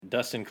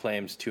Dustin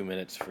claims 2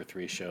 minutes for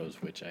 3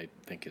 shows, which I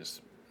think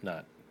is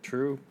not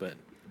true, but...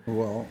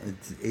 Well,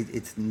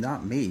 it's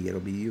not me.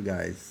 It'll be you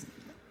guys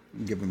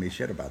giving me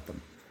shit about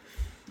them.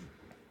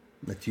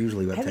 That's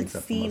usually what takes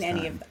up the most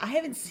time. I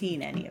haven't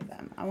seen any of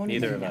them. I won't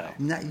Neither even have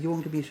know. I. You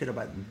won't give me shit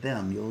about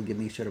them. You'll give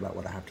me shit about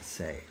what I have to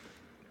say.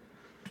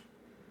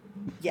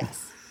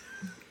 Yes.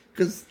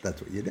 Because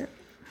that's what you did.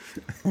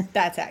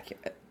 That's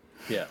accurate.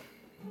 Yeah.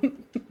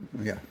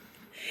 Yeah.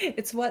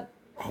 It's what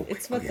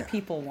the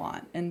people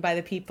want. And by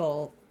the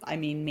people, I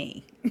mean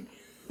me.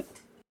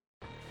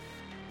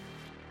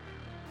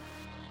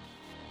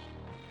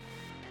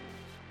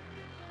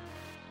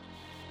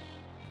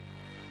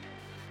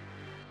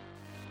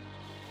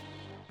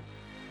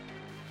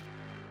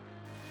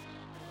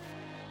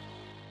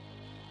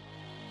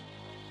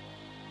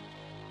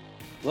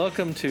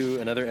 Welcome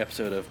to another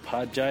episode of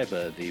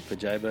Podjiba, the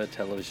Pajiba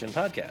television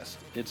podcast.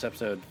 It's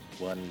episode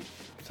I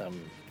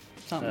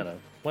don't know,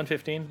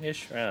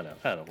 115-ish? I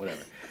don't know,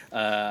 whatever.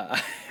 I'm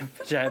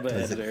Pajiba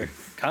editor,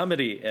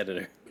 comedy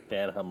editor,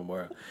 Dan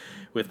Hamamura.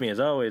 With me, as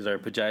always, our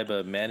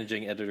Pajiba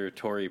managing editor,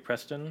 Tori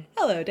Preston.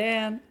 Hello,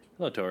 Dan.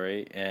 Hello,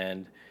 Tori.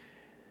 And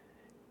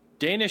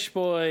Danish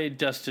boy,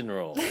 Dustin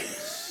Rolls.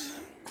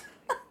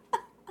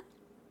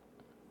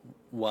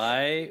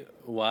 Why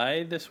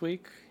this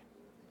week?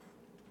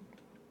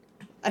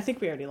 I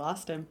think we already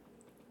lost him.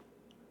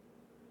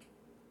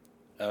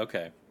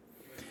 Okay.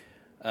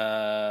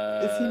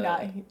 Is he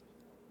not?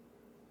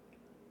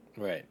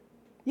 Right.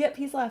 Yep,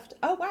 he's left.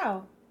 Oh,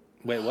 wow.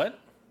 Wait, what?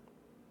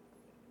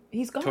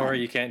 He's gone. Tori,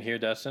 you can't hear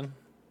Dustin?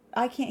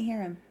 I can't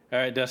hear him. All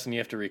right, Dustin, you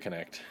have to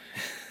reconnect.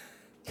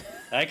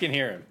 I can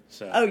hear him.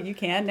 So. Oh, you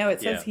can? No,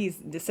 it says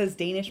it says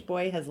Danish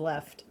boy has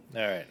left.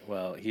 All right.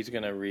 Well, he's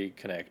going to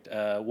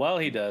reconnect. While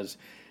he does,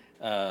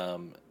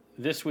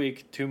 this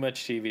week, too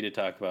much TV to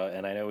talk about,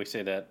 and I know we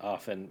say that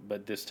often,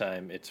 but this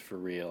time it's for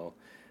real.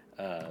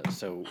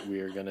 So we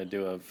are going to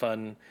do a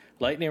fun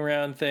lightning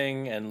round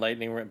thing, and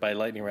by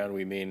lightning round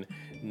we mean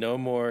no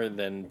more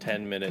than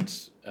 10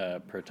 minutes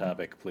per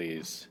topic,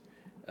 please.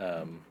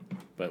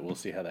 But we'll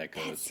see how that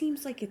goes. That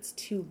seems like it's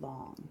too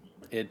long.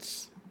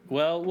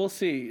 Well, we'll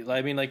see.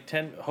 I mean, like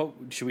 10.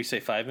 Should we say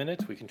 5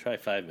 minutes? We can try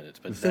 5 minutes,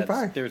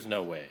 but there's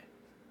no way.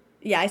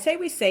 Yeah, I say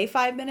we say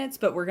 5 minutes,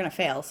 but we're going to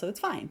fail, so it's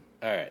fine.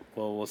 All right.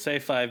 Well, we'll say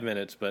 5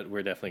 minutes, but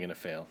we're definitely going to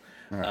fail.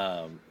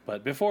 Right.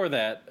 But before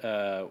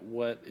that,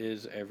 what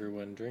is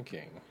everyone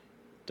drinking?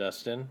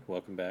 Dustin,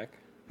 welcome back.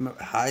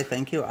 Hi,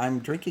 thank you. I'm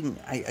drinking...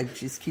 I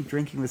just keep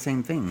drinking the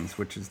same things,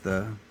 which is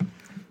the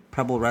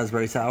Pebble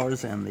Raspberry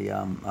Sours and the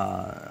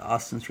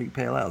Austin Street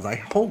Pale Ales. I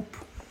hope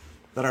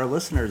that our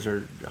listeners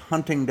are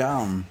hunting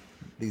down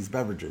these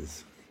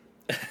beverages.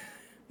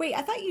 Wait,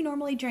 I thought you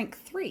normally drank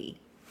 3.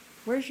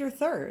 Where's your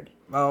third?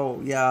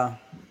 Oh, yeah.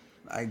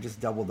 I just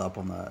doubled up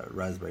on the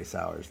raspberry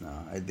sours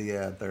now.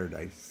 The third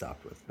I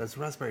stopped with. Those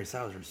raspberry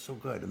sours are so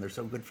good, and they're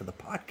so good for the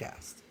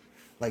podcast.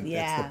 That's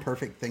the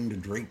perfect thing to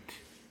drink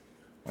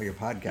while you're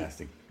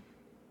podcasting.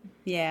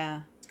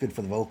 Yeah. It's good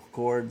for the vocal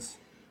cords.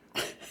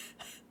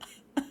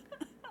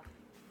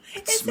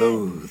 It's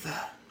smooth.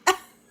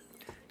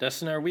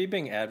 Dustin, are we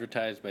being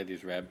advertised by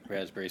these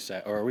raspberry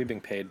sours, or are we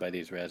being paid by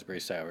these raspberry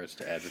sours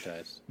to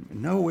advertise?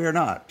 No, we're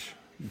not.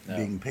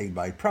 Being paid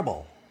by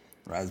Treble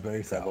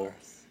Raspberry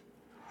Sours.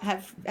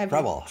 Have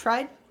you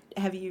tried?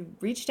 Have you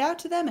reached out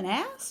to them and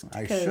asked?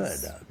 I should.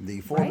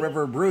 The Four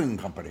River Brewing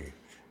Company,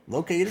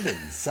 located in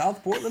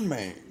South Portland,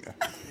 Maine.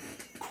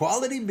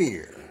 Quality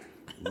beer.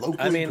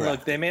 Locally crafted.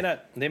 Look, they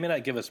may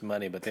not give us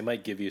money, but they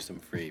might give you some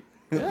free.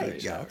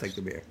 Right. Yeah, I'll take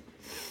the beer.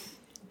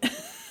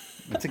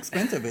 It's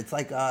expensive. It's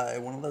like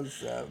one of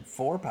those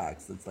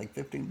 4-packs. It's like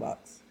 $15.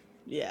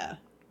 Yeah.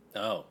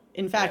 Oh.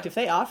 In fact, if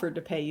they offered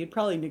to pay, you'd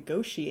probably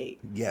negotiate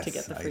to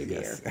get the free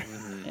beer.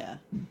 Mm-hmm. Yeah.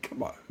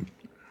 Come on.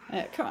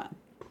 Come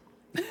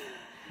on.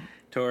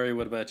 Tori,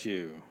 what about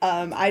you?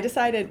 I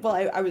decided. Well,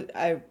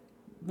 I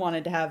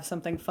wanted to have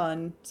something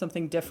fun,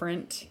 something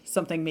different,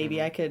 something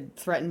maybe I could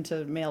threaten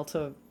to mail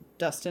to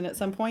Dustin at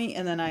some point,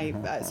 and then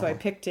I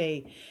picked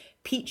a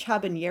peach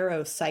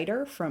habanero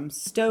cider from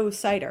Stowe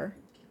Cider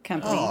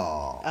Company,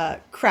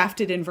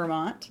 crafted in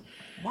Vermont.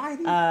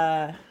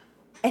 Why?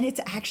 And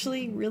it's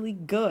actually really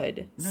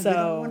good. No, so you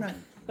don't want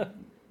to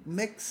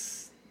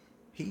mix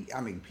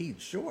peach,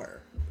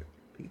 sure.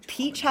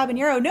 Peach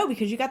habanero, no,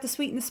 because you got the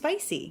sweet and the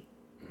spicy.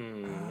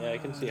 Yeah, I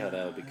can see how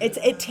that would be good.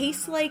 It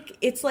tastes like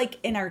it's like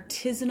an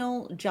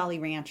artisanal Jolly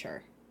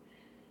Rancher.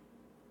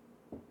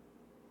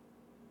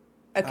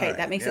 Okay, right.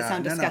 that makes it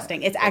sound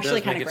disgusting. No. It's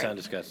actually kind of great. It sound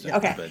disgusting.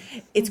 Okay, but...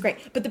 it's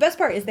great. But the best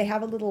part is they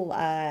have a little,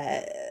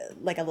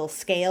 like a little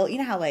scale. You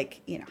know how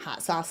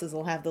hot sauces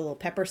will have the little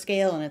pepper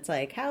scale, and it's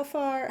like how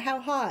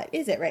hot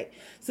is it, right?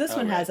 So this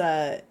one has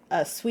a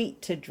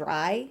sweet to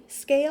dry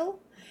scale,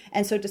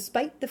 and so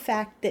despite the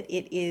fact that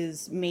it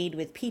is made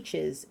with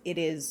peaches, it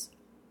is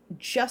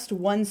just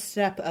one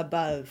step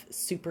above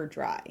super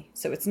dry.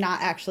 So it's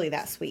not actually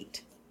that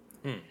sweet.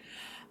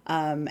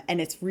 And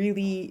it's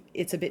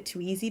a bit too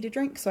easy to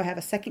drink. So I have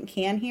a second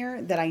can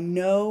here that I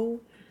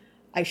know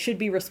I should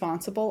be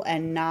responsible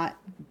and not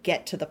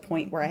get to the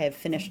point where I have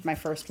finished my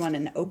first one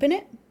and open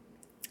it.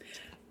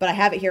 But I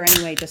have it here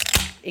anyway, just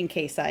in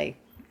case I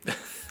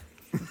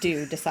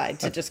do decide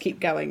to just keep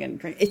going and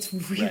drink. It's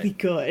really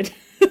good.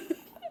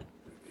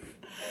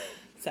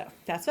 So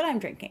that's what I'm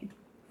drinking.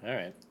 All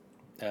right.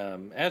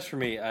 As for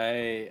me,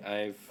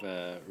 I've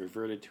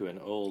reverted to an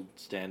old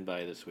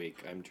standby this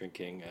week. I'm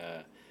drinking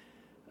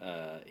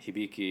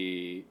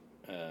Hibiki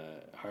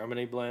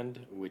Harmony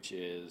Blend, which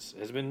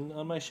has been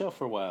on my shelf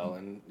for a while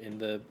and in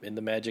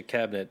the magic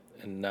cabinet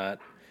and not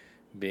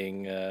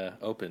being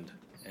opened.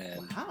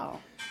 And wow.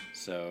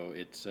 So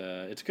it's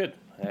good.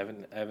 I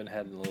haven't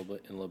had it in a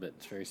little bit.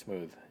 It's very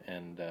smooth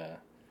and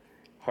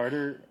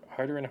harder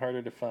and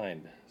harder to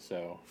find.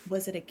 So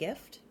was it a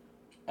gift?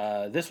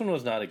 This one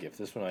was not a gift.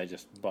 This one I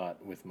just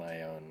bought with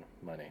my own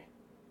money.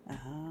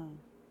 Oh.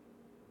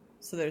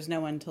 So there's no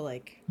one to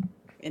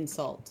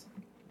insult.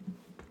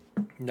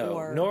 No,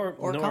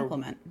 or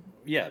compliment.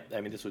 Yeah,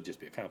 I mean this would just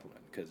be a compliment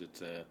because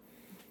it's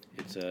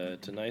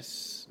a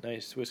nice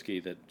whiskey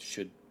that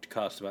should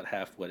cost about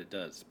half what it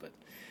does, but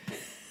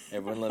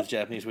everyone loves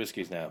Japanese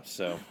whiskeys now,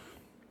 so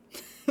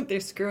they're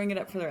screwing it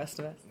up for the rest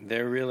of us.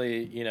 They're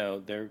really,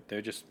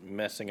 they're just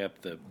messing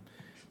up the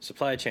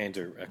supply chains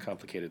are a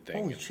complicated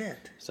thing. Holy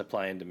shit!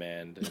 Supply and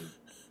demand. And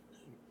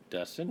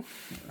Dustin,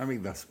 I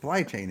mean the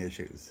supply chain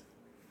issues.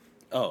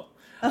 Oh.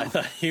 I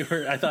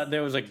thought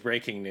there was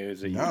breaking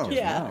news that you just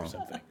read or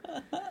something.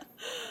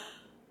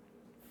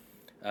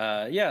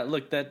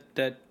 Look,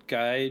 that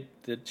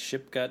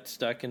ship got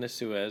stuck in the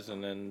Suez,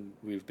 and then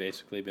we've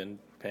basically been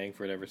paying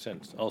for it ever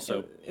since.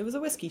 Also, it was a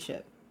whiskey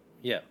ship.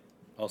 Yeah.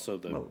 Also,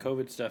 the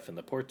COVID stuff and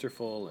the ports are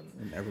full,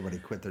 and everybody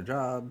quit their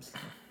jobs.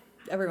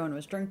 Everyone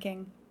was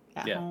drinking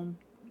at home.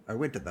 I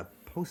went to the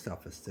post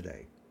office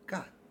today.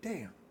 God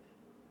damn,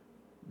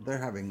 they're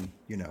having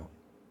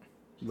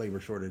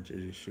labor shortage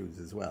issues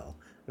as well.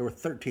 There were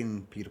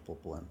 13 people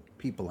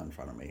in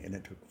front of me, and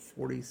it took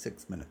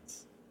 46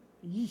 minutes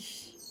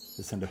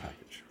to send a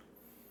package.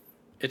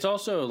 It's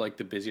also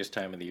the busiest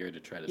time of the year to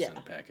try to send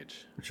a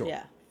package. Sure.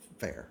 Yeah.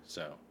 Fair.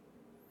 So.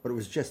 But it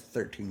was just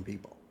 13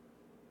 people.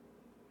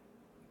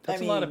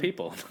 That's a lot of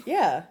people.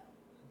 Yeah.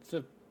 It's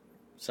a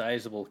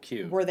sizable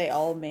queue. Were they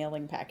all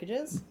mailing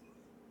packages?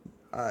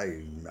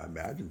 I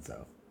imagine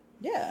so.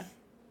 Yeah.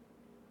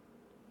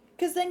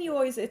 Because then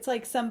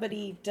it's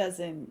somebody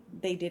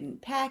they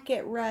didn't pack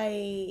it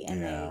right,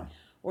 and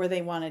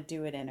they want to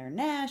do it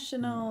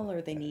international,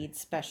 or they need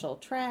special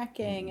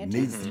tracking. It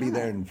needs to be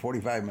there in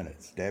 45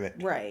 minutes, damn it.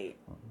 Right.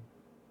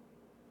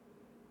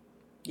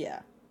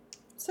 Yeah.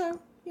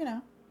 So,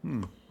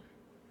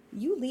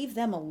 you leave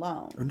them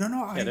alone.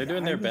 No. Yeah, they're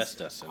doing their best,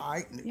 Dustin.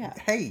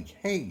 Hey.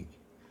 It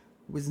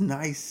was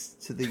nice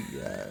to the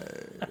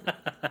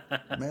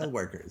mail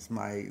workers.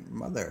 My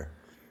mother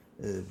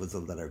was a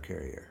letter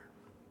carrier.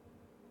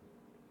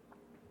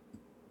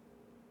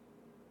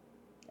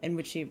 And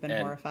would she have been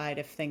horrified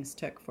if things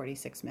took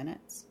 46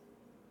 minutes?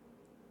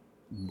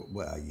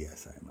 Well,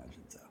 yes, I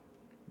imagine so.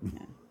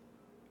 Yeah.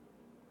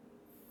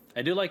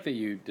 I do like that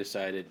you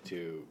decided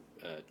to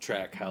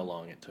track how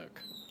long it took.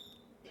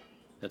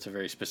 That's a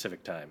very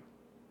specific time.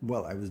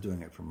 Well, I was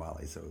doing it for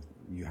Molly, so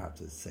you have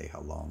to say how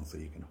long so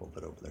you can hold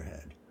it over their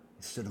head.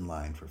 I stood in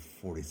line for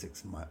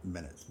 46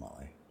 minutes,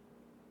 Molly.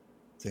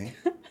 See?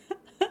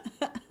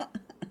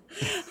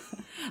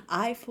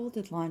 I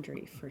folded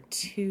laundry for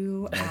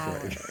 2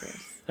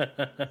 hours.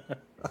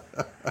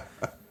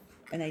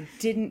 And I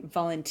didn't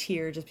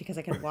volunteer just because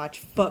I could watch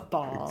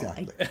football.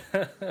 Exactly.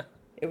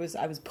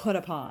 I was put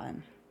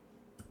upon.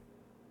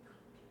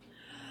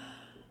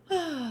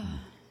 Oh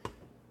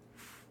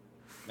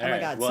my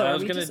God! Well, so I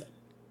was gonna.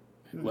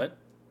 What?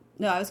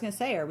 No, I was gonna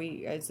say,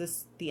 is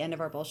this the end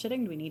of our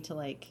bullshitting? Do we need to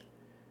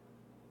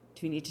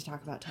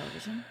talk about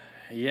television?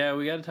 Yeah,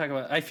 we got to talk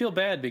about. I feel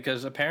bad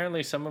because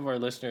apparently some of our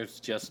listeners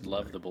just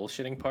love the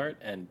bullshitting part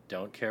and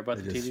don't care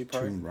about the TV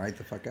part. Tune right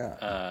the fuck out.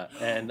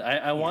 And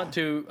I want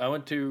to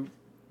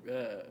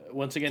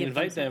once again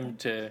invite them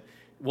to.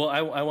 Well,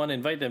 I want to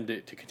invite them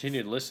to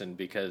continue to listen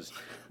because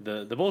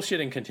the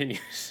bullshitting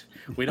continues.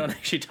 We don't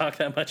actually talk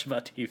that much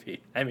about TV.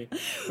 I mean,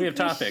 we have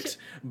topics,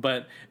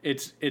 but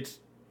it's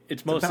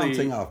mostly a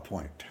bouncing off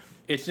point.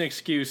 It's an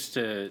excuse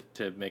to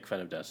make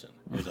fun of Dustin.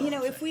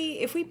 If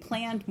we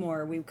planned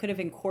more, we could have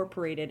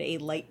incorporated a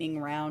lightning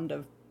round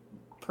of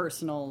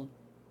personal,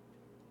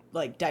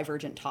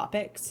 divergent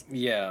topics.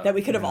 Yeah, that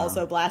we could have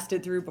also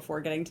blasted through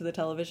before getting to the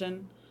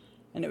television,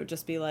 and it would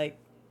just be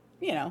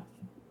well,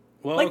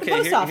 the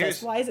post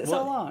office. Why is it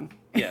so long?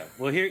 Yeah.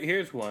 Well,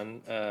 here's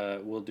one.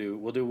 We'll do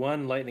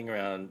one lightning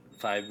round,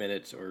 5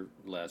 minutes or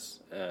less.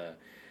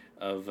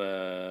 Of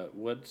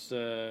what's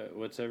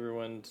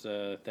everyone's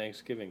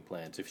Thanksgiving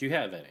plans? If you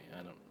have any,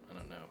 I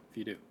don't know if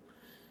you do.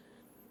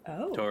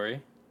 Oh,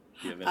 Tori,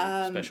 do you have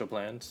any special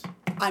plans?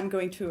 I'm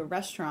going to a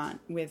restaurant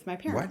with my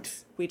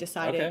parents. What? We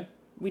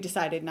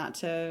decided not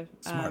to.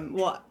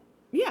 Well,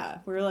 yeah,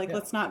 we were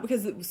let's not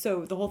because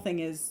the whole thing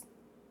is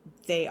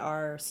they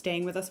are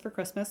staying with us for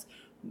Christmas.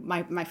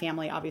 My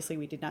family, obviously,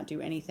 we did not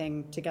do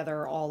anything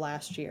together all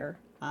last year.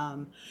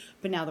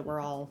 But now that we're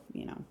all,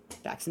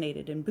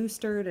 vaccinated and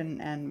boosted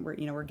and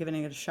we're giving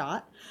it a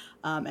shot.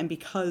 And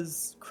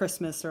because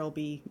Christmas there'll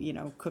be,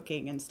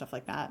 cooking and stuff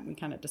like that, we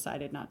kind of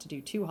decided not to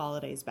do 2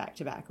 holidays back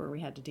to back where we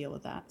had to deal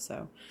with that.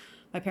 So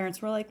my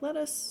parents were like, let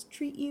us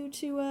treat you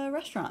to a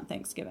restaurant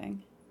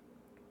Thanksgiving.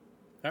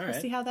 All right.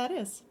 We'll see how that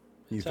is.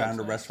 You found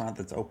a restaurant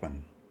that's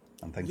open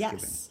on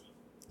Thanksgiving.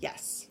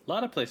 Yes. A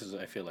lot of places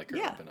I feel like are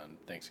open on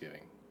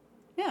Thanksgiving.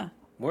 Yeah.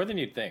 More than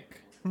you'd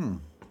think.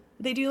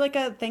 They do like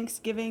a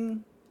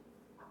Thanksgiving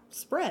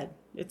spread.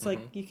 It's like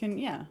you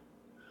can,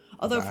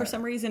 Although for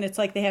some reason it's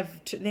like they have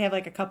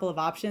like a couple of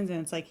options, and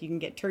it's like you can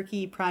get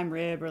turkey, prime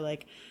rib, or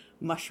like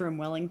mushroom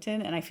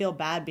Wellington. And I feel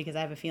bad because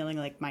I have a feeling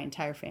like my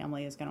entire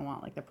family is going to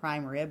want like the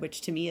prime rib,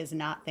 which to me is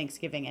not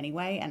Thanksgiving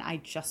anyway, and I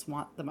just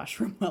want the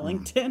mushroom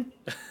Wellington.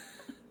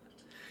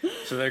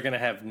 So they're going to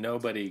have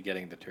nobody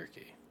getting the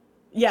turkey.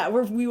 Yeah,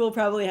 we will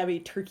probably have a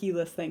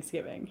turkey-less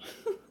Thanksgiving.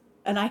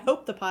 And I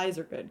hope the pies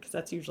are good, because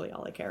that's usually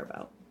all I care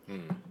about.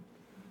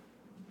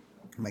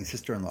 My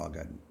sister-in-law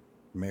got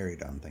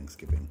married on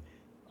Thanksgiving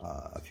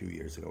a few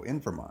years ago in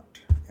Vermont.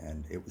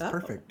 And it was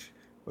perfect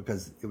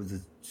because it was a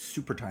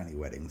super tiny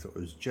wedding. So it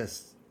was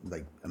just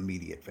like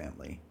immediate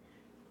family.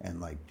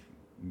 And like,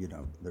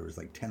 there was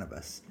like 10 of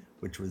us,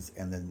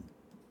 and then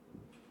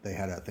they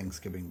had a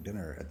Thanksgiving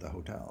dinner at the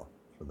hotel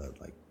for the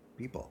like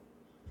people.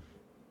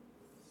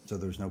 So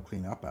there's no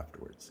cleanup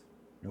afterwards.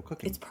 No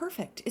cooking. It's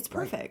perfect. It's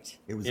perfect.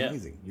 It was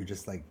amazing. You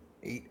just like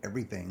ate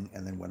everything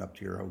and then went up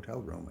to your hotel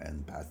room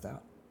and passed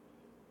out.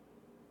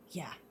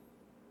 Yeah.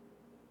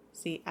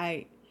 See,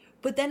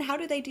 but then how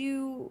do they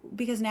do,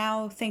 because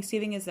now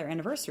Thanksgiving is their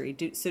anniversary.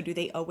 Do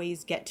they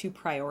always get to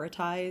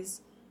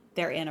prioritize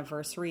their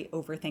anniversary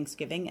over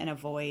Thanksgiving and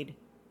avoid?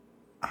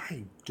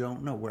 I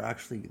don't know.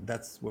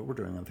 That's what we're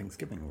doing on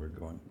Thanksgiving. We're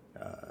going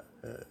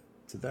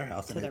to their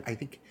house. And I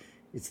think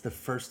it's the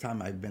first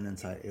time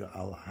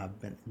I'll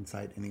have been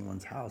inside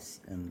anyone's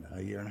house in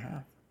a year and a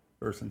half,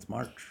 or since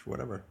March,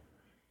 whatever.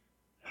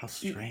 How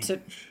strange.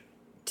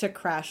 To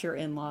crash your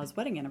in-laws'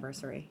 wedding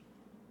anniversary.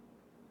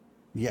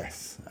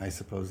 Yes, I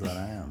suppose that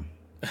I am.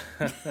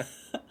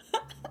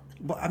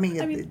 Well, I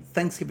mean,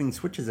 Thanksgiving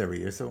switches every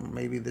year, so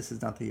maybe this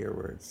is not the year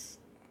where it's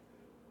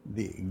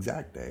the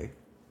exact day.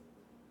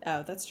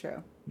 Oh, that's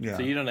true. Yeah.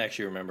 So you don't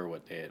actually remember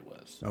what day it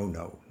was? Oh,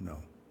 no.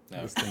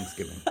 It was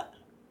Thanksgiving.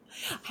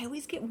 I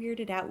always get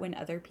weirded out when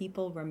other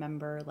people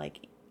remember,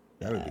 like...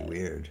 That would be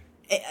weird.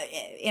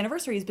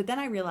 Anniversaries, but then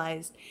I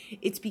realized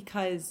it's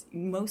because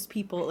most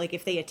people, like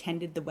if they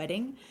attended the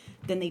wedding,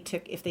 then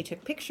if they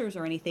took pictures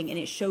or anything, and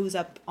it shows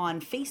up on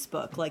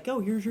Facebook, like,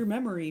 oh, here's your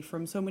memory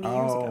from so many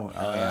years ago.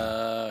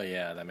 Oh,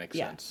 yeah, that makes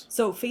sense.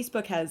 So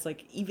Facebook has,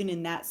 like, even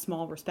in that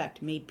small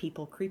respect, made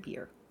people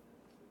creepier.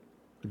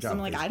 Good job, so I'm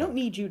like, Facebook. I don't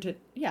need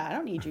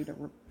you to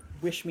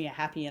wish me a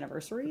happy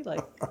anniversary. Like,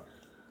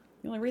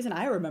 the only reason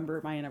I remember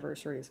my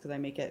anniversary is because I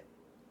make it,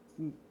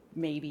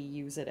 maybe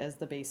use it as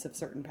the base of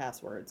certain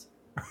passwords.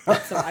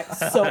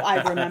 So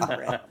I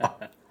remember it.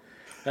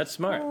 That's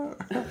smart.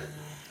 I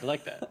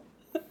like that.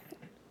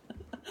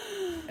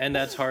 And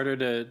that's harder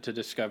to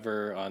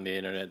discover on the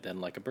internet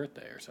than like a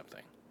birthday or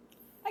something.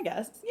 I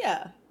guess,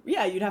 yeah.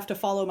 Yeah, you'd have to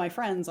follow my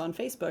friends on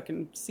Facebook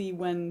and see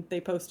when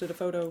they posted a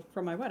photo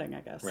from my wedding,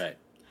 I guess. Right.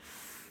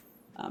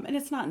 And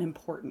it's not an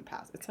important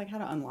pass. It's like how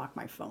to unlock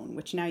my phone,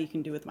 which now you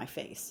can do with my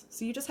face.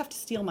 So you just have to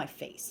steal my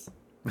face.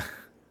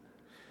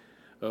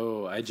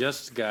 Oh, I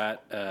just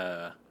got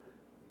a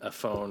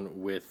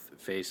phone with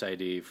Face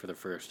ID for the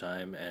first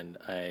time, and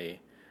I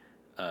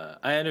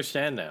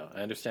understand now.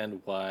 I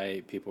understand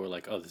why people were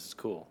like, "Oh, this is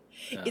cool."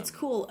 It's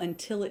cool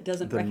until it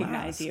doesn't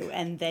recognize you,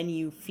 and then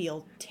you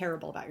feel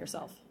terrible about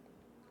yourself.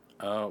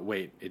 Oh,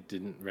 wait, it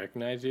didn't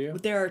recognize you?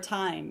 There are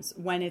times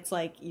when it's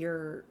like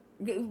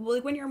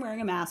when you're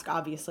wearing a mask,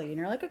 obviously, and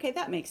you're like, okay,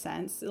 that makes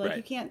sense. Like,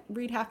 You can't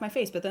read half my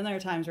face. But then there are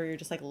times where you're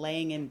just like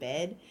laying in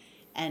bed,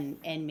 and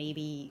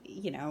maybe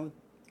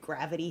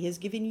gravity has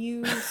given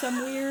you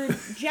some weird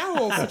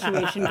jowl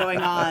situation going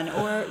on,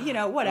 or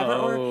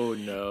whatever. Oh,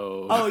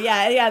 no. Oh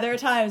yeah, there are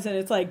times and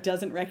it's like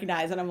doesn't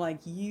recognize, and I'm like,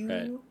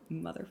 you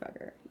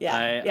motherfucker.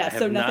 Yeah,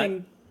 so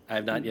nothing. I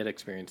have not yet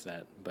experienced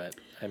that, but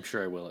I'm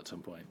sure I will at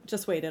some point.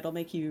 Just wait, it'll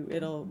make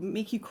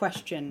you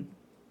question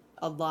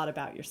a lot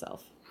about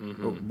yourself.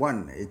 Mm-hmm. Well,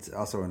 one, it's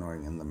also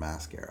annoying in the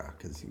mask era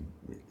because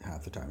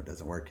half the time it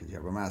doesn't work because you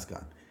have a mask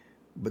on.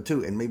 But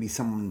two, and maybe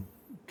someone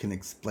can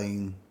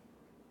explain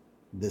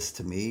this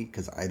to me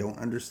because I don't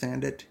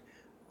understand it.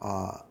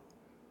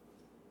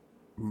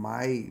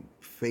 My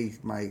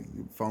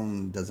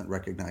phone doesn't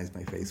recognize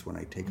my face when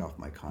I take off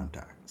my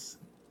contacts.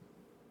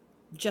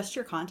 Just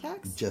your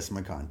contacts? Just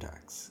my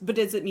contacts. But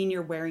does it mean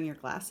you're wearing your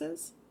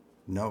glasses?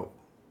 No.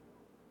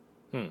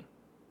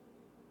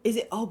 Is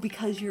it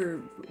because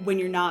when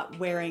you're not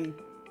wearing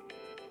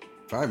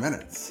 5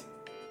 minutes.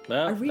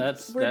 Well, we're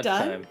that's done?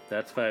 time.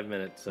 That's 5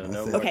 minutes, so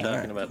no more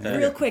talking about that.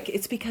 Real quick,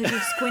 it's because you're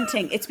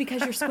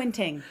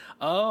squinting.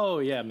 Oh,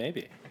 yeah,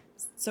 maybe.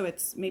 So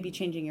it's maybe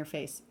changing your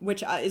face,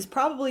 which is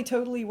probably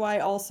totally why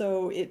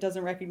also it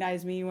doesn't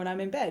recognize me when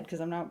I'm in bed,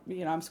 because I'm not,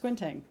 I'm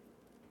squinting.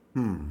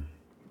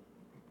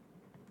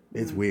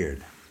 It's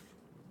weird.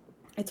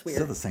 It's weird.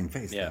 Still the same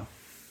face, Yeah. though.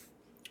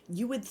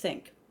 You would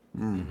think.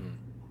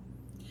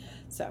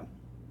 So,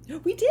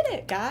 we did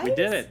it, guys. We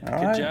did it. All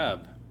Good right.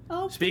 job.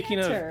 Oh, Speaking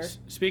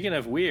banter.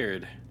 of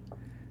weird,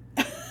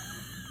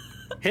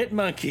 Hit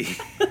Monkey.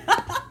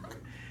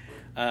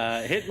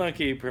 Hit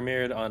Monkey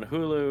premiered on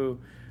Hulu.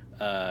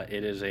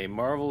 It is a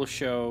Marvel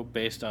show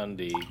based on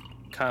the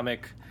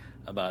comic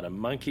about a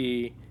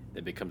monkey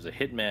that becomes a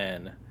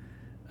hitman.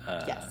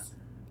 Yes.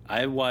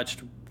 I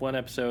watched one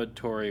episode.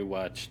 Tori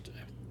watched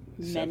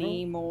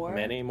Many more.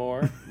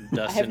 Dustin,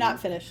 I have not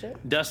finished it.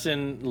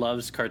 Dustin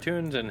loves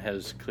cartoons and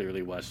has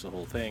clearly watched the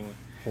whole thing.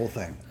 Whole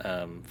thing.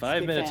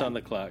 5 minutes fan. on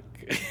the clock.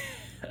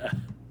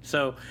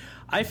 So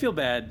I feel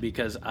bad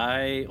because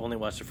I only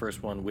watched the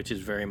first one, which is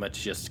very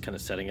much just kind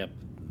of setting up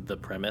the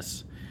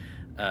premise.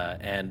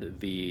 And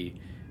the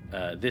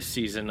this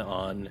season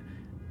on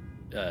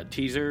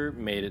teaser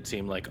made it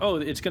seem like, oh,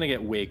 it's going to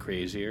get way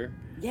crazier.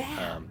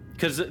 Yeah.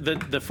 Because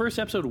the first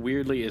episode,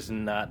 weirdly, is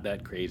not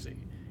that crazy.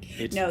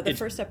 The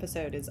first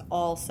episode is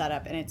all set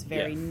up, and it's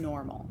very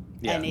normal.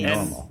 Yeah, And it's,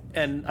 Normal.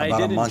 And I About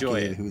did a monkey enjoy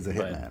it. who's a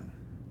but- hitman.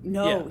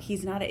 No, Yeah.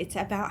 he's not. It's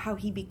about how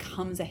he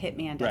becomes a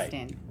hitman,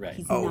 Dustin. right.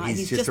 He's Oh, not,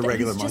 he's just a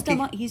regular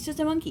monkey? He's just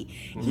a monkey.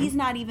 He's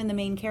not even the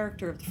main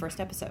character of the first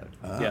episode.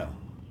 Yeah.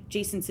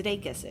 Jason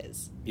Sudeikis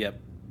is. Yep.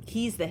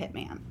 He's the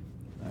hitman.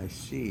 I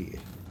see.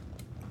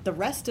 The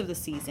rest of the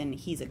season,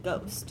 he's a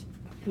ghost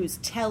who's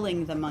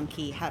telling the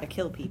monkey how to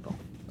kill people.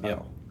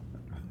 Yep.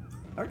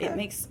 Oh. Okay. It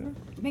makes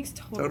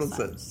total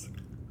sense.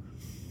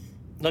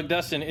 Look,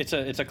 Dustin, it's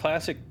a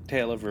classic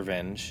tale of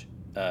revenge.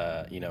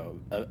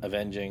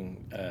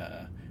 Avenging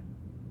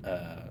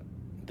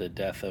the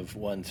death of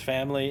one's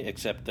family,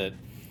 except that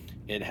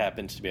it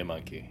happens to be a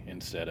monkey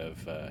instead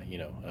of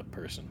a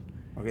person.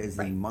 Okay, is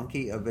the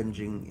monkey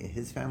avenging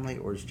his family,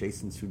 or is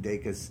Jason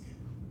Sudeikis'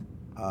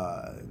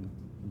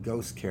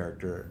 ghost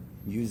character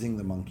using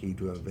the monkey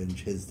to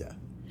avenge his death?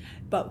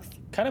 Both.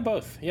 Kind of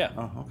both, yeah.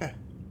 Oh, okay.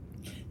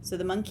 So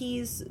the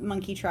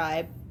monkey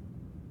tribe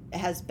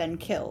has been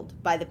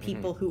killed by the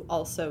people who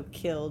also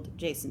killed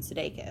Jason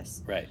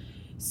Sudeikis. Right.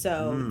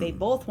 So they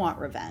both want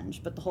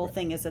revenge, but the whole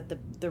thing is that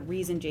the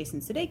reason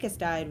Jason Sudeikis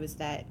died was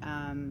that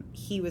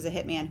he was a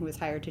hitman who was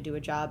hired to do a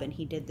job, and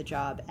he did the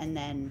job, and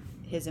then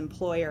his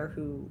employer,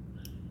 who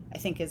I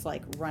think is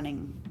like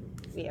running,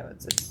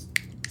 it's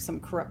some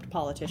corrupt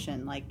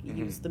politician,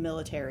 used the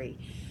military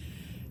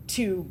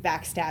to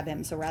backstab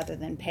him. So rather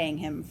than paying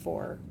him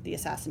for the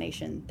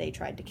assassination, they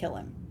tried to kill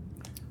him.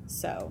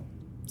 So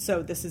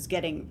this is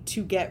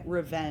to get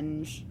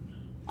revenge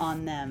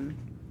on them.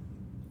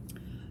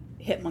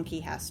 Hit Monkey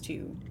has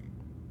to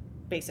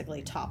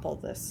basically topple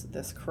this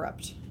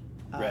corrupt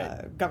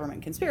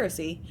government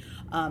conspiracy,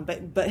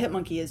 but Hit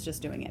Monkey is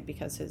just doing it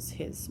because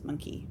his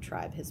monkey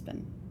tribe has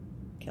been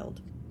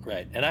killed.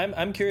 Right, and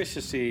I'm curious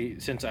to see,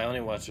 since I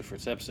only watched the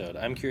first episode,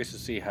 I'm curious to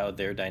see how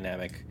the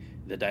dynamic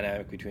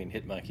between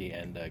Hit Monkey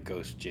and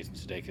Ghost Jason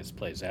Sudeikis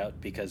plays out,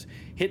 because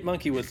Hit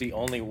Monkey was the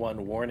only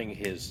one warning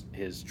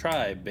his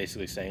tribe,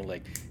 basically saying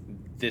like,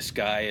 this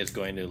guy is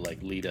going to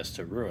like lead us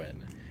to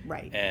ruin.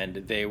 Right. And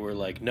they were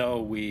like,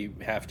 no, we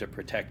have to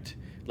protect.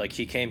 Like,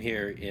 he came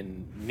here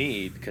in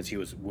need because he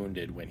was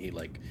wounded when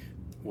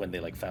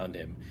they found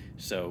him.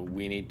 So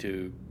we need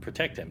to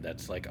protect him.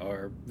 That's like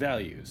our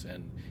values.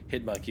 And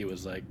Hit Monkey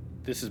was like,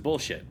 this is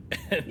bullshit.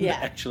 And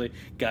actually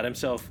got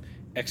himself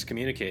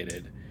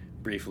excommunicated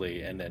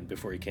briefly, and then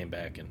before he came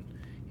back and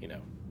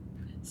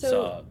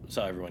saw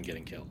everyone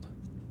getting killed.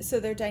 So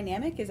their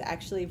dynamic is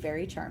actually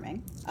very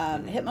charming.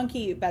 Hit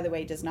Monkey, by the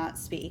way, does not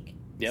speak.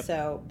 Yep.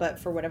 So, but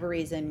for whatever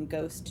reason,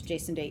 Ghost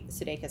Jason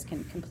Sudeikis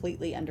can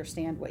completely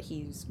understand what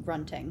he's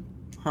grunting.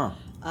 Huh.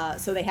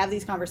 So they have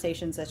these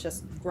conversations that's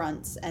just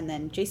grunts, and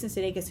then Jason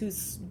Sudeikis,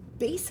 who's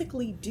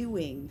basically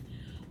doing,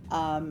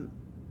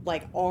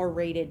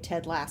 R-rated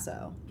Ted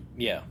Lasso.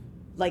 Yeah.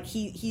 Like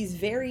he's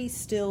very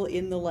still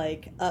in the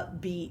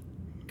upbeat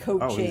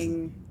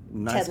coaching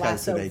nice Ted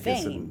Lasso guy Sudeikis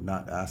vein. and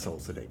not asshole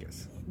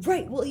Sudeikis.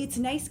 Right. Well, it's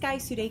nice guy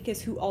Sudeikis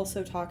who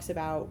also talks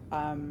about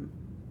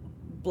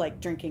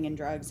drinking and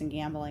drugs and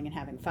gambling and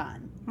having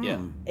fun.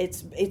 Yeah.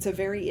 It's a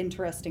very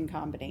interesting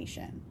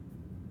combination.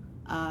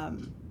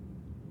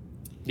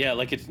 Yeah,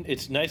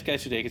 it's nice guy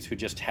Sudeikis who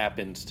just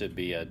happens to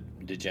be a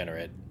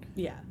degenerate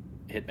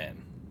hitman.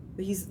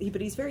 But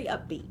he's very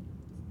upbeat,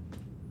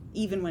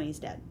 even when he's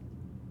dead.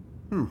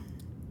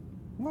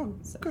 Well,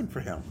 good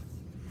for him.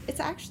 It's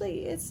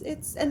actually it's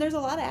and there's a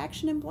lot of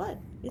action and blood.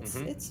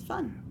 It's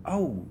fun.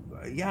 Oh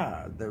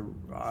yeah, the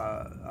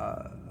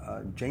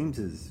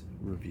James's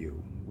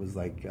review was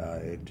I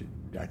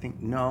think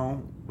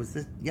was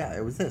this? Yeah,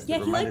 it was this. Yeah,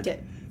 he liked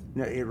it.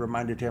 It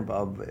reminded him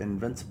of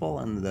Invincible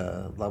and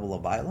the level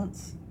of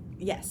violence.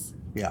 Yes.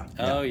 Yeah.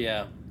 Oh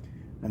yeah.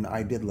 And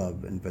I did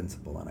love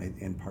Invincible,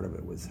 and part of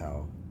it was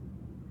how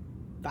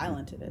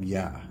violent it is.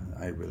 Yeah,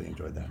 I really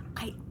enjoyed that.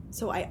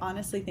 I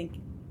honestly think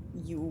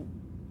you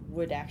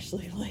would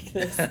actually like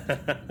this.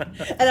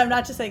 And I'm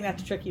not just saying that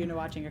to trick you into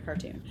watching a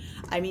cartoon.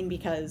 I mean,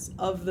 because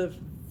of the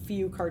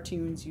few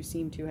cartoons you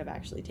seem to have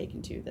actually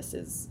taken to, this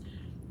is,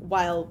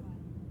 while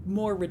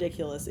more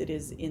ridiculous, it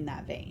is in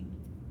that vein.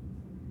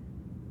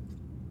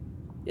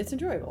 It's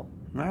enjoyable.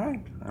 All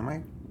right. I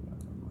might.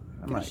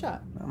 Give it a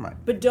shot. I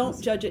might. But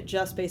don't judge it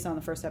just based on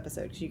the first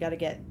episode, because you got to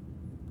get...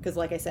 Because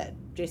like I said,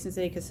 Jason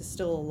Sudeikis is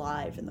still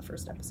alive in the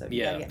first episode.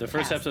 Yeah, the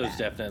first episode is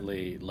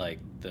definitely like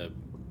the...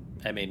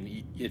 I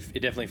mean, it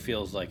definitely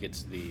feels like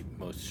it's the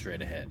most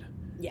straight ahead.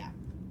 Yeah.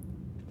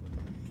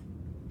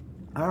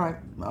 All right.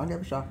 I'll give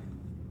it a shot.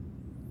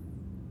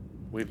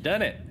 We've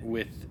done it.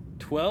 With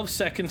 12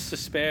 seconds to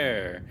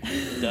spare,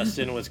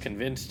 Dustin was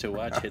convinced to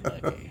watch Hit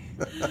Monkey.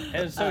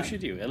 And so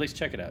should you. At least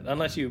check it out.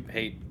 Unless you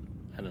hate,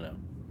 I don't know,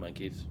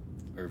 monkeys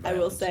or violence.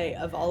 I will say,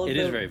 of all of it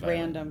the is very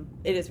random...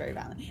 It is very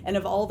violent. And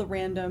of all the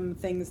random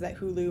things that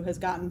Hulu has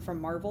gotten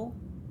from Marvel,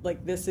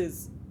 like this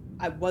is...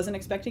 I wasn't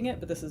expecting it,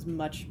 but this is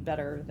much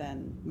better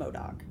than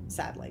MODOK,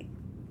 sadly.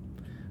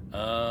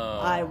 Oh.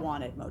 I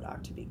wanted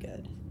MODOK to be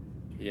good.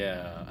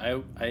 Yeah,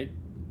 I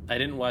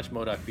didn't watch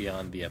MODOK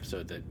beyond the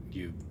episode that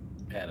you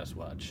had us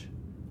watch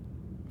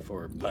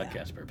for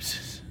podcast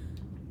purposes.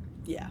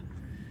 Yeah.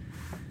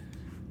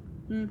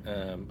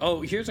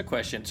 Here's a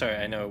question. Sorry,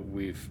 I know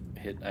we've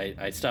hit...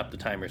 I stopped the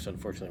timer, so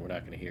unfortunately we're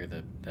not going to hear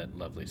that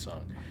lovely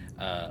song.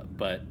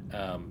 But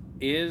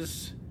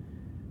is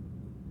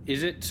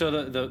it...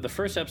 So the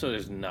first episode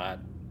is not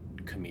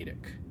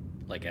comedic,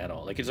 like, at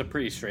all. Like, it's a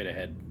pretty straight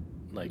ahead,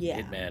 like,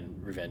 Hitman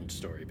revenge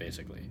story,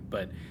 basically.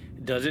 But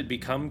does it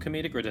become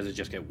comedic, or does it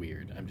just get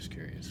weird? I'm just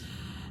curious.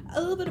 A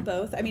little bit of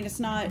both. I mean, it's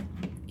not...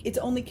 It's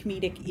only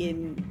comedic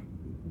in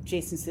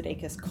Jason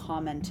Sudeikis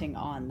commenting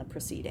on the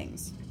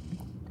proceedings.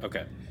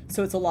 Okay.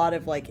 So it's a lot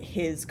of, like,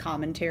 his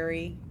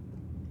commentary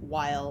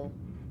while...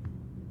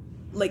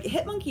 Like,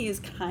 Hit Monkey is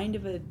kind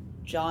of a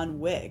John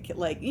Wick.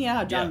 Like, you know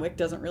how John Wick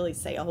doesn't really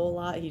say a whole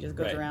lot? He just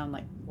goes around,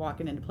 like,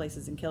 walking into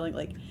places and killing.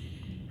 Like,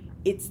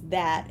 it's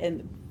that,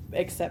 and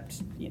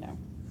except, you know,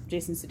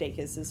 Jason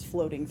Sudeikis is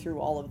floating through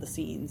all of the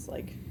scenes,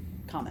 like,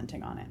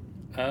 commenting on it.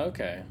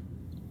 Okay.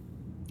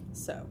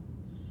 So,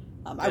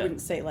 I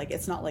wouldn't say, like,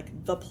 it's not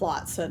like the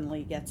plot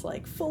suddenly gets,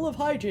 like, full of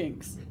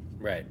hijinks.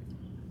 Right.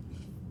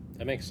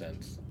 That makes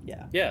sense.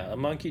 Yeah. Yeah, a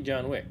monkey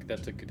John Wick.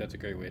 That's a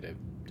great way to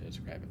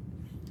describe it.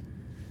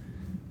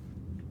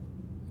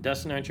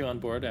 Dustin, aren't you on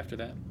board after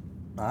that?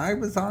 I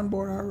was on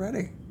board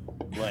already.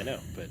 Well, I know,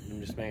 but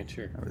I'm just making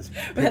sure.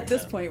 But at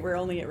this point, we're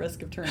only at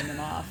risk of turning them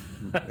off.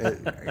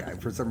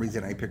 For some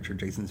reason, I picture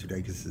Jason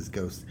Sudeikis'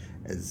 ghost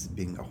as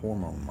being a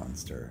hormone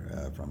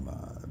monster from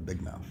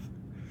Big Mouth.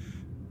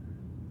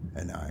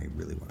 And I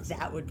really want to see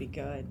that would be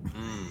good.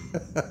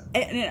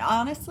 And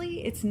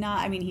honestly, it's not...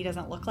 I mean, he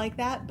doesn't look like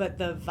that, but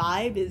the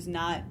vibe is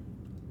not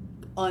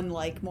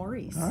unlike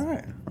Maurice. All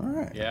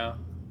right. Yeah,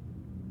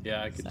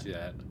 I could see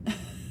that.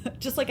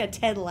 Just like a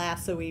Ted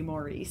Lasso-y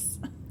Maurice.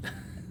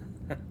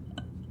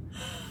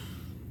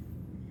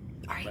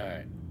 All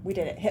right. We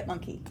did it. Hit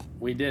Monkey.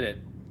 We did it.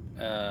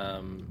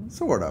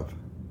 Sort of.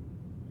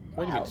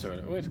 What do you mean, sort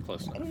of? It's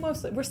close enough.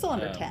 Mostly. We're still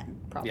under 10,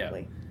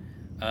 probably.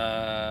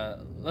 Yeah.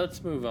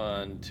 Let's move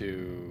on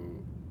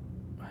to,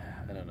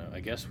 I don't know, I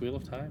guess Wheel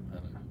of Time? I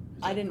don't know.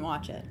 I didn't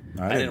watch it.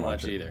 I didn't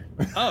watch it either.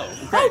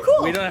 Oh, great. Oh,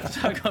 cool. We don't have to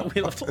talk about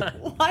Wheel of Time.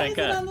 Why is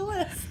it on the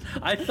list?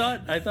 I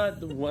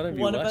thought one of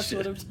you one of watched us it.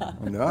 would have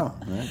done. No.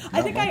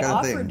 I think I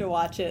offered to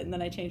watch it, and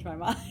then I changed my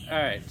mind. All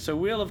right, so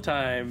Wheel of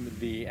Time,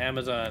 the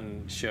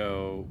Amazon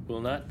show,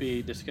 will not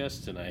be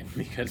discussed tonight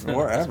because none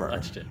of us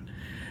watched it.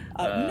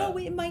 No,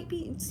 it might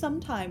be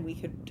sometime we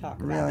could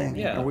talk about it.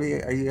 Yeah.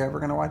 Are you ever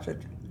going to watch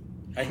it?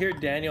 I hear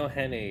Daniel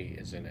Henney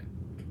is in it.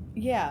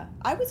 Yeah,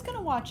 I was going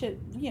to watch it.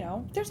 You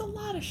know, there's a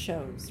lot of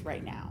shows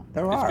right now.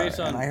 There are, based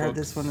on and I heard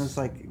books. this one is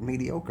like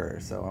mediocre,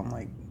 so I'm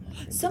like...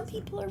 Some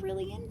people are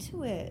really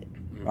into it.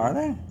 Are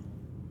they?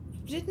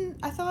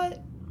 I thought...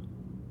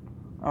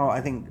 Oh,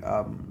 I think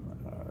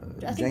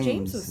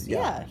James was...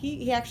 Yeah,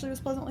 he actually was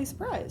pleasantly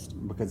surprised.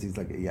 Because he's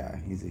like,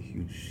 he's a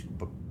huge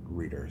book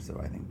reader, so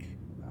I think,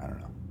 I don't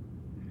know.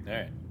 All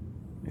right.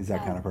 He's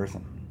that kind of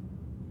person.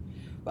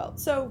 Well,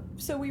 so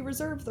we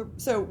reserve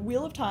so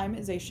Wheel of Time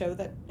is a show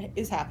that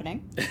is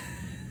happening,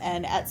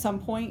 and at some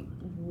point,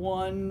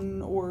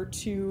 one or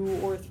two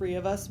or three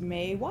of us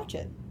may watch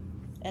it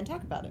and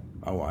talk about it.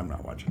 Oh, I'm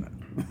not watching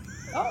it.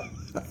 Oh,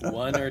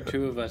 one or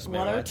two of us may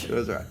watch it.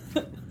 That's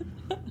right.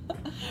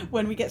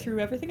 When we get through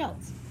everything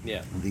else.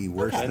 Yeah. The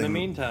worst thing. In the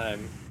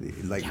meantime,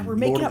 we're Lord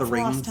making of the up for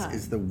lost Rings time.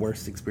 is the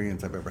worst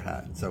experience I've ever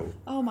had. So.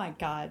 Oh my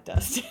God,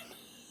 Dustin.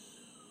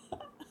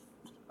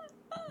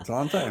 That's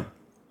all I'm saying.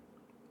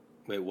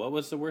 wait, what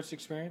was the worst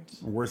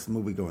experience? Worst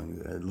movie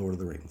going, Lord of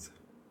the Rings.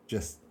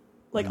 Just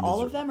like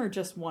all of them, or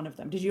just one of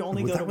them? Did you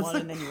only go to one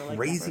and then you were like,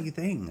 crazy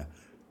thing?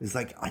 It's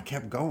like I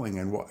kept going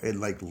and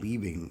like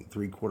leaving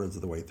 3/4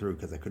 of the way through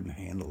because I couldn't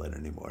handle it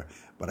anymore.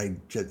 But I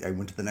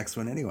went to the next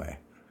one anyway,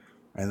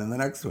 and then the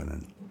next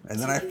one, and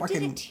then I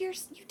fucking you did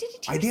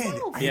it to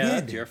yourself. I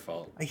did. It's your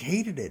fault. I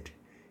hated it,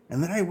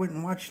 and then I went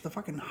and watched the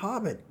fucking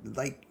Hobbit.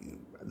 Like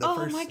the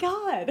first. My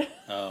God.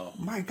 Oh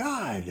my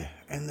God!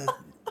 And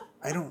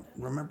I don't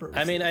remember.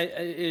 I mean,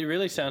 it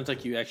really sounds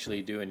like you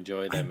actually do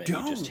enjoy them, and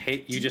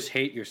you just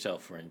hate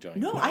yourself for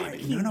enjoying them. No,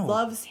 he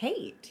loves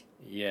hate.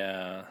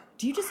 Yeah.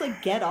 Do you just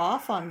like get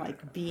off on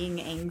like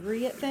being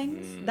angry at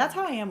things? That's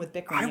how I am with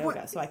Bikram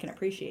yoga, so I can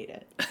appreciate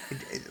it.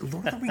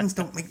 Lord of the Rings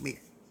don't make me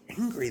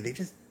angry.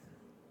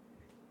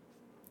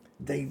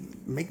 They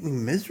make me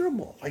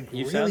miserable. Like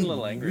You really, sound a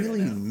little angry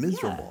really right now.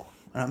 miserable.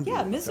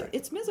 Yeah,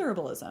 it's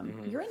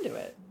miserableism. You're into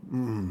it.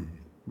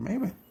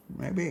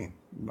 Maybe.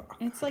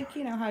 It's like,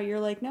 you know, how you're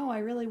like, no, I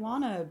really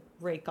want to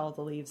rake all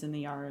the leaves in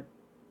the yard.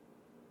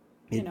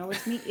 You know,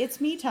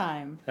 it's me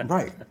time.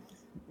 Right.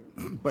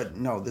 But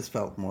no, this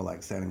felt more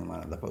like standing in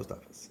line at the post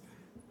office.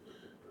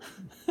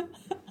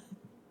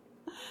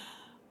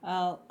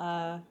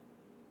 Well,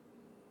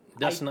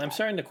 Dustin, I'm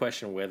starting to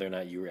question whether or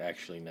not you were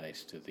actually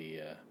nice to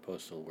the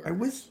postal workers. I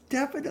was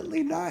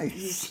definitely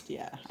nice.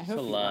 Yeah, I It's hope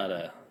a lot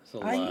of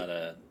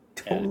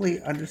Totally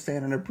attitude.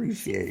 understand and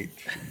appreciate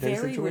their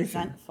very situation.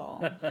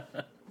 resentful.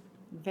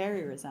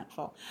 Very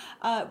resentful.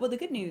 Well, the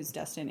good news,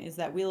 Dustin, is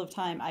that Wheel of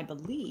Time, I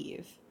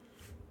believe,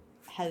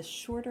 has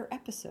shorter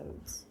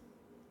episodes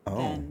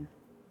than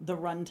the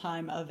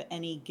runtime of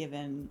any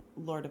given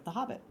Lord of the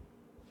Hobbit.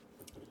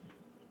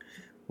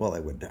 Well,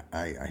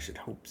 I should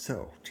hope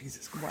so.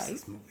 Jesus Christ, Right?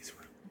 these movies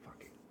were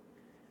fucking...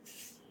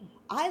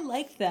 I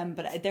liked them,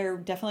 but there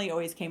definitely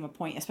always came a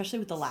point, especially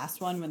with the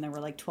last one, when there were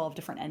like 12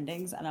 different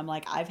endings, and I'm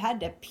like, I've had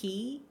to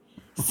pee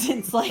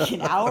since like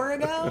an hour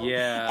ago,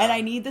 Yeah. and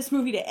I need this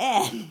movie to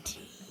end.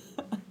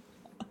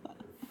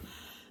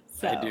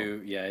 So, I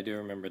do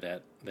remember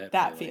that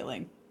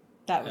feeling.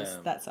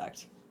 That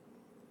sucked.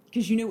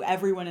 Because you knew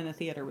everyone in the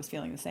theater was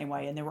feeling the same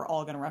way, and they were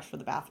all going to rush for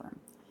the bathroom.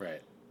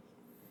 Right.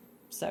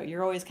 So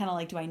you're always kind of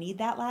like, do I need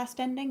that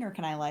last ending, or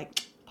can I like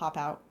pop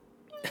out?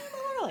 Not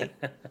really.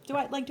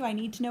 Do I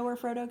need to know where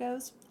Frodo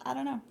goes? I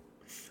don't know.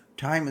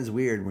 Time is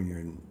weird when you're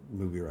in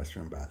movie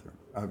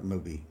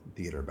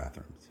theater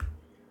bathrooms.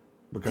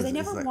 Because I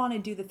never want to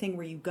do the thing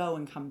where you go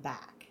and come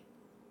back.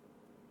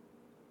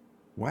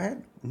 What?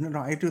 No,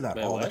 I do that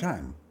all the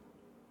time.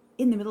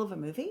 In the middle of a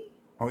movie?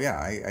 Oh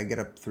yeah, I get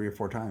up 3 or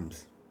 4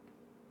 times.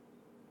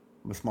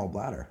 I'm a small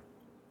bladder.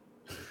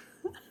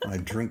 And I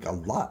drink a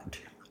lot.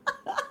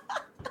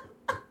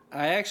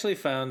 I actually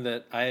found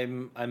that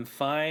I'm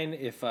fine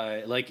if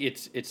I like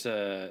it's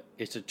a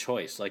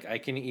choice. Like I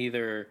can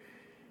either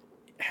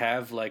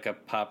have like a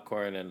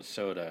popcorn and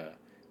soda,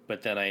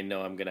 but then I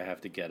know I'm gonna have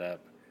to get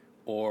up,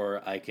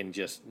 or I can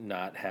just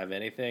not have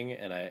anything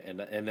and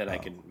then I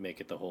can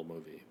make it the whole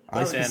movie.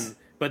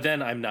 But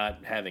then I'm not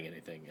having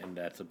anything, and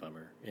that's a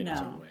bummer in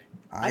its own way.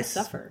 I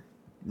suffer.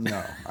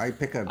 No, I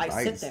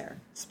sit there.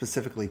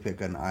 Specifically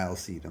pick an aisle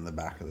seat in the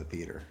back of the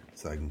theater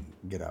so I can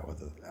get out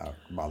without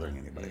bothering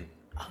anybody.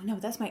 Oh no,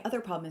 that's my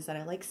other problem, is that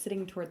I like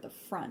sitting toward the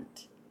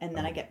front, and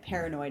then I get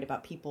paranoid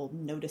about people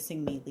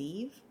noticing me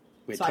leave.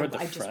 Wait, so toward the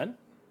front?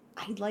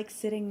 I like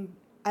sitting.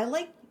 I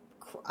like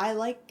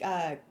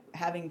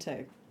having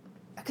to,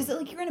 because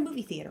like you're in a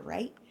movie theater,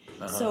 right?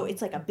 So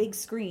it's like a big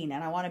screen,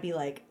 and I want to be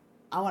like,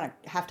 I want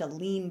to have to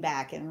lean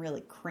back and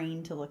really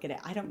crane to look at it.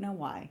 I don't know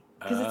why.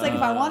 Because it's like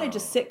if I want to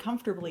just sit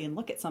comfortably and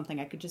look at something,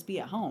 I could just be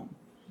at home.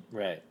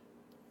 Right.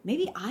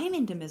 Maybe I'm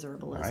into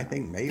miserableism. I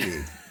think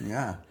maybe,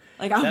 yeah.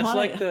 Like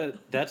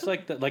that's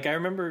like I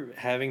remember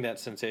having that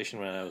sensation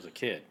when I was a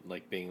kid,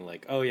 like being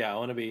like, oh yeah, I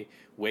want to be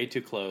way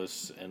too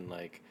close and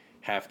like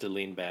have to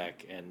lean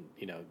back and,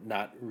 you know,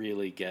 not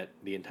really get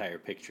the entire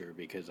picture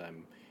because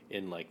I'm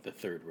in like the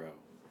third row.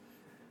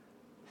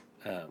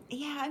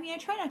 Yeah, I mean, I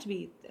try not to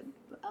be.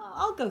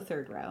 I'll go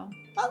third row.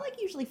 I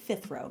like usually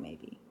fifth row,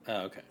 maybe.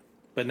 Oh, okay.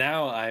 But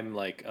now I'm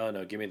like, oh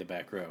no, give me the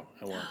back row.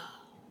 I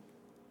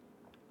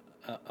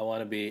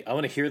want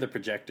to hear the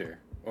projector,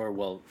 or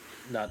well,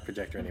 not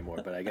projector anymore,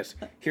 but I guess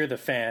hear the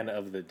fan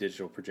of the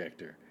digital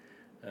projector.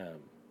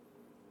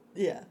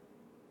 Yeah.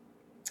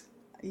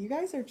 You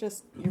guys are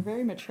you're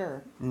very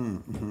mature.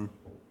 Mm-hmm.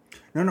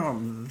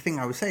 No, the thing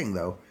I was saying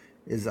though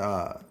is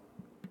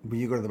when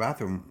you go to the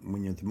bathroom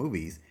when you're at the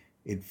movies,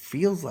 it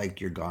feels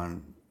like you're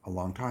gone a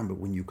long time, but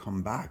when you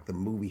come back, the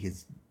movie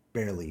is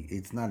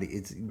it's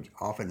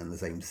often in the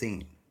same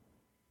scene.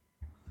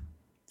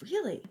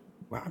 Really?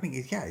 Well, I mean,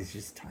 it's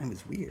just time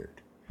is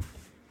weird.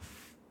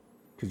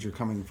 Because you're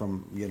coming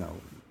from,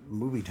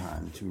 movie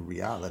time to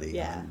reality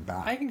and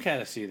back. I can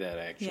kind of see that,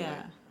 actually.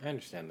 Yeah. I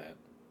understand that.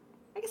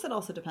 I guess it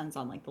also depends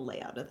on, like, the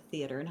layout of the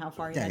theater and how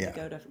far you had to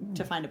go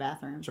to find a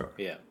bathroom. Sure.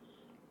 Yeah.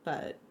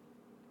 But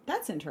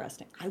that's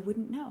interesting. I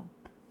wouldn't know.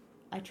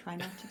 I try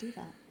not to do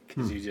that.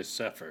 Because you just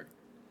suffer.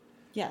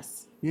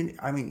 Yes.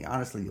 I mean,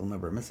 honestly, you'll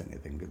never miss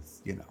anything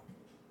because,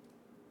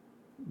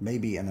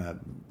 maybe in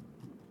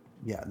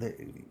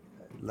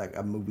like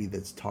a movie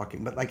that's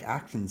talking, but like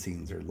action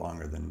scenes are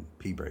longer than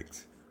pee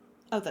breaks.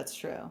 Oh, that's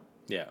true.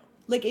 Yeah.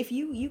 Like if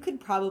you could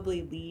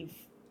probably leave,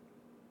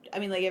 I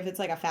mean, like if it's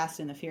like a Fast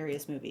and the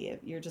Furious movie,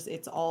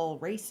 it's all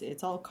race,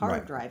 it's all car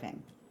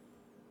driving.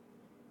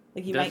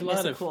 Like you might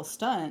miss a cool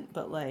stunt,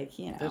 but like,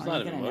 there's a lot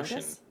of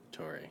emotion,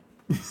 Tori.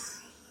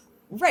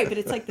 Right, but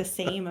it's like the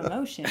same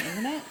emotion,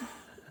 isn't it?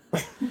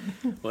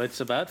 Well,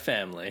 it's about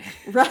family.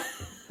 Right.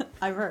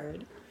 I've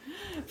heard.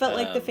 But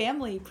like the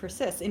family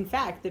persists. In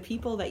fact, the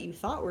people that you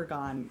thought were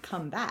gone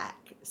come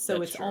back. So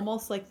That's it's true.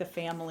 almost like the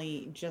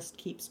family just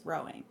keeps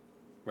growing.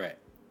 Right.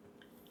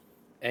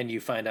 And you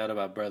find out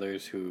about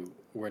brothers who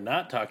were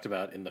not talked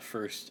about in the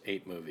first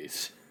 8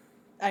 movies.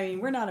 I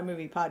mean, we're not a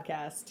movie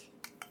podcast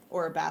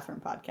or a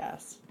bathroom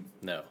podcast,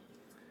 No.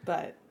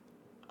 but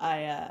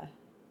I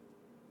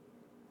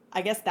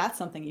guess that's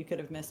something you could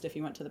have missed if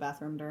you went to the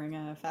bathroom during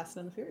a Fast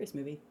and the Furious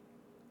movie.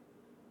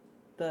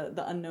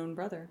 The unknown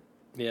brother.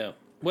 Yeah.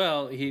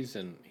 Well, he's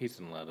in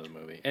a lot of the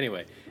movie.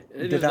 Anyway,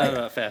 it Did is not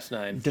about Fast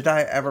 9. Did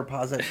I ever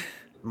posit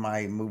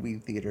my movie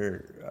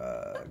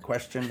theater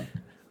question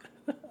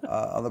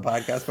on the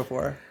podcast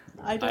before?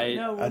 I don't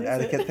know. What An is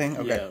etiquette it? thing?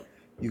 Okay. Yeah.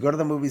 You go to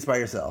the movies by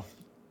yourself.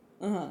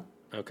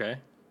 Okay.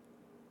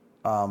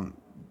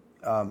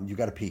 You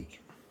got to pee.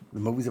 The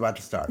movie's about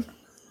to start.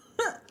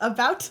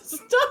 About to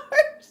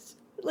start?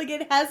 Like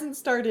it hasn't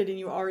started and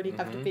you already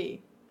have to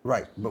pee.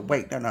 Right. But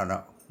wait.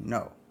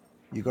 No.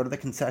 You go to the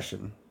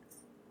concession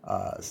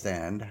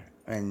stand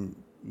and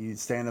you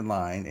stand in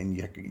line and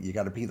you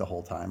got to pee the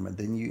whole time. And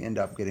then you end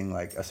up getting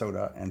like a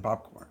soda and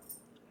popcorn.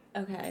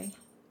 Okay.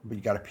 But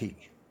you got to pee.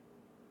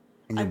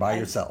 And you're by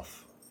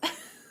yourself.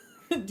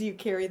 Do you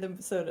carry the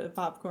soda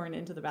popcorn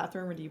into the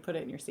bathroom or do you put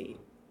it in your seat?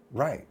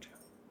 Right.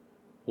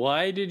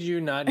 Why did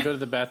you not go to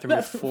the bathroom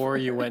before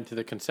you went to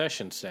the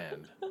concession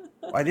stand?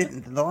 I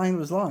didn't. The line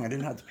was long. I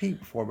didn't have to pee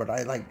before, but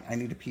I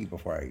need to pee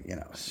before I.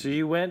 So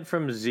you went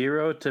from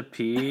 0 to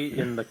pee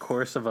in the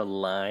course of a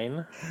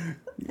line?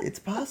 It's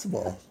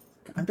possible.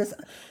 I'm just.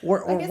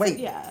 Or wait.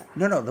 yeah.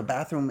 No. The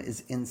bathroom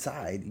is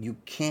inside. You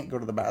can't go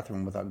to the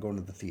bathroom without going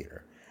to the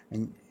theater,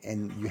 and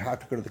you have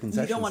to go to the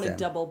concession stand. You don't want to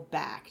double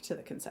back to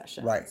the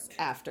concessions Right.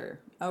 after.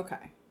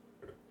 Okay.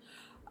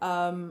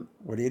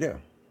 What do you do?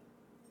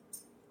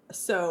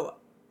 So,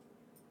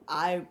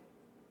 I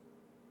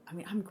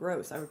mean, I'm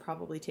gross. I would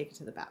probably take it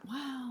to the back.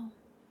 Wow.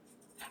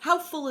 How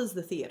full is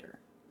the theater?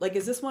 Like,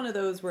 is this one of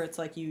those where it's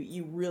like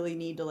you really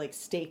need to like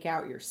stake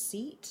out your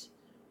seat?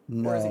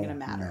 No, or is it going to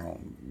matter?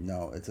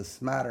 No. It's a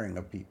smattering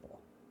of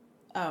people.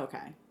 Oh,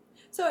 okay.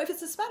 So if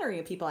it's a smattering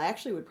of people, I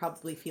actually would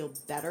probably feel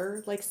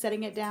better like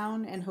setting it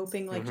down and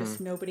hoping like just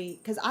nobody,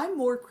 because I'm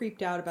more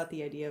creeped out about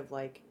the idea of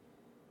like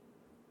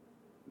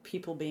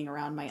people being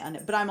around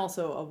but I'm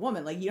also a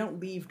woman. Like you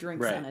don't leave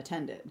drinks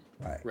unattended.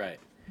 Right.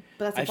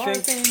 But that's a bar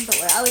thing. But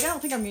like, I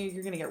don't think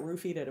you're going to get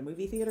roofied at a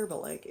movie theater,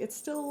 but like it's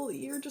still,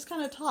 you're just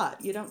kind of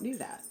taught you don't do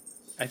that.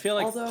 I feel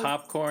like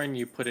popcorn,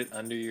 you put it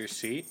under your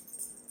seat.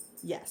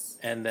 Yes.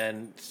 And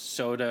then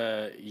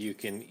soda, you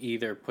can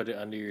either put it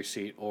under your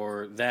seat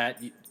or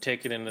you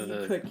take it into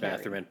the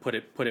bathroom and put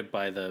it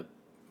by the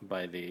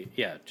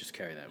just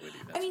carry that with you.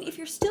 That's if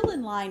you're still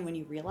in line when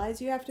you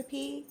realize you have to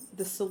pee,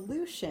 the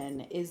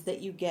solution is that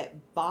you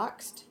get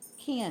boxed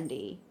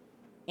candy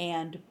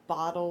and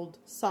bottled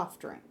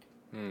soft drink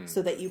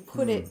so that you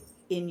put it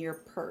in your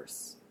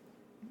purse.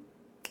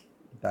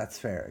 That's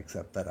fair,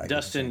 except that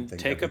Dustin,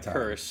 take a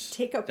purse.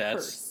 Take a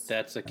purse.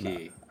 That's a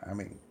key.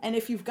 And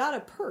if you've got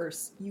a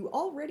purse, you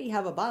already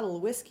have a bottle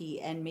of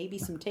whiskey and maybe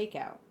some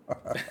takeout.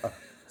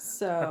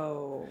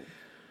 So.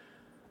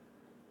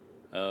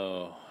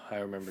 Oh, I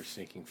remember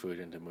sneaking food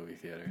into movie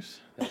theaters.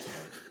 That's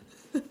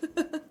fun.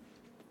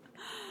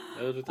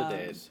 Those were the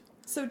days.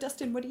 So,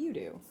 Dustin, what do you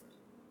do?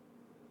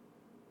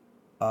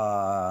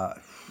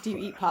 Do you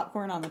eat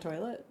popcorn on the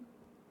toilet?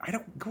 I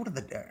don't go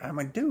to I'm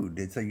a dude.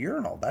 It's a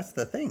urinal. That's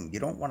the thing. You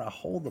don't want to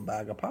hold a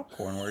bag of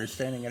popcorn while you're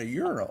standing at a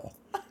urinal.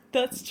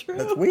 That's true.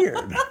 That's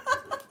weird.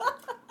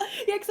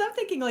 Yeah, because I'm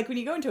thinking, like, when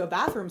you go into a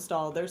bathroom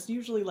stall, there's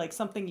usually, like,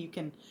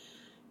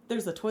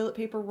 there's a toilet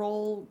paper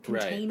roll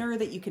container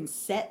that you can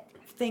set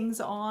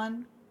things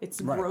on. It's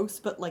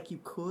gross, but, like, you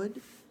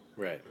could.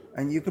 Right.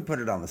 And you could put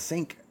it on the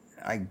sink,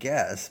 I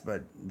guess,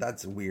 but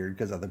that's weird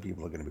because other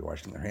people are going to be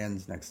washing their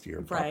hands next to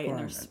your popcorn. Right, and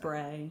there's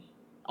spray.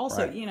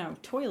 Also,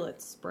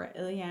 toilet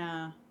spray.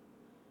 Yeah.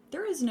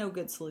 There is no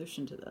good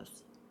solution to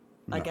this,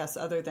 I guess,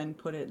 other than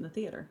put it in the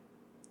theater.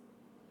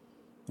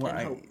 Well,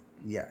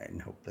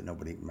 and hope that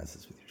nobody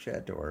messes with your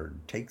shit or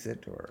takes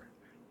it, or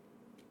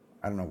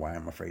I don't know why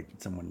I'm afraid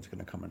that someone's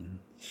going to come and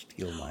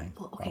steal my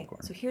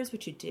popcorn. So here's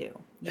what you do.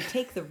 You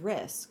take the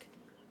risk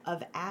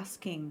of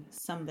asking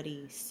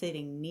somebody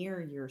sitting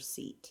near your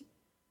seat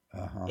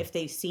if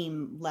they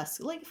seem less,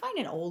 like find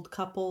an old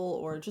couple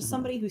or just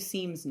somebody who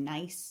seems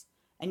nice.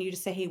 And you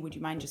just say, hey, would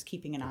you mind just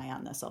keeping an eye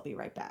on this? I'll be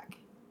right back.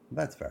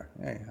 That's fair.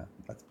 Yeah,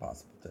 that's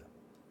possible too.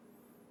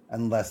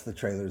 Unless the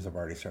trailers have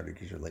already started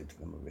because you're late to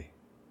the movie.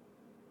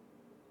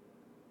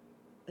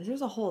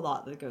 There's a whole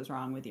lot that goes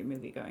wrong with your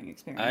movie-going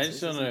experience. I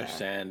just don't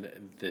understand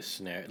this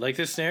scenario. Like,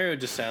 this scenario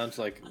just sounds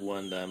like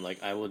one that I'm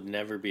like, I would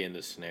never be in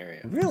this scenario.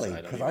 Really?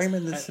 Because I'm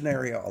in this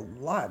scenario a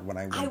lot when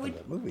I went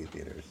to the movie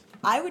theaters.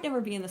 I would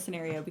never be in the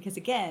scenario because,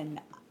 again,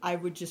 I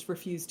would just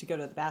refuse to go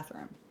to the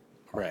bathroom.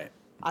 Right.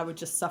 I would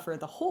just suffer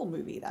the whole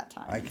movie that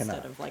time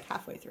instead of like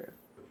halfway through.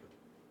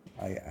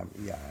 I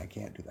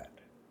can't do that.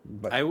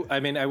 But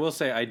I will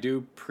say I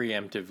do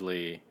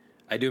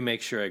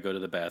make sure I go to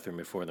the bathroom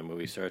before the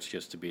movie starts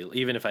just to be,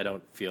 even if I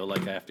don't feel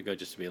like I have to go,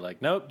 just to be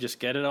like, nope, just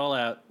get it all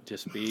out,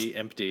 just be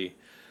empty.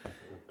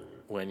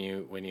 when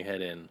you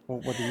head in. Well,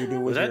 what do you do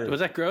Was with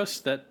that gross?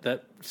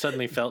 That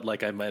suddenly felt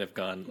like I might have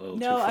gone a little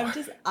too No, far.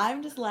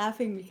 I'm just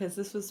laughing because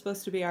this was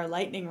supposed to be our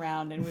lightning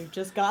round, and we've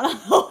just gone on a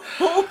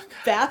whole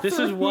bathroom.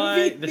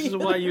 This is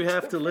why you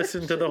have to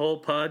listen to the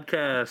whole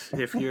podcast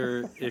if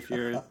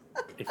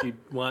you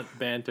want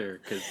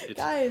banter, because it's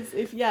Guys,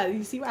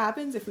 you see what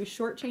happens if we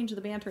shortchange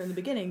the banter in the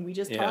beginning. We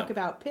just talk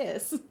about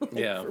piss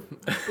for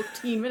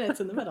 15 minutes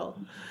in the middle.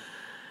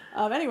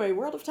 Anyway,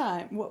 World of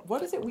Time.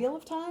 What is it? Wheel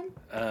of Time?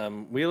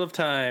 Wheel of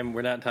Time.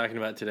 We're not talking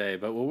about today,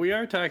 but what we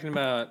are talking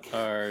about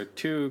are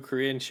two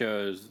Korean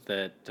shows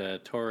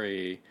that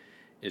Tori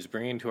is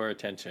bringing to our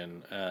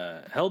attention: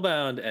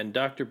 Hellbound and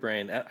Dr.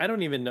 Brain. I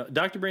don't even know.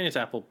 Dr. Brain is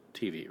Apple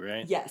TV,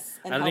 right? Yes.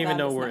 And I don't even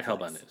know where Netflix.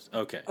 Hellbound is.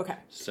 Okay.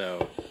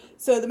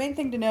 So the main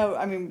thing to know,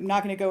 I mean, I'm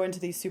not going to go into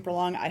these super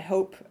long. I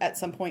hope at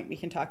some point we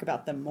can talk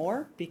about them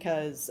more,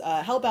 because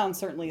Hellbound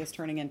certainly is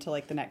turning into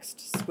like the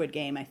next Squid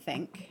Game, I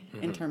think,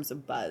 in terms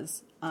of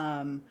buzz.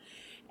 And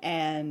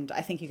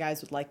I think you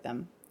guys would like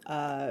them.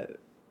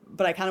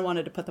 But I kind of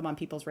wanted to put them on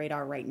people's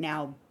radar right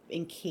now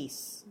in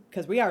case,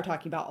 because we are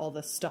talking about all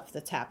the stuff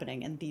that's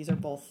happening, and these are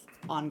both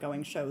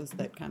ongoing shows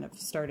that kind of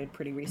started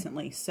pretty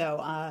recently.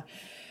 So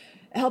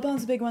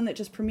Hellbound's a big one that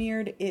just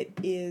premiered. It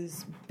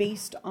is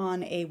based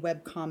on a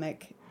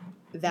webcomic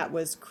that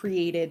was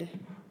created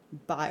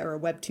by, or a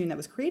webtoon that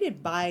was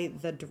created by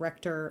the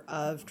director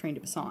of Train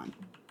to Busan.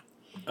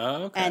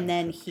 Oh, okay. And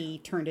then he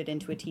turned it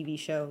into a TV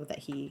show that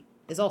he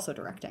is also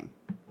directing.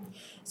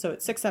 So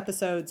it's 6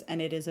 episodes,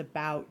 and it is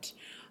about,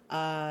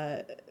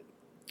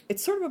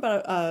 it's sort of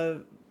about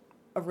a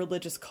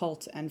religious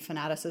cult and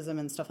fanaticism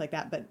and stuff like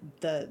that. But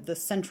the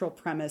central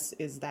premise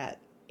is that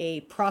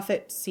a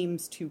prophet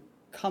seems to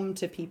come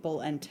to people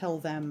and tell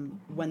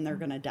them when they're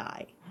going to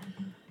die.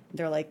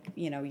 They're like,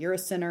 you're a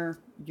sinner.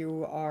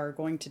 You are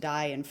going to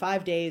die in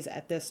 5 days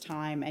at this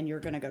time, and you're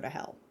going to go to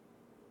hell.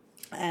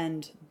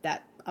 And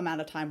that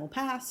amount of time will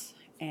pass,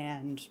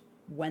 and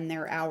when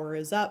their hour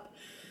is up,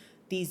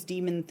 these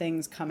demon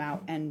things come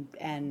out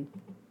and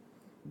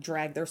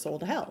drag their soul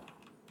to hell.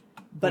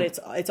 But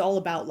it's all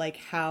about like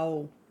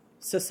how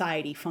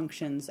society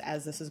functions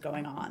as this is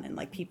going on, and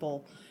like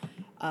people,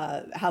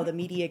 how the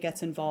media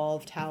gets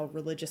involved, how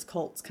religious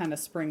cults kind of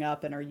spring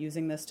up and are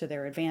using this to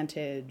their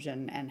advantage,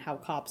 and how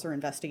cops are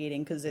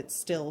investigating, because it's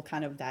still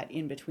kind of that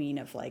in between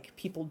of like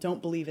people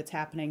don't believe it's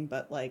happening,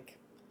 but like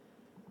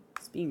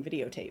it's being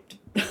videotaped.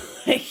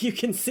 Like you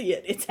can see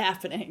it's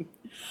happening.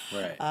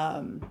 Right.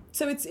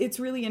 So it's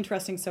really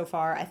interesting so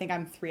far. I think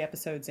I'm 3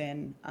 episodes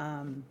in,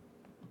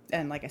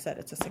 and like I said,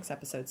 it's a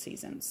 6-episode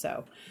season,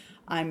 so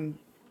I'm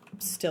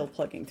still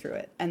plugging through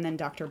it. And then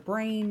Dr.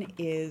 Brain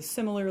is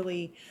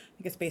similarly, I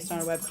think it's based on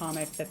a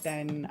webcomic that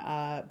then,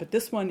 but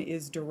this one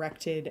is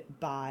directed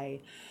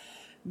by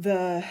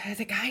the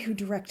guy who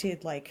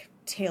directed like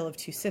Tale of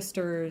Two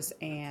Sisters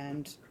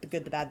and The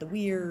Good, the Bad, the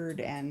Weird,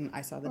 and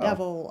I Saw the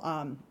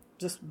Devil.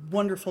 Just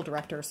wonderful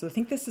director. So I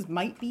think this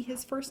might be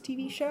his first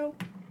TV show.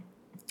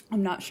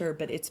 I'm not sure,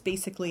 but it's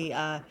basically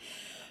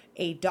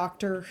a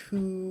doctor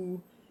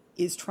who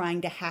is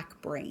trying to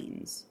hack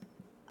brains.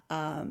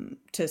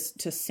 To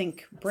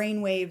sync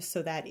brain waves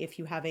so that if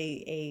you have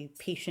a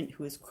patient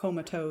who is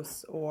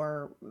comatose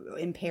or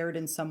impaired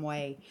in some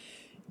way,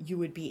 you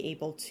would be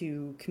able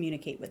to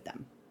communicate with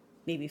them,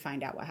 maybe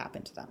find out what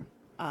happened to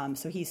them.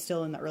 So he's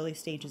still in the early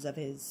stages of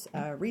his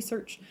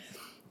research,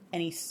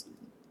 and he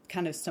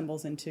kind of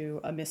stumbles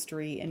into a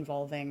mystery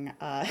involving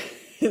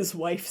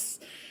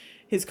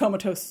his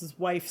comatose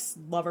wife's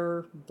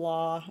lover,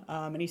 blah,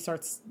 and he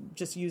starts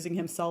just using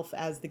himself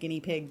as the guinea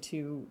pig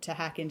to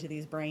hack into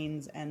these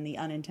brains, and the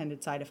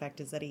unintended side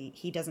effect is that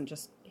he doesn't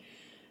just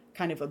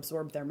kind of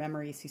absorb their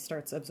memories, he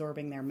starts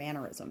absorbing their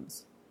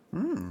mannerisms.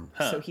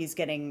 So he's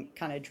getting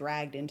kind of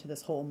dragged into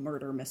this whole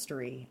murder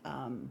mystery,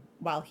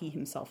 while he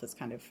himself is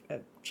kind of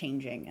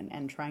changing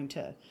and trying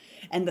to,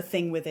 and the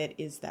thing with it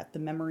is that the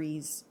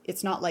memories,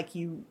 it's not like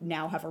you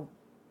now have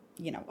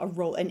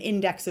an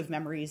index of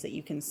memories that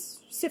you can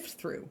sift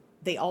through.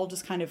 They all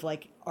just kind of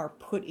like are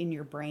put in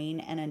your brain,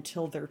 and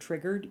until they're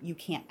triggered, you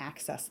can't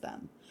access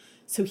them.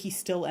 So he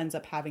still ends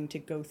up having to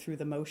go through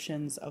the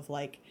motions of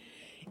like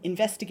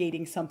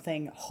investigating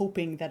something,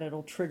 hoping that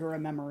it'll trigger a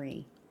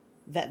memory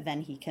that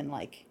then he can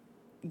like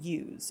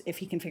use if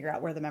he can figure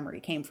out where the memory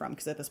came from.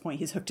 Because at this point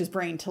he's hooked his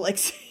brain to like,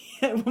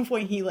 at one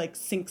point he like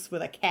syncs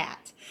with a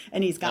cat,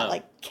 and he's got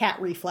like cat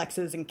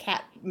reflexes and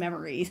cat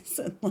memories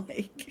and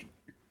like...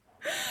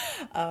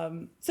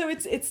 So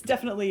it's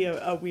definitely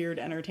a weird,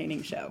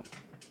 entertaining show.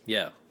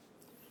 Yeah.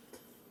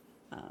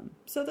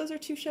 So those are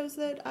 2 shows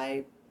that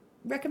I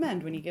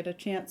recommend when you get a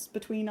chance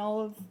between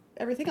all of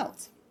everything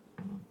else.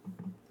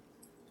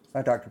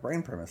 That Dr.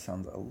 Brain premise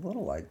sounds a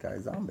little like Guy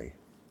Zombie.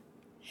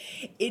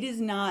 It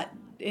is not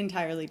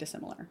entirely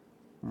dissimilar.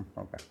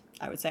 Okay.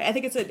 I would say. I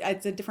think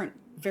it's a different,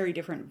 very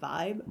different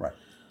vibe. Right.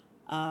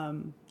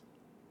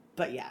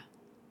 But yeah.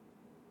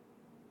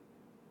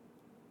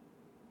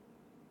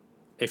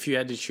 If you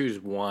had to choose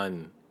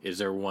one Is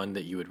there one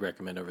that you would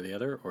recommend over the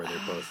other, or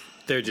they're both?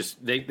 They're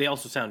just they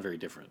also sound very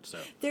different. So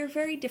they're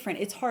very different.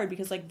 It's hard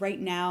because like right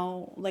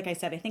now, like I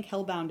said, I think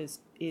Hellbound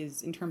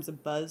is in terms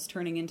of buzz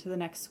turning into the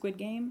next Squid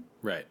Game.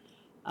 Right.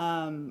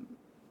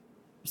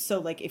 So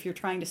like if you're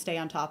trying to stay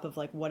on top of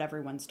like what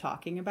everyone's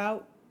talking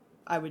about,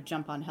 I would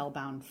jump on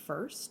Hellbound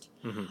first.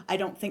 Mm-hmm. I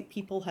don't think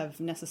people have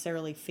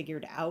necessarily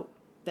figured out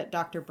that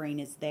Dr. Brain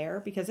is there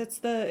because it's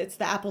the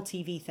Apple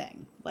TV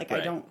thing. Like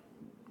right.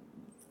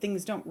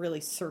 Things don't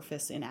really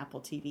surface in Apple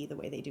TV the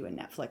way they do in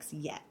Netflix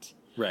yet.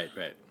 Right.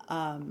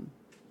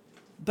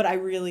 But I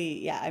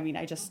really,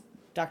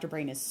 Dr.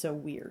 Brain is so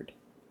weird.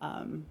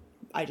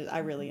 I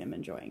really am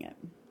enjoying it.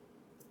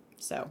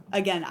 So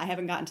again, I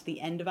haven't gotten to the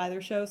end of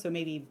either show, so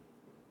maybe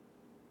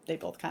they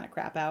both kind of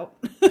crap out.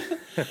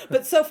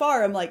 But so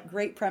far, I'm like,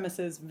 great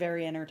premises,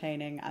 very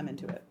entertaining. I'm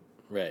into it.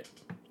 Right.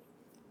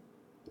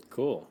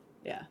 Cool.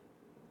 Yeah.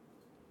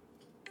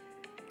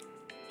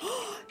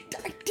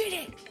 I did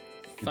it!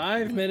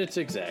 5 minutes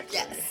exactly.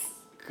 Yes.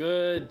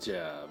 Good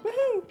job.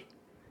 Woohoo!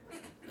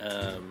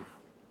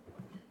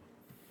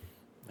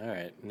 All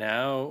right.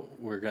 Now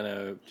we're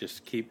gonna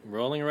just keep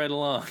rolling right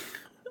along.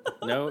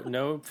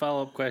 No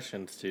follow-up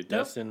questions to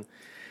Dustin. Nope.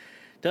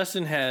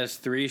 Dustin has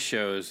 3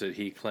 shows that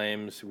he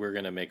claims we're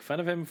gonna make fun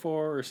of him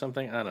for or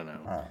something. I don't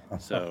know.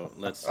 So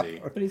let's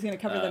see. But he's gonna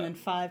cover them in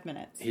 5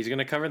 minutes. He's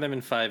gonna cover them in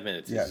 5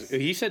 minutes. Yes.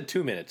 He said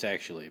 2 minutes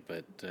actually,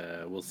 but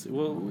we'll see.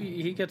 Well,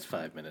 he gets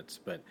 5 minutes,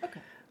 but. Okay.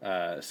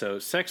 So,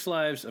 Sex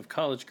Lives of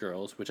College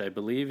Girls, which I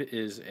believe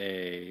is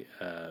a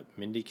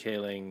Mindy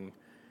Kaling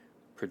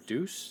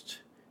produced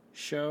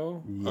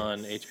show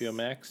on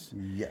HBOMax.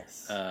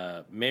 Yes.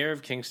 Mayor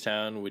of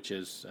Kingstown, which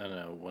is, I don't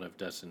know, one of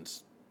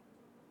Dustin's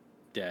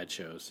dad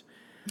shows.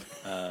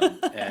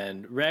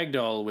 And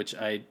Ragdoll, which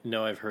I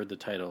know I've heard the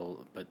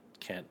title, but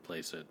can't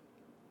place it.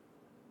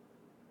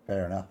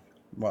 Fair enough.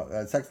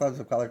 Well, Sex Lives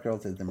of College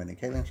Girls is the Mindy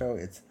Kaling show.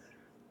 It's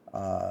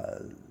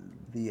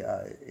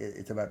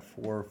it's about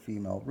 4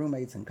 female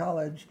roommates in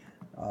college,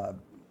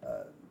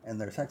 and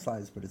their sex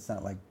lives, but it's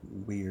not like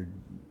weird,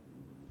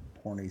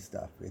 porny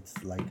stuff.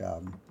 It's like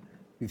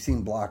we've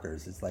seen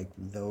Blockers. It's like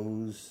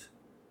those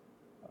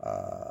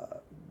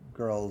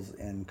girls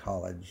in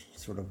college,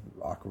 sort of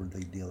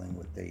awkwardly dealing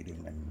with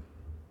dating and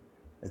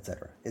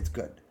etc. It's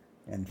good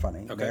and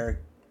funny. Okay.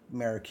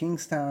 Mayor of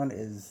Kingstown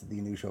is the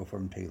new show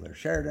from Taylor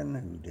Sheridan,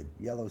 who did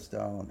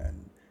Yellowstone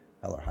and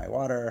Hell or High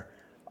Water.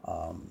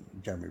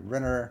 Jeremy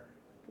Renner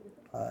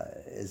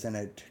is in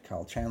it.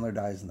 Kyle Chandler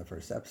dies in the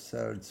first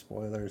episode.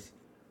 Spoilers.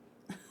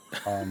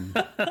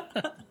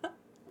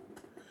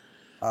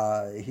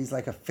 He's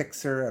like a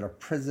fixer at a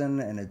prison,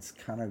 and it's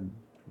kind of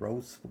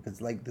gross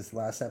because, like, this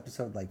last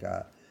episode, like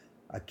a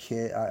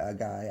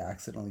guy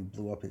accidentally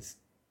blew up his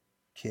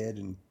kid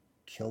and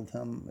killed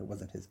him. It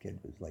wasn't his kid;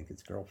 it was like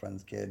his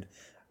girlfriend's kid,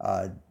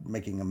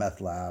 making a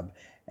meth lab,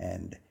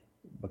 and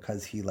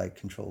because he like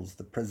controls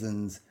the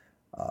prisons.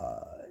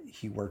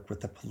 He worked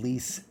with the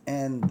police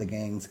and the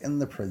gangs in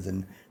the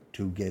prison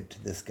to get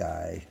this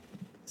guy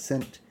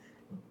sent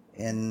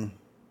in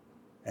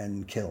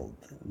and killed.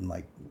 And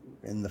like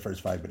in the first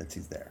 5 minutes,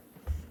 he's there.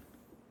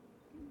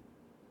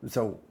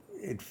 So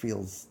it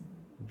feels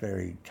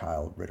very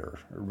Kyle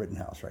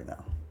Rittenhouse right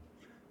now.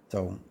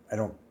 So I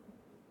don't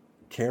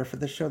care for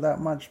this show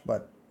that much,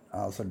 but I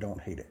also don't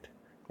hate it.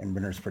 And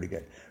Renner's pretty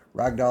good.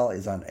 Ragdoll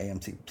is on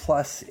AMC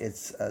Plus.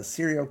 It's a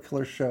serial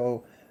killer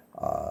show.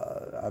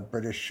 A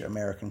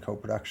British-American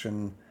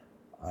co-production.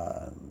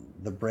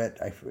 The Brit,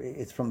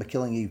 it's from the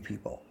Killing Eve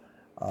people.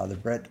 The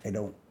Brit,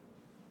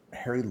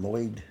 Harry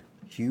Lloyd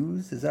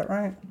Hughes, is that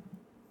right?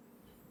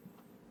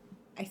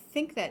 I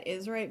think that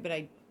is right,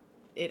 but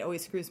it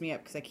always screws me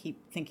up because I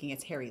keep thinking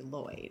it's Harry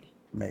Lloyd.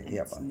 Maybe,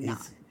 yeah,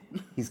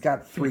 he's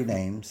got 3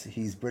 names.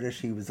 He's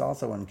British. He was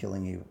also on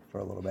Killing Eve for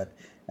a little bit.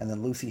 And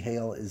then Lucy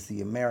Hale is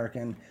the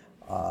American.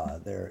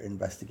 They're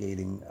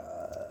investigating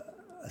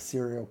a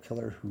serial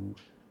killer who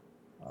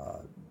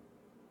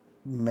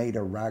made a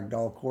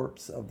ragdoll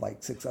corpse of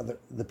like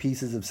the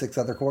pieces of 6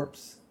 other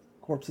corpses,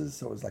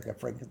 so it was like a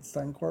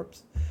Frankenstein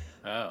corpse.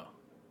 Oh.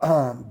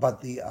 But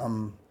the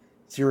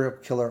serial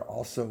killer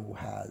also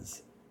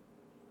has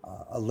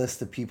a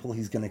list of people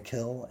he's going to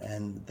kill,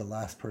 and the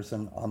last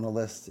person on the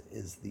list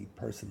is the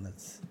person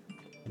that's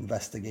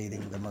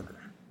investigating the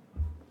murder.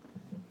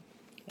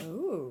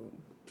 Oh.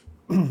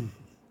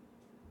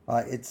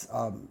 It's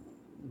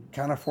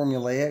kind of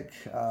formulaic,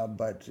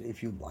 but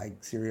if you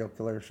like serial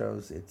killer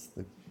shows, it's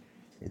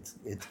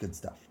good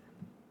stuff.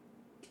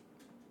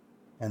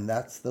 And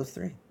that's those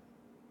 3.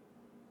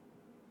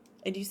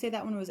 And did you say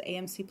that one was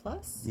AMC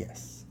Plus?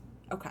 Yes.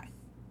 Okay.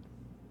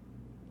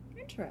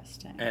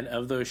 Interesting. And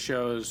of those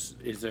shows,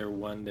 is there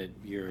one that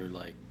you're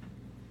like?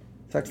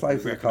 Sex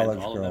Lives of College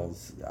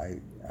Girls, I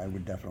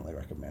would definitely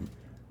recommend.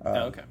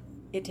 Okay.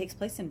 It takes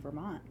place in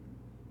Vermont.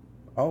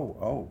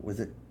 Oh, is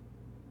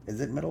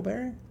it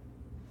Middlebury?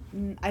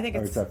 I think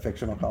it's a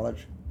fictional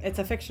college. It's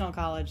a fictional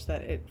college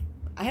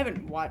I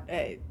haven't watched.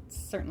 It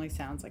certainly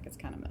sounds like it's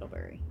kind of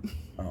Middlebury.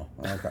 Oh,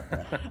 okay.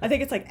 Yeah. I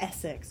think it's like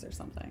Essex or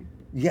something.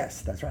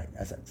 Yes, that's right,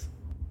 Essex.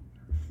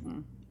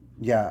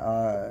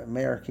 Yeah,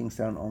 Mayor of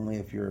Kingstown only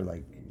if you're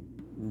like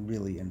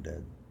really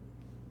into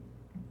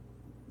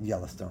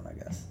Yellowstone, I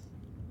guess.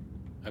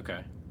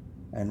 Okay.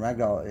 And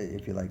Ragdoll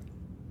if you like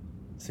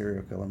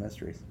serial killer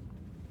mysteries.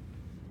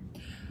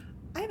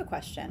 I have a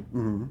question.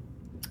 Mm-hmm.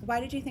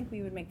 Why did you think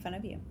we would make fun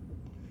of you?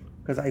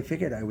 Because I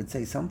figured I would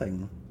say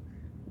something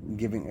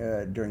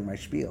during my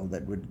spiel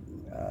that would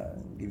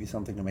give you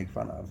something to make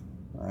fun of.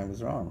 I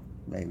was wrong,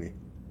 maybe.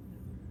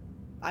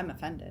 I'm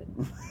offended.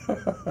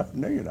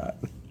 No, you're not.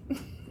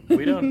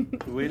 We don't.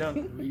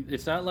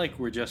 It's not like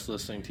we're just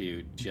listening to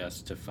you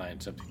just to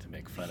find something to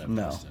make fun of.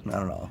 No, Dustin.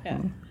 not at all. Yeah.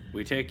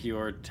 We take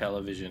your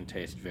television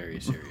taste very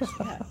seriously.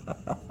 Yeah.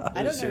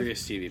 It's a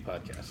serious TV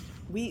podcast.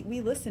 We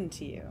listen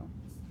to you,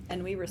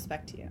 and we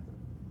respect you.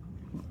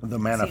 The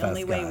manifest It's the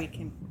only way guy. we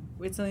can.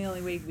 It's the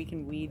only way we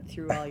can weed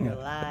through all your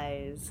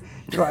lies.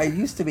 So I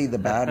used to be the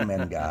Bad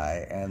Men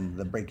guy and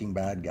the Breaking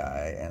Bad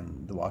guy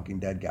and the Walking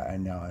Dead guy,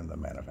 and now I'm the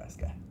manifest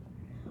guy.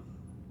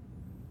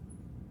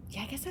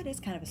 Yeah, I guess that is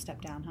kind of a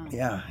step down, huh?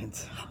 Yeah,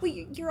 it's Well,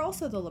 you're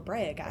also the La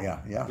Brea guy.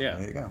 yeah. Yeah.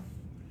 There you go.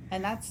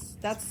 And that's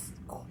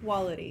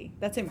quality.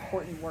 That's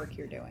important work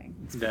you're doing.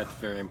 That's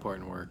very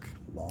important work.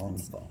 Long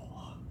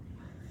fall.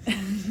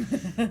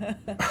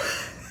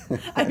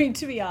 I mean,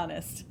 to be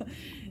honest,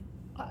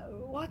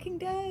 Walking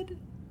Dead,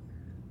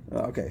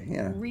 Okay,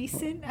 yeah.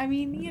 recent. I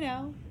mean, you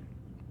know.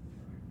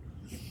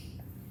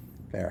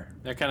 Fair.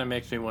 That kind of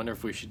makes me wonder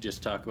if we should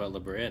just talk about La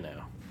Brea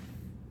now.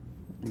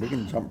 We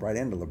can jump right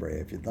into La Brea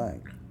if you'd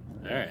like.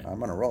 All right.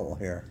 I'm on a roll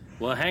here.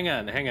 Well, hang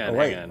on. Oh,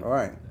 wait. All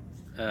right.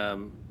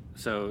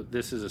 So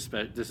this is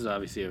this is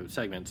obviously a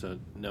segment, so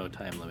no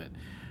time limit.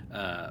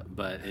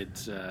 But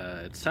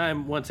it's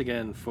time once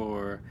again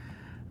for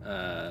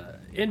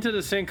Into the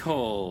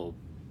Sinkhole,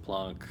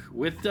 plonk,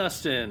 with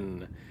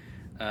Dustin.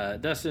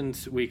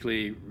 Dustin's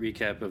weekly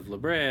recap of La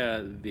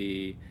Brea,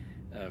 the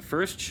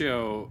first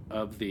show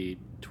of the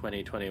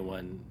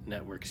 2021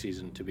 network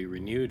season to be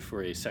renewed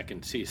for a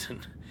second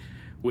season,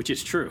 which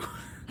is true.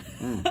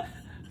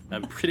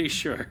 I'm pretty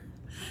sure.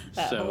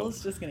 That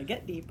hole's just going to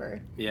get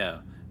deeper.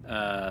 Yeah.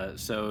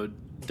 So,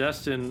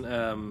 Dustin,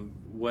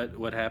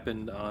 what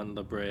happened on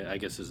La Brea? I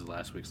guess this is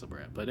last week's La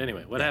Brea. But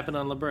anyway, what happened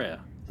on La Brea?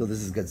 So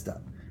this is good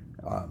stuff.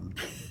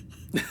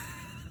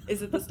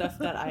 Is it the stuff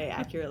that I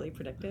accurately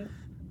predicted?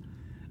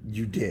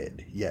 You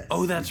did, yes.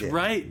 Oh, that's you did.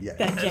 right. Yes.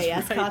 That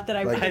JS right. caught that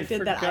I Like-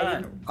 predicted that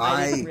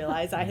I didn't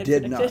realize I had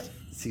did predicted. not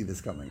see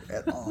this coming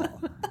at all.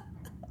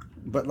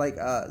 But like,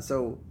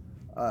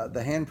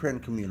 the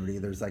handprint community,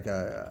 there's like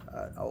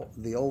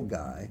the old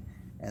guy,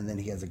 and then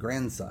he has a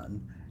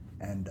grandson,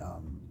 and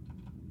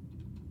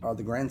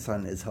the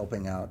grandson is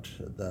helping out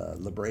the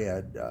La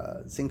Brea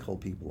sinkhole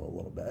people a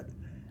little bit,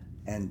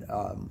 and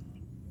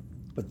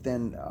but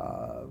then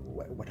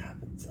what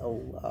happens?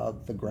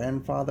 The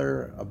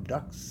grandfather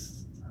abducts.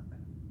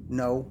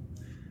 No,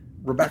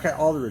 Rebecca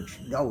Aldridge.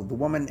 No, the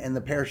woman in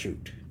the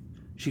parachute.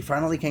 She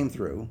finally came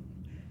through,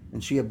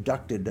 and she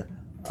abducted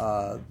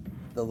the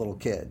little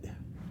kid,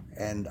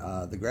 and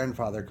the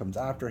grandfather comes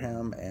after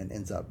him and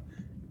ends up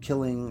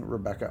killing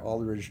Rebecca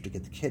Aldridge to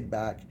get the kid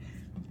back.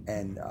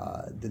 And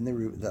then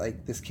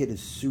this kid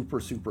is super,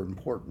 super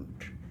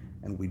important,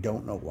 and we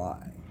don't know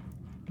why.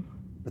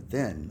 But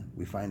then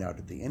we find out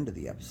at the end of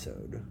the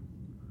episode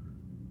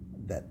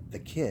that the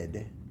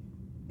kid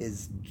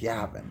is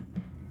Gavin.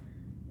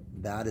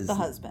 That is The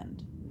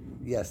husband.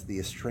 Yes, the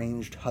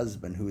estranged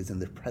husband who is in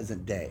the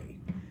present day.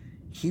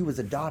 He was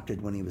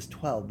adopted when he was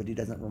 12, but he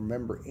doesn't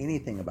remember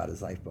anything about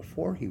his life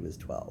before he was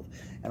 12.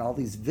 And all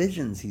these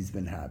visions he's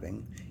been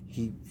having,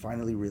 he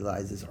finally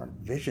realizes aren't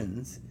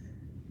visions,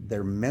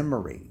 they're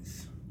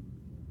memories.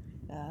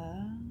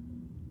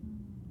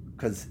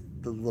 Because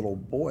the little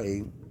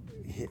boy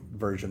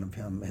version of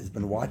him has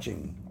been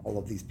watching all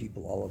of these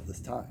people all of this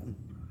time.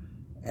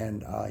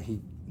 And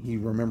he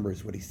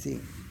remembers what he's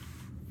seeing.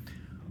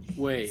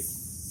 Wait.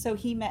 So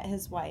he met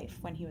his wife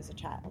when he was a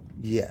child.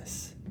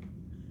 Yes.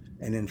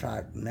 And in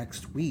fact,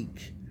 next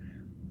week,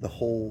 the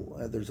whole,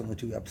 there's only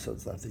 2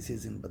 episodes left this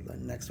season, but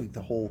next week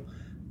the whole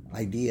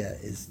idea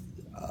is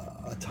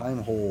a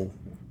time hole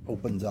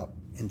opens up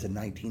into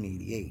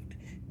 1988,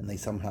 and they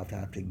somehow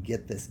have to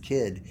get this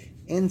kid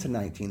into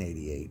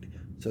 1988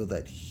 so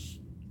that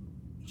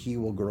he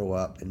will grow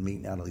up and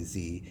meet Natalie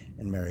Z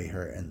and marry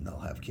her, and they'll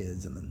have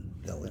kids, and then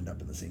they'll end up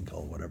in the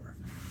sinkhole, whatever.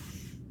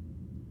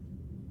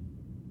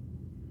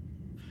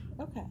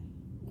 Okay.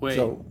 Wait.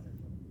 So,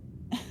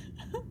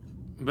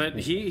 but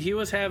he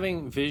was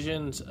having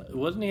visions.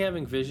 Wasn't he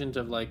having visions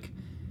of like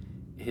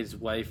his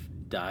wife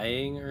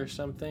dying or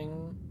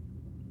something,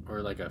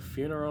 or like a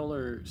funeral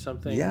or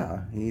something?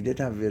 yeah, he did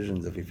have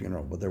visions of a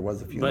funeral, but there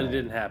was a funeral. But it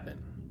didn't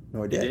happen.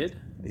 No, it did. It did?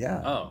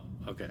 Yeah. Oh,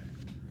 okay.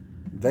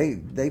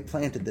 They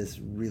planted this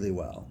really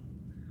well.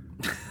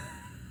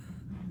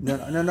 No.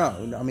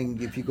 I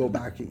mean, if you go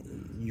back,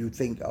 you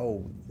think,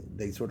 oh,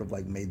 they sort of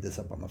like made this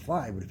up on the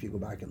fly. But if you go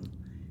back and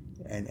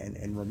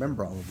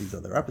remember all of these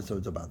other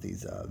episodes about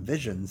these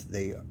visions,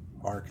 they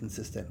are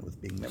consistent with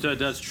being memories. So it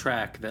does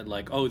track that,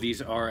 like, oh,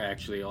 these are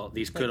actually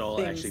these could all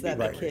Things actually be that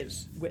the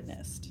memories. kid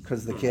witnessed.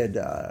 Because the kid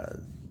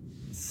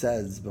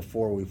says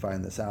before we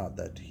find this out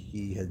that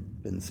he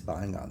had been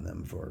spying on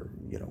them for,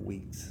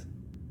 weeks.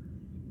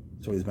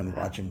 So he's been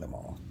watching them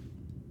all.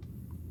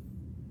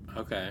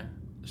 Okay.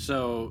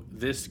 So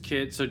this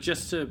kid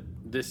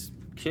this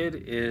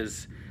kid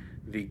is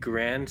the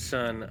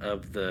grandson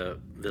of the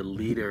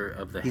leader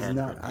of the He's Hand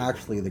not People.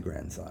 actually the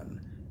grandson.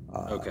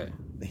 Okay.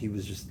 He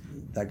was just,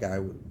 that guy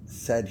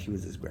said he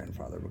was his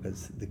grandfather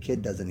because the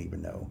kid doesn't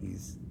even know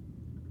he's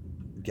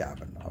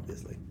Gavin,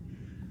 obviously.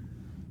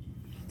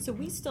 So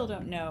we still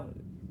don't know,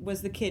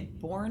 was the kid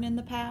born in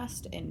the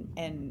past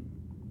and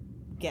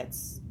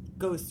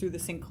goes through the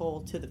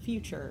sinkhole to the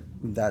future?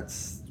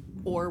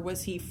 Or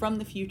was he from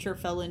the future,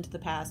 fell into the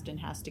past, and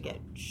has to get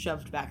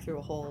shoved back through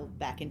a hole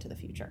back into the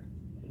future?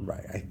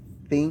 Right. I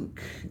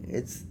think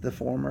it's the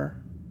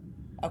former.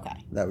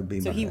 Okay. That would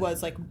be so he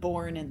was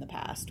born in the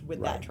past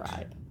with that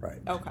tribe. Right.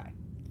 Okay.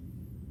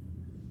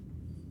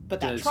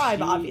 But that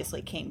tribe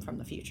obviously came from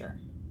the future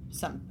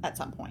at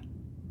some point.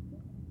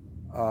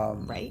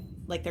 Right?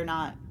 They're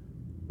not...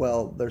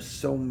 Well, there's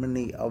so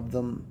many of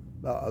them,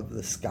 of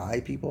the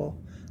sky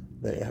people,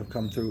 that have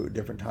come through at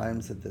different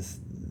times that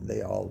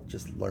they all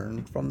just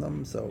learned from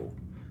them. So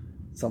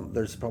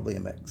there's probably a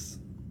mix.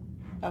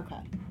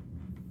 Okay.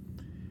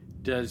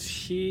 Does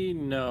he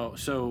know?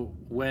 So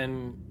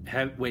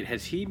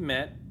has he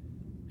met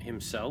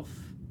himself?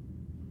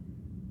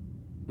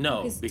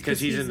 No, because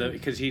he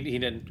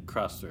didn't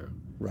cross through.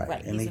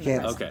 Right. And he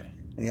can't. Okay.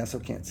 And he also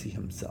can't see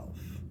himself.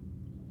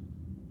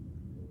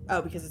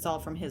 Oh, because it's all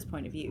from his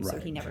point of view, right. So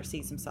he never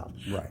sees himself.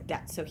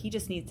 Right. So he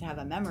just needs to have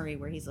a memory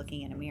where he's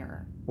looking in a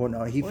mirror. Well,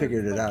 no, he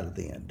figured it out at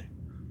the end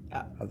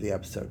of the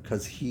episode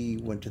because he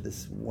went to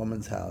this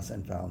woman's house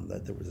and found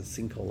that there was a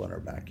sinkhole in her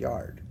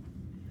backyard.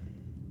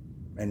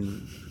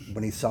 And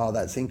when he saw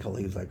that sinkhole,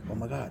 he was like, "Oh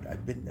my God,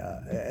 I've been."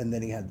 And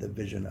then he had the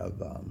vision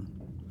of,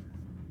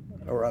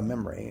 or a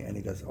memory, and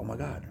he goes, "Oh my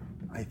God,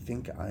 I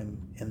think I'm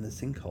in the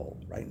sinkhole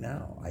right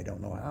now. I don't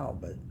know how,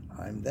 but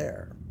I'm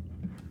there."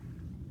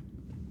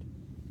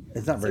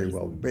 It's not very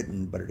well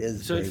written, but it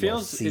is very well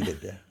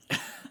seated.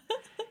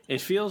 It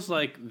feels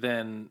like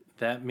then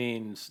that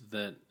means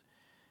that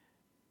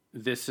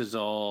this is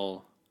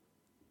all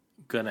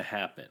gonna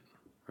happen,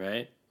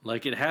 right?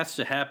 It has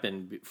to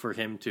happen for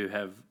him to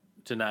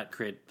not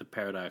create the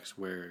paradox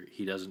where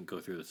he doesn't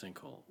go through the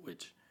sinkhole,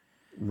 which...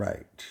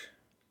 Right.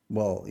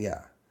 Well,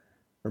 yeah.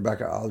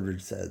 Rebecca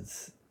Aldridge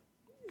says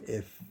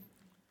if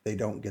they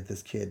don't get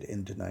this kid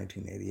into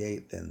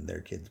 1988, then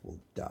their kids will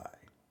die.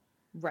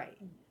 Right.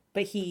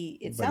 But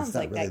it sounds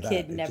like that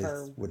kid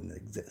never... It just wouldn't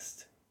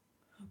exist.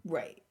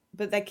 Right.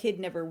 But that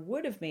kid never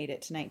would have made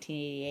it to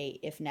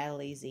 1988 if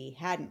Natalie Z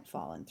hadn't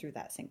fallen through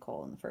that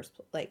sinkhole in the first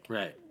place.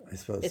 Right. I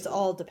suppose it's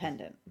all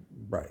dependent.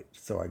 Right.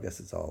 So I guess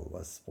it's all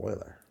a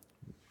spoiler.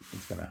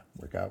 It's going to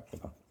work out for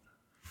them.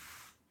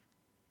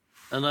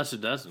 Unless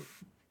it doesn't.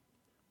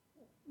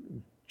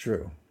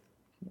 True.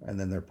 And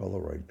then their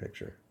Polaroid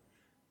picture.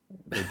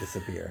 They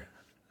disappear.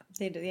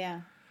 They do,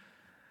 yeah.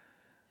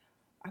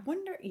 I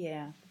wonder,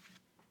 yeah.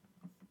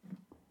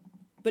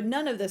 But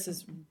none of this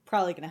is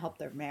probably going to help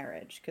their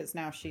marriage because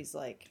now she's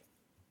I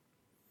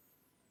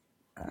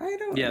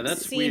don't. Yeah,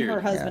 that's seeing weird.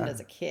 her husband as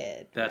a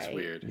kid. That's right?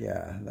 weird.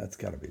 Yeah, that's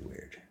got to be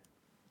weird.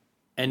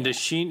 And does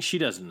she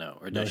doesn't know,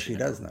 or does she? No,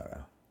 she does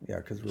know. Yeah,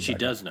 because she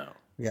does know.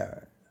 Yeah,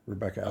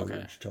 Rebecca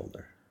Aldridge told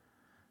her.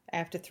 I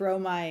have to throw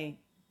my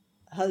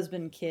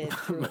husband kid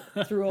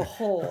through a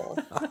hole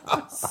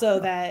so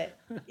that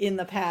in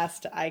the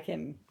past I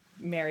can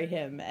marry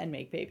him and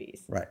make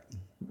babies. Right.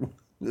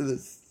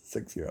 This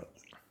 6-year-old.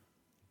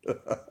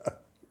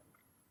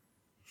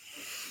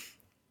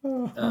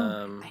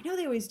 I know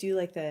they always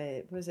do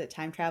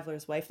Time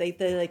Traveler's Wife.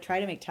 They try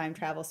to make time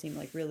travel seem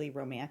really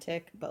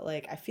romantic, but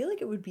I feel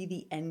like it would be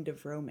the end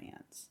of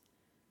romance.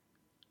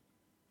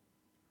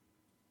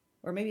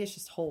 Or maybe it's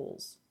just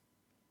holes.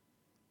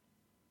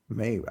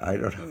 Maybe. I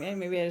don't know.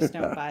 Maybe I just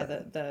don't buy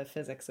the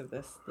physics of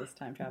this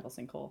time travel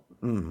sinkhole.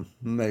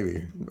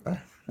 Maybe. I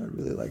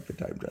really like the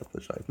Time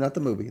Traveler's Wife. Not the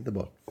movie, the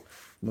book. The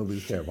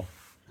movie's terrible.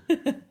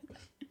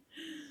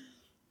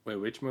 Wait,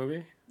 which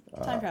movie?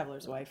 Time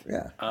Traveler's Wife.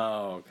 Yeah.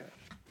 Oh, okay.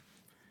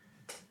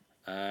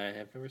 I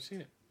have never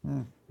seen it.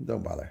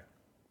 Don't bother.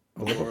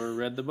 Or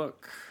read the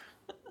book.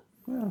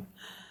 Well.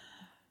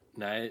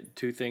 Now,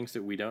 2 things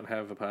that we don't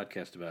have a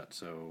podcast about,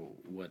 so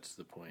what's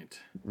the point?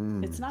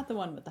 It's not the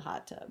one with the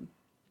hot tub.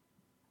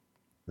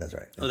 That's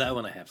right. Oh, that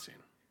one I have seen.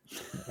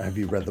 Have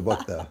you read the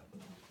book, though?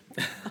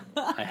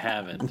 I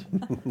haven't.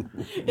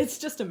 It's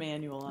just a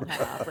manual on how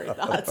to operate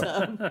the hot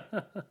tub.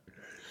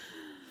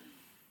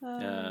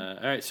 All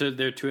right, so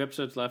there are 2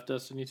 episodes left,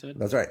 Dustin, you said?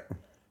 That's right.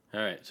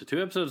 All right, so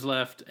 2 episodes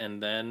left,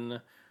 and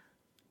then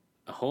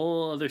a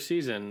whole other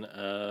season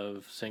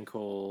of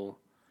sinkhole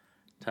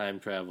time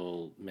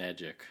travel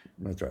magic.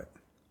 That's right.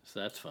 So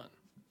that's fun.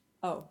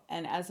 Oh,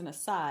 and as an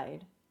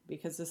aside,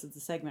 because this is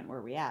the segment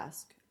where we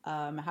ask,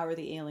 how are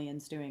the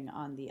aliens doing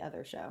on the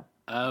other show?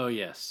 Oh,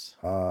 yes.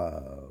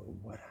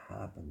 What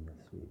happened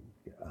this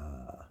week?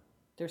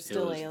 They're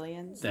still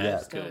aliens. That's They're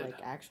still good. like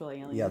actual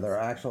aliens. Yeah, they're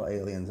actual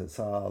aliens. I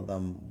saw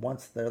them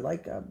once. They're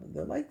like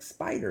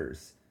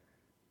spiders.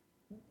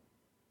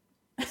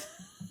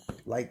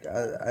 Like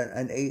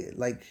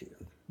a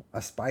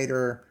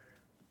spider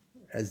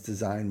as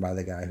designed by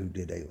the guy who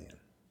did Alien.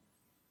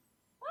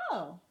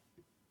 Oh.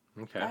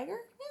 Okay. Tiger?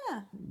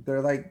 Yeah.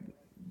 They're like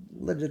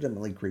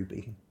legitimately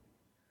creepy.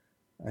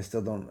 I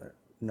still don't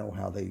know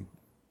how they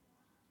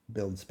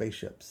build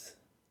spaceships.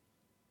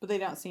 But they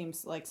don't seem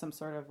like some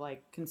sort of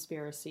like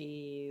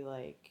conspiracy,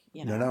 like,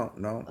 you know.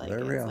 No, like they're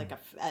it's real. like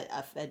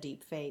a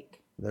deep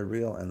fake. They're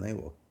real, and they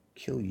will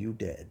kill you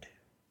dead.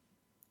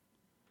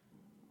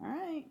 All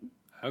right.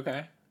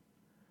 Okay.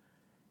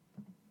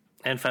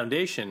 And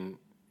Foundation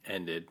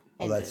ended.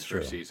 Oh, that's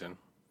first true. season.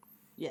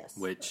 Yes.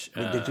 Which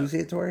Wait, did you see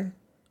it, Tori?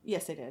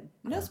 Yes, I did.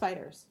 No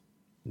spiders.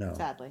 No.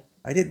 Sadly.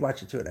 I did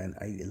watch it too, and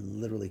I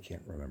literally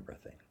can't remember a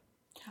thing.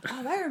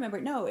 Oh, I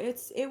remember. No, it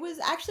was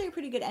actually a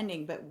pretty good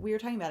ending, but we were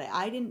talking about it.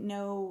 I didn't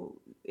know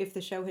if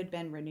the show had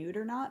been renewed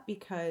or not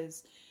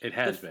because it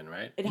has been,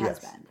 right? It has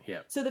Yes. been. Yeah.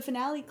 So the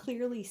finale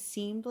clearly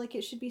seemed like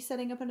it should be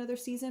setting up another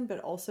season, but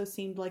also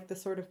seemed like the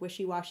sort of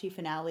wishy-washy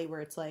finale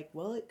where it's like,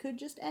 well, it could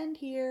just end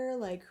here.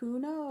 Like, who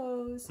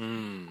knows?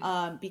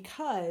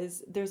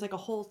 Because there's like a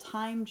whole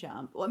time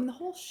jump. Well, I mean, the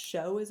whole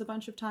show is a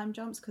bunch of time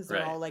jumps because they're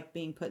Right. all like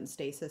being put in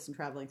stasis and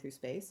traveling through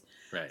space.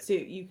 Right. So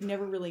you can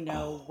never really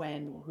know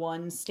when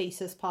one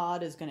stasis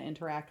pod is going to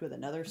interact with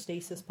another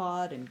stasis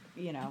pod, and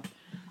you know.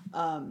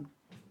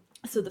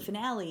 So the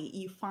finale,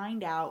 you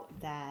find out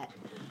that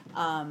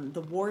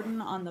the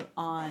warden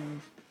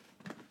on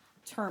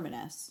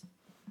Terminus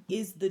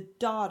is the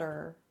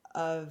daughter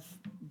of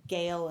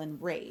Gale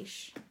and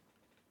Raish.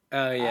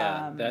 Oh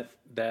yeah, that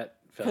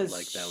felt 'cause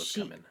like that was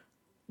she- coming.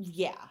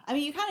 Yeah, I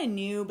mean, you kind of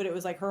knew, but it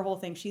was like her whole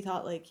thing. She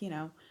thought, like, you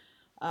know,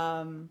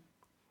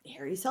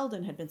 Harry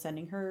Seldon had been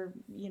sending her,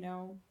 you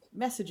know,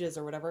 messages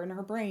or whatever in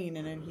her brain,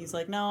 and then he's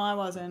like, no, I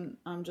wasn't.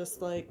 I'm just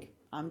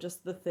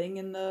the thing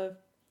in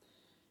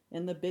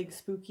the big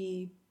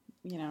spooky,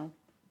 you know,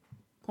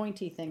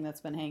 pointy thing that's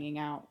been hanging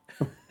out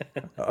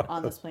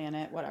on this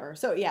planet, whatever.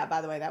 So yeah,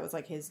 by the way, that was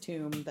like his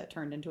tomb that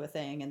turned into a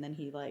thing, and then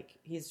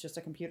he's just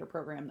a computer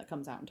program that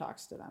comes out and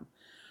talks to them.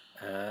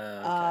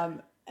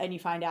 Okay. And you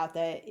find out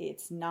that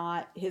it's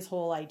not his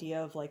whole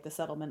idea of like the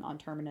settlement on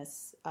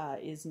Terminus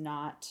is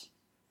not,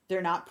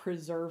 they're not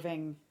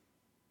preserving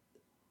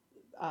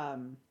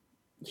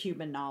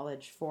human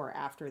knowledge for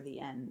after the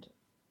end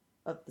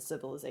of the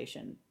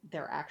civilization.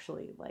 They're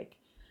actually like,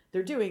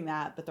 they're doing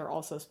that, but they're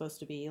also supposed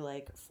to be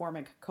like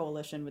forming a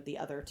coalition with the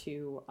other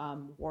two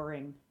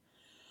warring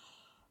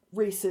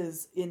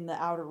races in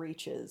the outer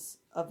reaches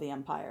of the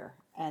Empire.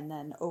 And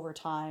then over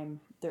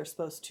time, they're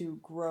supposed to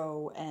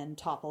grow and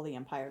topple the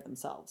Empire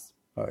themselves.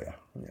 Oh yeah,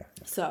 yeah.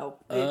 So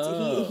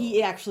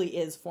he actually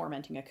is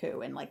fomenting a coup,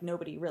 and like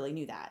nobody really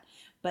knew that.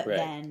 But Right.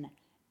 then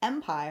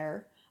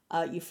Empire,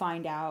 you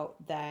find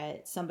out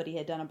that somebody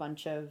had done a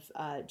bunch of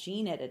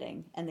gene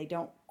editing, and they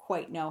don't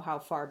quite know how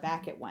far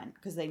back it went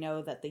because they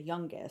know that the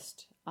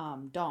youngest,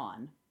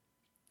 Dawn,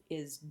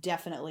 is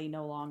definitely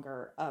no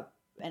longer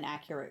an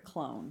accurate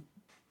clone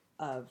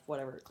of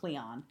whatever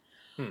Cleon.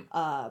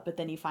 But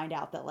then you find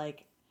out that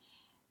like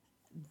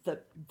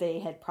they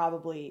had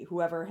probably,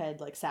 whoever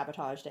had like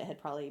sabotaged it had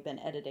probably been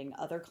editing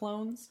other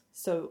clones.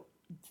 So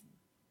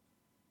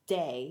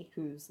Day,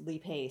 who's Lee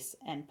Pace,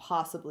 and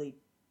possibly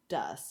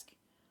Dusk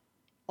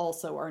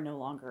also are no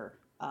longer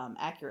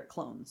accurate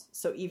clones.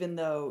 So even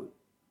though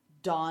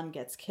Dawn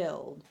gets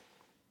killed,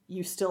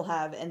 you still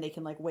have, and they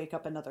can like wake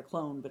up another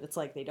clone, but it's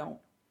like they don't,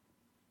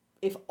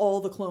 if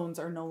all the clones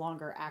are no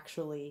longer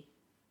actually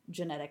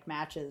genetic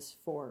matches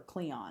for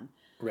Cleon,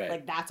 Right.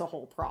 like that's a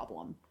whole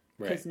problem.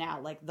 Because now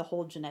like the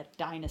whole genetic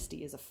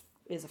dynasty is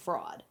a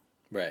fraud.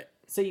 Right.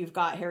 So you've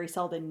got Harry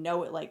Seldon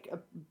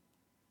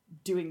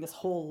doing this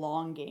whole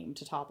long game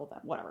to topple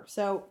them, whatever.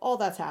 So all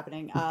that's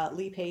happening.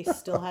 Lee Pace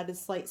still had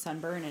his slight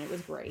sunburn, and it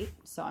was great.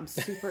 So I'm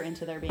super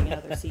into there being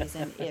another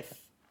season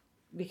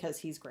because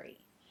he's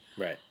great.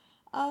 Right.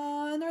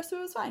 And the rest of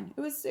it was fine.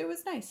 It was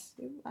nice.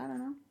 I don't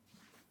know.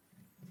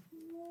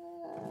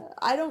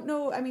 I don't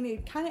know. I mean,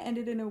 it kind of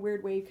ended in a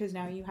weird way because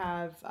now you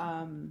have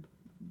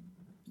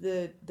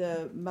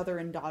the mother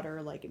and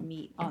daughter like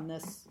meet on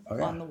this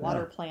on the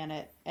water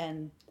planet,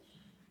 and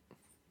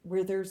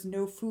where there's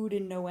no food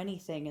and no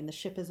anything, and the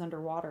ship is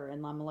underwater,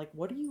 and I'm like,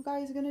 what are you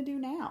guys gonna do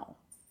now?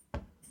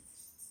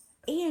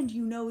 And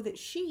you know that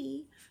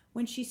she,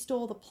 when she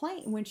stole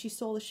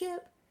the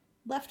ship,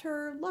 left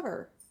her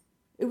lover.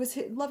 It was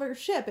his lover's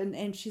ship,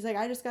 and she's like,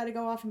 I just got to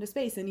go off into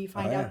space, and you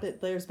find out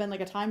that there's been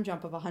like a time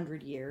jump of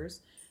 100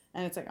 years,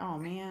 and it's like, oh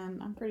man,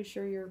 I'm pretty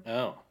sure your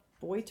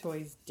boy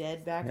toy's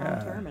dead back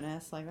on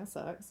Terminus. Like that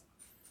sucks.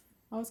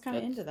 I was kind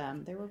of into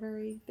them. They were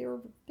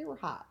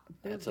hot.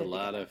 That's a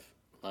lot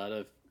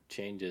of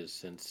changes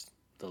since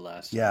the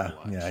last Yeah,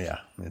 time we watched. yeah.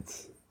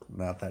 It's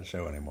not that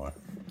show anymore.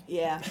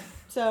 Yeah.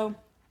 So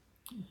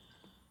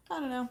I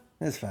don't know.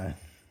 It's fine.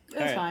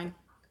 It was fine.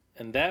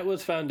 And that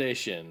was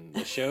Foundation,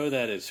 the show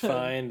that is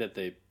fine, that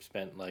they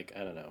spent like,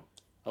 I don't know,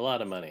 a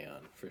lot of money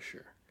on, for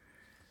sure.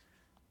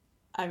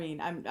 I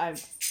mean, I'm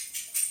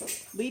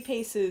Lee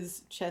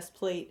Pace's chest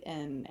plate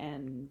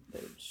and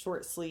the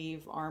short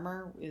sleeve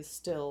armor is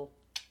still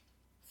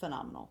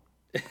phenomenal.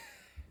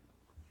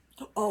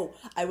 Oh,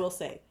 I will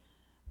say,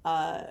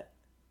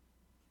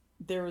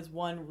 there was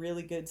one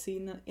really good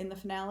scene in the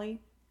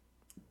finale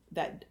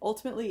that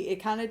ultimately it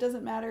kind of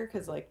doesn't matter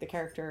because like the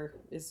character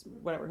is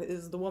whatever,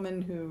 is the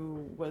woman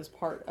who was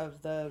part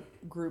of the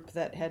group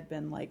that had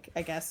been like,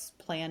 I guess,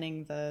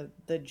 planning the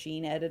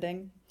gene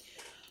editing,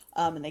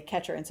 and they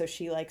catch her, and so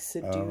she like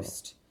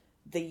seduced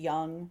the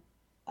young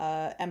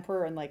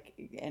emperor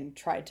and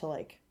tried to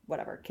like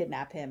whatever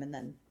kidnap him, and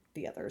then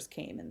the others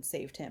came and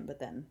saved him, but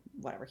then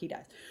whatever, he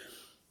dies.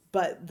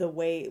 But the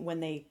way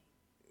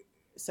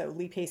so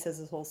Lee Pace has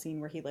this whole scene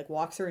where he like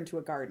walks her into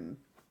a garden,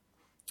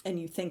 and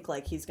you think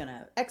like he's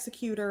gonna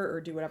execute her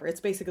or do whatever.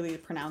 It's basically the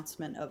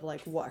pronouncement of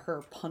like what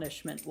her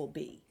punishment will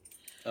be.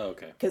 Oh,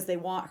 okay. Because they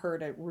want her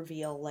to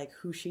reveal like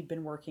who she'd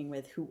been working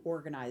with, who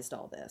organized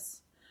all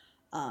this,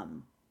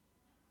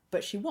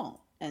 but she won't.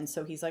 And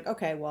so he's like,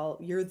 okay, well,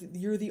 you're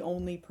the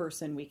only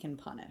person we can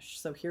punish.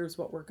 So here's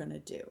what we're gonna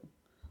do.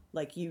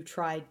 Like, you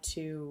tried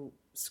to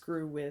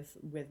screw with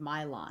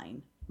my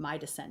line, my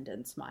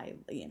descendants,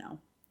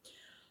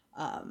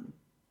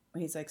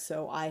 he's like,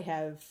 so I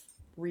have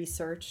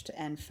researched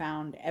and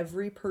found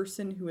every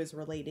person who is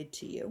related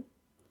to you,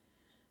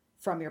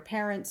 from your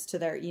parents to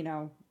their,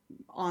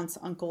 aunts,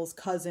 uncles,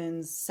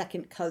 cousins,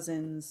 second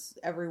cousins,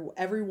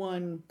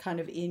 everyone kind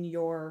of in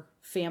your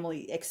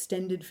family,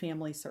 extended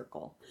family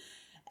circle.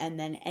 And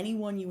then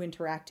anyone you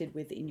interacted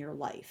with in your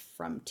life,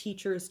 from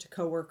teachers to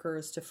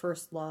coworkers to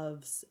first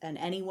loves, and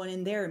anyone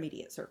in their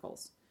immediate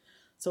circles.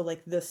 So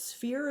like the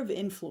sphere of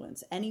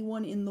influence,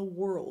 anyone in the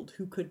world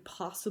who could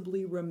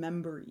possibly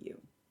remember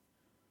you.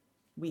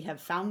 We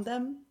have found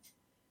them,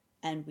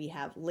 and we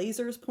have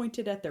lasers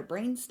pointed at their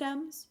brain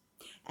stems.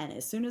 And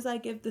as soon as I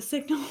give the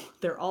signal,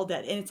 they're all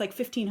dead. And it's like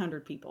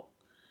 1,500 people.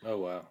 Oh,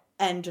 wow.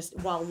 And just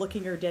while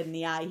looking her dead in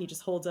the eye, he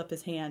just holds up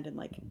his hand and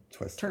like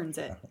turns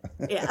it.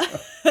 Yeah.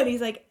 And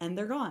he's like, and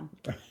they're gone.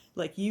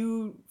 Like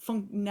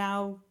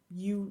now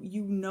you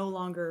no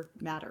longer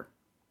matter.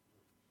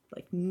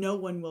 Like no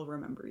one will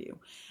remember you.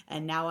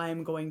 And now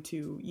I'm going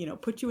to,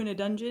 put you in a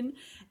dungeon,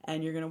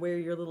 and you're going to wear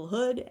your little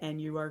hood, and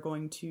you are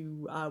going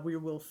to, we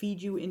will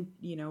feed you in,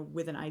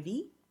 with an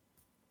IV.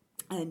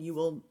 And you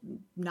will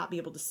not be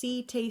able to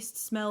see,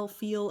 taste, smell,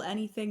 feel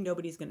anything.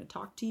 Nobody's going to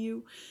talk to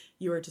you.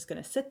 You are just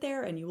going to sit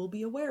there, and you will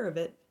be aware of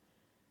it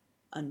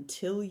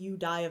until you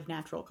die of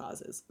natural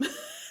causes.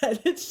 And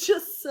it's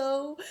just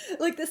so,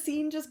 like, the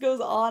scene just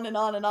goes on and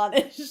on and on.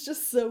 It's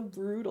just so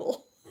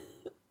brutal.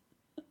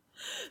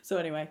 So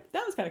anyway,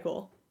 that was kind of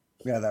cool.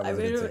 Yeah, that was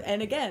good.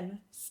 And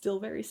again, still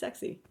very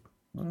sexy.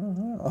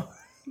 Oh.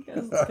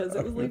 Because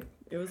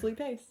it was Lee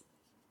Pace.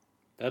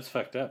 That's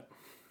fucked up.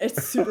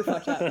 It's super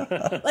fucked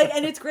up. Like,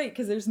 and it's great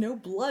because there's no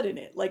blood in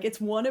it. Like, it's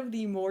one of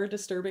the more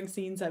disturbing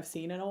scenes I've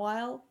seen in a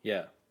while.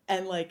 Yeah.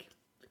 And like,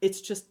 it's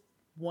just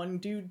one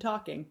dude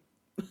talking.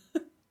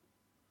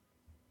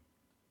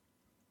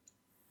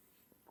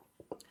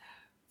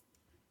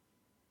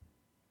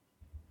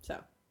 So,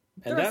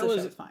 and that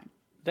was fine.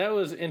 That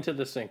was Into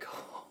the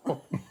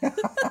Sinkhole.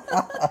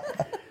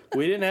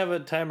 We didn't have a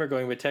timer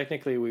going, but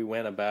technically we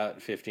went about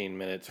 15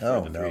 minutes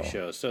for three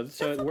shows. So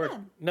it worked.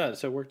 Bad. No,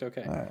 so it worked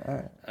okay.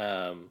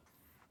 All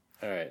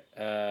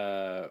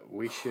right.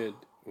 We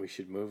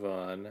should move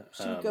on.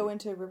 Should we go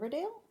into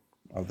Riverdale?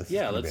 Oh,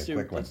 let's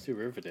do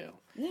Riverdale.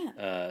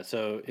 Yeah.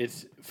 So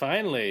it's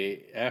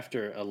finally,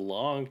 after a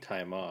long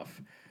time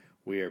off,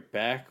 we are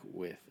back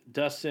with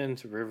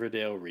Dustin's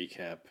Riverdale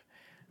recap.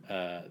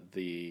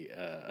 The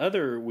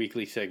other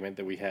weekly segment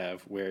that we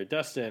have, where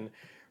Dustin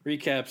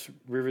recaps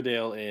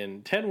Riverdale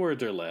in 10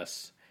 words or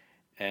less,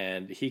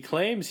 and he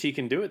claims he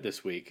can do it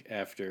this week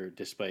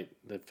despite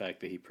the fact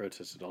that he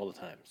protests it all the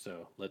time.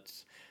 So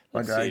let's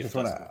see if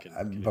Dustin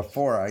can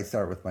before I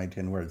start with my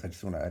 10 words, I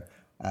just want to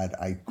add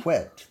I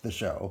quit the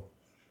show,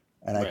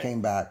 and I came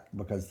back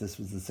because this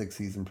was the 6th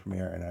season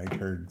premiere, and I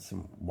heard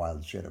some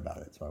wild shit about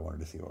it, so I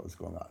wanted to see what was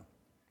going on.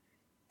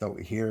 So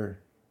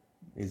here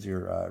is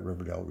your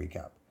Riverdale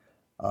recap.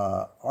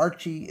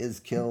 Archie is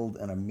killed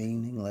in a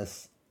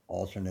meaningless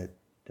alternate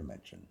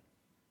dimension.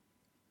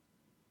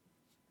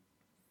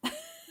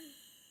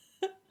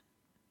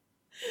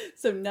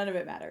 So none of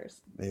it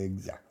matters.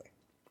 Exactly.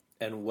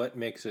 And what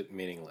makes it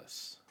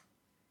meaningless?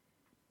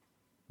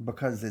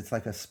 Because it's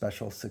like a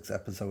special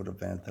 6-episode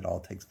event that all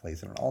takes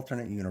place in an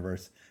alternate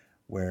universe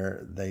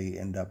where they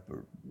end up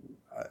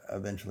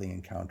eventually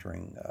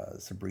encountering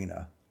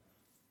Sabrina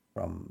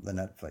from the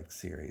Netflix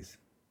series.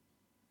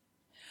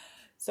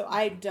 So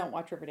I don't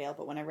watch Riverdale,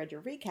 but when I read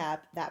your recap,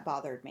 that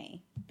bothered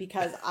me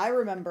because I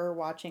remember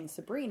watching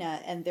Sabrina,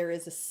 and there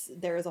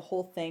is a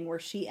whole thing where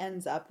she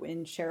ends up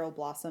in Cheryl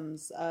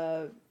Blossom's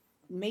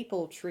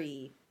maple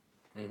tree,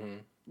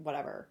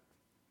 whatever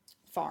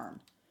farm.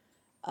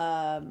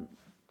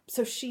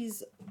 So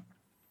she's,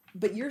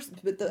 I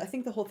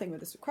think the whole thing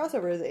with this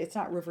crossover is it's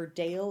not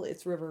Riverdale,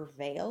 it's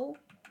Rivervale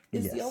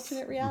is the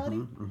alternate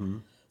reality.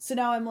 So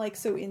now I'm like,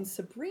 so in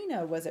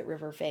Sabrina, was it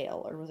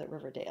Rivervale or was it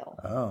Riverdale?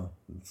 Oh,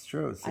 it's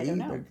true. See, I don't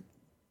know.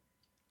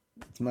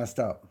 It's messed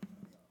up.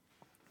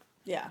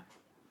 Yeah.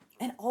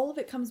 And all of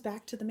it comes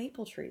back to the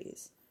maple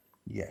trees.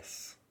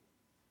 Yes.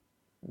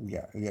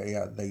 Yeah.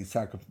 They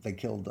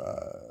killed.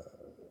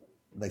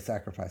 They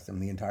sacrificed him.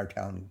 The entire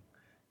town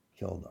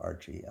killed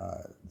Archie,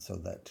 so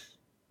that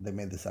they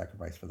made the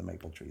sacrifice for the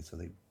maple trees. So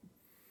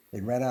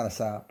they ran out of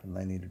sap, and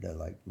they needed to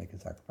like make a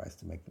sacrifice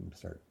to make them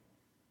start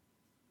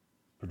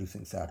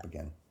producing sap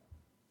again.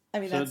 I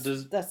mean,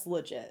 that's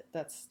legit.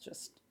 That's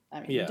just,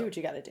 I mean, do what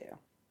you got to do.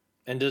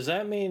 And does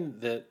that mean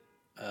that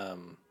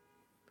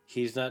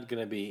he's not going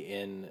to be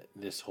in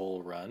this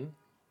whole run?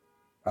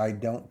 I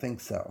don't think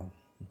so.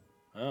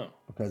 Oh.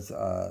 Because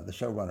the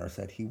showrunner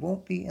said he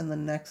won't be in the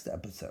next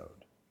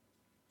episode.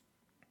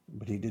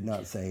 But he did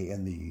not say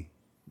in the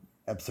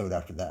episode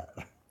after that.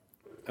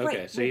 Okay,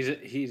 right. So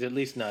he's at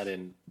least not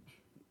in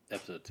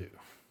episode 2.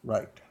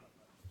 Right.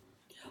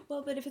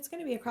 Well, but if it's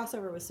going to be a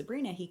crossover with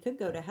Sabrina, he could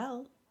go to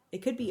hell.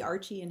 It could be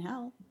Archie in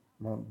hell.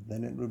 Well,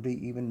 then it would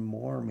be even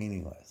more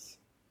meaningless.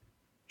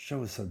 The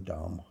show is so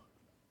dumb.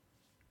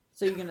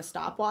 So you're going to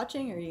stop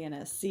watching, or are you going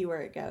to see where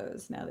it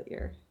goes now that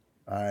you're...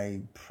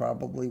 I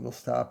probably will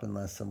stop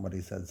unless somebody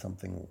said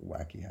something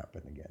wacky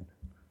happened again.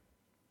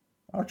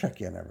 I'll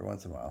check in every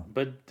once in a while.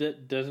 But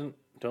don't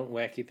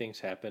wacky things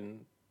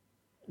happen?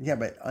 Yeah,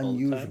 but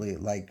unusually,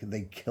 like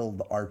they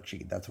killed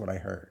Archie. That's what I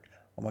heard.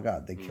 Oh my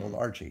God, they killed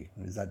Archie.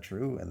 Is that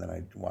true? And then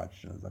I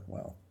watched and I was like,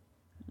 well.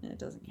 It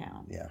doesn't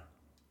count. Yeah.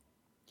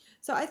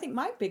 So I think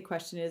my big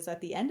question is,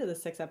 at the end of the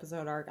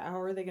 6-episode arc, how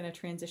are they going to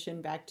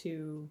transition back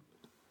to,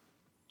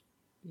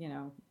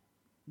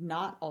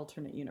 not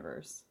alternate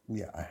universe?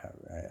 Yeah,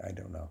 I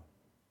don't know.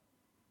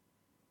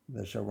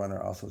 The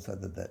showrunner also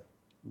said that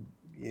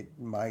it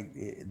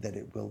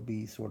will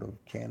be sort of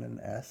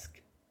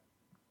canon-esque.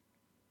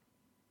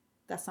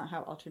 That's not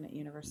how alternate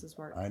universes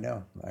work. I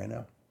know.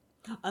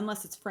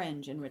 Unless it's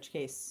Fringe, in which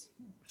case...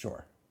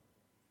 Sure.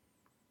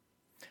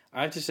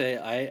 I have to say,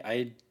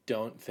 I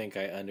don't think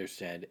I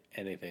understand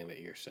anything that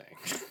you're saying.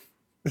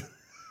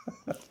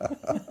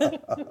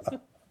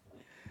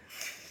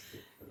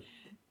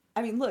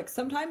 I mean, look,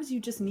 sometimes you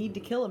just need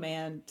to kill a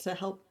man to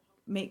help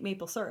make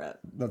maple syrup.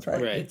 That's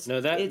right. Right.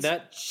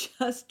 It's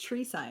just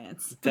tree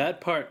science.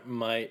 That part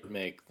might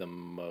make the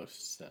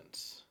most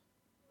sense.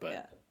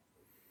 But,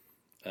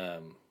 yeah.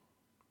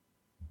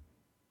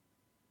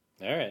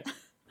 All right.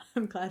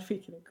 I'm glad we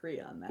can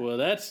agree on that. Well,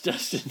 that's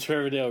Dustin's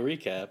Riverdale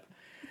recap.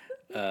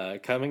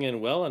 Coming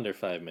in well under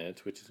 5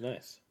 minutes, which is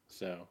nice.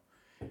 So,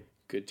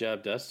 good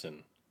job,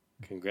 Dustin.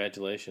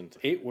 Congratulations.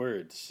 8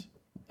 words.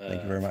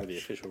 Thank you very much. For the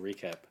official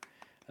recap.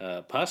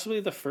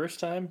 Possibly the first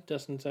time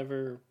Dustin's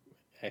ever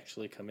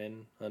actually come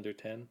in under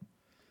 10.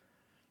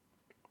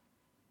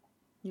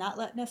 Not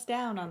letting us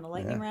down on the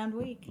lightning round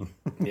week.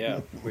 Yeah,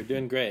 we're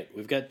doing great.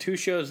 We've got 2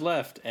 shows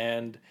left,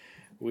 and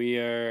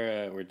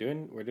we're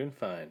doing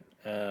fine.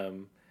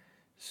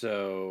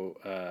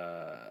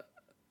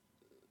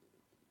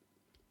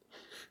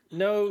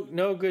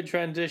 No good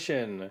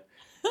transition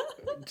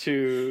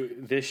to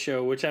this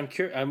show, which I'm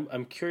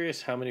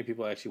curious how many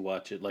people actually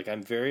watch it. Like,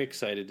 I'm very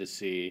excited to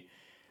see.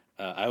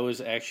 I was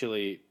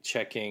actually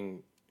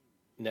checking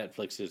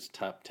Netflix's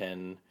top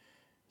 10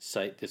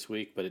 site this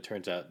week, but it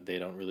turns out they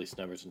don't release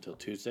numbers until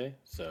Tuesday,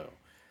 so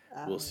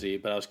we'll see.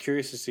 But I was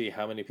curious to see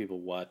how many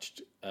people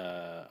watched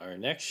our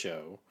next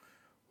show,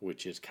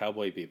 which is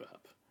Cowboy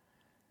Bebop.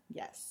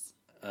 Yes.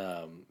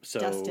 So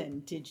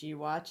Dustin, did you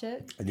watch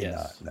it? I did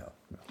not. No.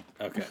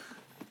 Okay.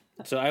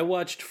 So I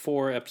watched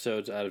 4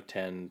 episodes out of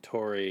 10.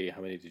 Tori,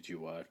 how many did you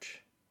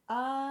watch?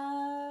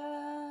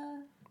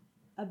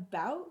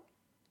 About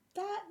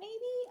that,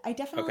 maybe. I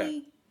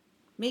definitely,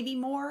 maybe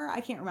more.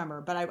 I can't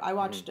remember, but I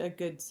watched a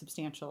good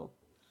substantial.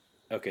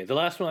 Okay, the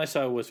last one I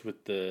saw was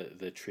with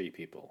the tree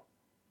people.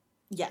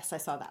 Yes, I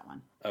saw that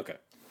one. Okay.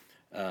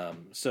 Oh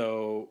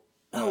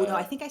no,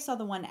 I think I saw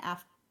the one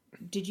after.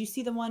 Did you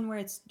see the one where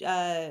it's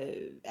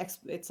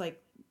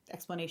like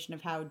explanation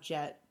of how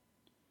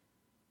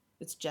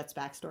it's Jet's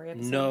backstory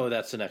episode? No,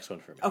 that's the next one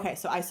for me. Okay,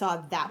 so I saw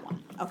that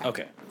one.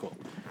 Okay, cool.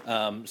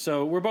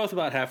 So we're both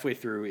about halfway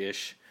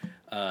through-ish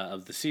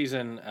of the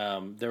season.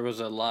 There was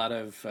a lot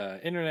of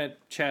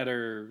internet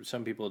chatter.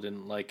 Some people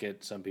didn't like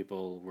it. Some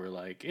people were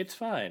like, it's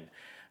fine.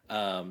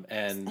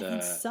 And I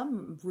think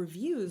some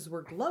reviews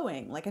were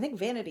glowing. Like, I think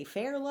Vanity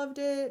Fair loved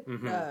it.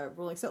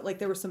 Rolling Stone. Like,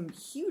 there were some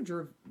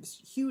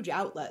huge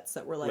outlets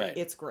that were like, right.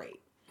 It's great.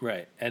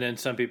 Right. And then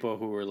some people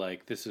who were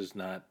like, this is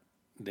not,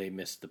 they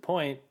missed the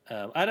point.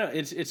 I don't,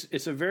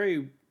 it's a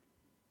very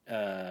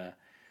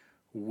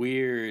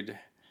weird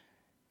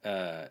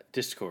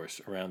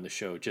discourse around the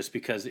show, just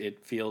because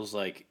it feels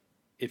like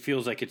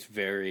it's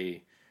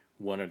very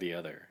one or the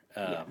other.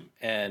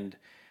 And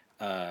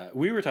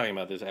we were talking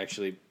about this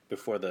actually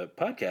before the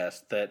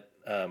podcast, that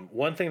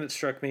one thing that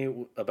struck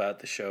me about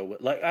the show,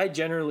 like I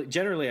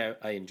generally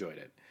I enjoyed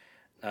it.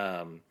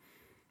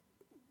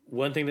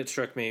 One thing that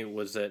struck me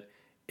was that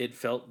it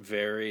felt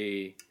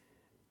very,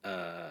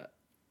 I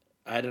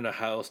don't know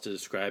how else to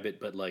describe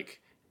it, but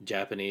like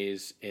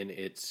Japanese in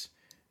its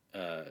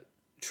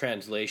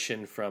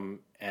translation from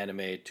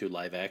anime to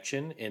live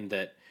action, in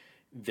that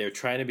they're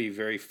trying to be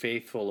very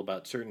faithful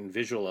about certain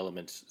visual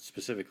elements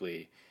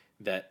specifically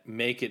that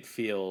make it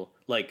feel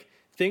like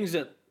things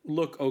that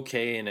look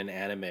okay in an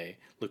anime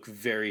look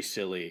very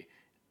silly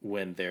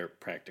when they're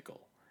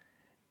practical.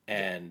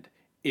 And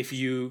if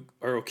you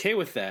are okay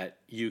with that,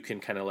 you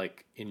can kind of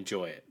like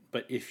enjoy it.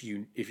 But if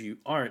you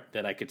aren't,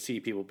 then I could see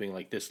people being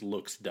like, this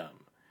looks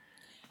dumb.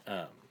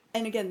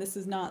 And again, this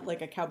is not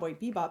like a Cowboy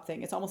Bebop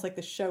thing. It's almost like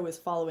the show is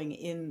following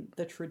in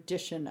the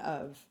tradition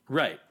of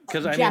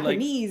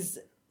Japanese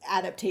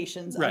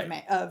adaptations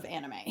of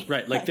anime.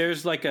 Right. Like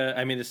there's like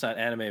it's not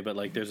anime, but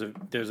like there's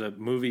a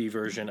movie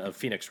version of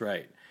Phoenix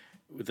Wright,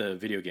 the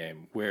video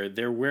game, where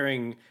they're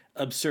wearing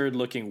absurd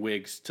looking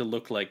wigs to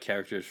look like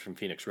characters from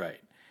Phoenix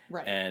Wright.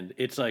 Right. And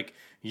it's like,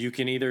 you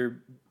can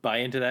either buy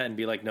into that and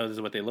be like, no, this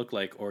is what they look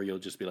like, or you'll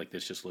just be like,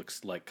 this just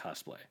looks like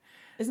cosplay.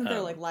 Isn't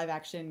there like live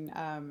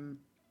action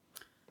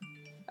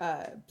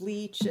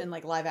Bleach and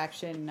like live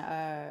action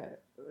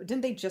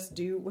didn't they just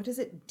do, what is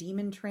it,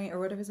 Demon Train or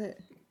whatever is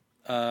it?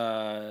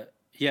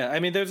 Yeah, I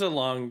mean, there's a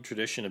long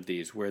tradition of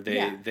these where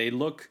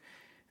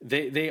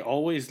they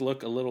always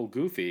look a little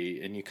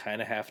goofy, and you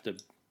kind of have to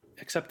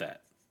accept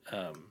that.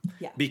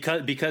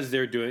 Because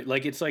they're doing,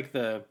 like, it's like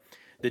the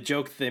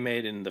joke they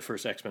made in the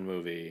first X-Men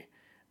movie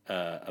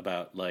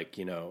about, like,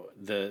 you know,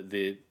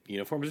 the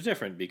uniforms are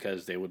different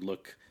because they would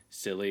look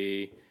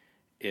silly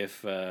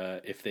if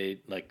they,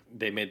 like,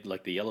 they made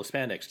like the yellow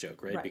spandex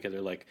joke, right? Because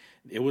they're like,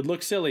 it would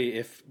look silly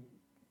if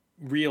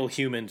real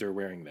humans are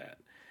wearing that.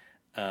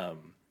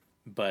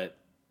 But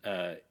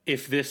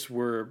if this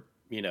were,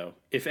 you know,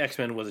 if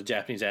X-Men was a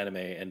Japanese anime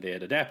and they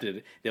had adapted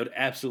it, they would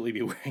absolutely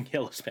be wearing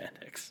yellow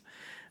spandex.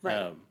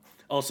 Right.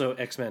 Also,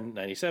 X-Men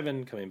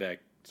 97 coming back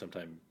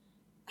sometime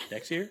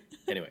next year.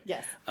 Anyway.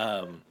 Yes.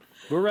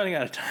 We're running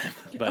out of time.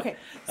 But, okay.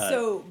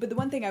 So, but the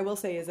one thing I will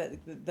say is that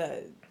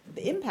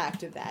the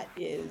impact of that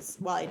is,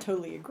 while I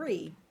totally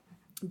agree,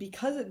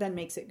 because it then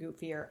makes it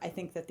goofier, I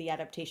think that the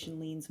adaptation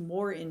leans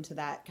more into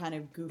that kind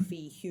of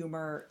goofy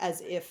humor,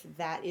 as if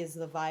that is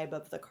the vibe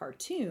of the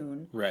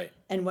cartoon. Right.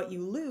 And what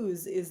you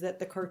lose is that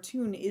the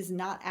cartoon is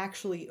not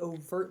actually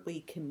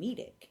overtly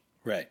comedic.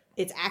 Right.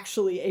 It's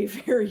actually a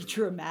very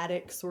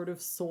dramatic, sort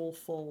of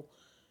soulful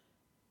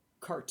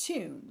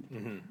cartoon.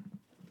 Mm-hmm.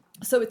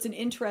 So it's an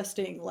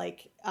interesting,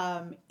 like,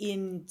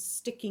 in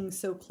sticking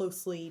so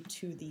closely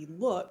to the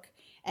look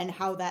and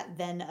how that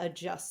then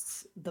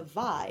adjusts the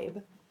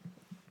vibe,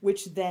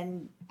 which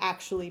then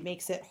actually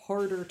makes it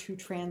harder to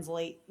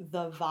translate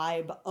the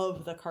vibe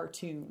of the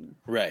cartoon.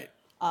 Right.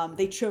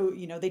 They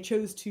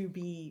chose to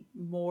be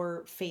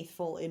more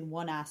faithful in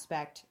one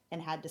aspect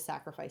and had to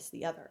sacrifice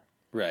the other.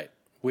 Right.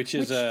 Which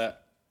is I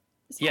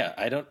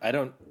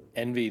don't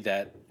envy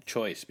that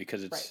choice,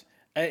 because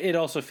it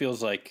also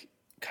feels like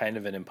kind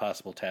of an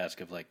impossible task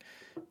of, like,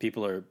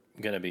 people are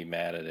going to be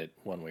mad at it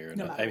one way or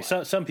another. I mean,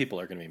 some people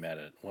are going to be mad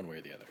at it one way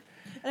or the other.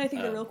 And I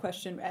think the real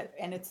question,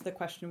 and it's the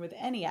question with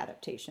any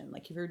adaptation,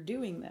 like, if you're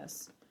doing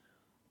this,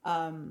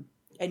 and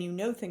you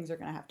know things are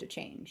going to have to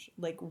change,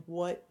 like,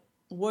 what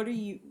are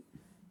you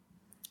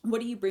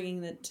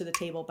bringing to the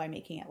table by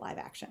making it live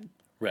action?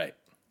 Right.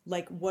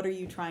 Like, what are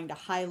you trying to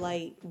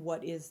highlight?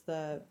 What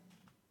are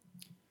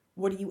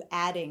you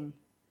adding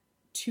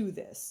to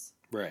this?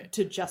 Right.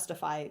 To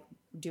justify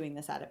doing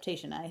this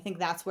adaptation? And I think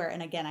that's where,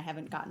 and again, I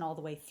haven't gotten all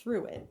the way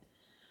through it,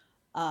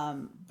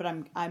 but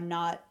I'm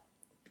not.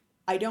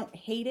 I don't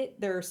hate it.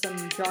 There are some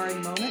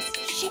jarring moments.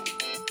 Shit.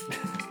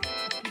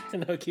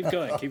 No, keep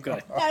going. No.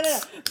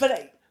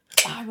 But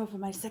I'm over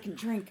my second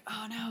drink.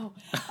 Oh no.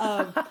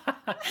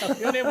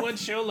 You only have one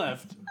show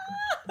left.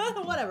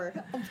 Whatever.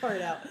 I'll pour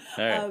it out.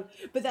 Right.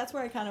 But that's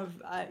where I kind of,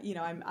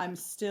 I'm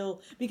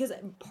still, because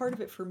part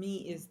of it for me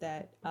is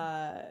that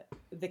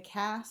the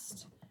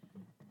cast,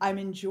 I'm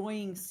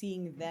enjoying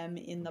seeing them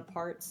in the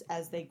parts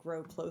as they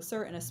grow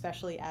closer, and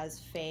especially as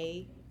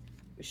Faye.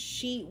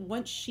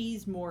 Once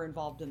she's more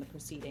involved in the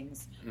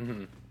proceedings,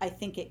 mm-hmm. I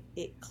think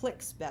it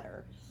clicks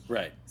better.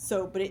 Right.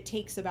 So, but it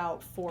takes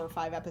about 4 or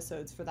 5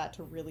 episodes for that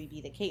to really be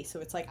the case. So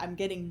it's like I'm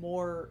getting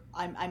more.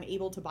 I'm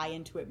able to buy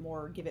into it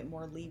more, give it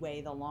more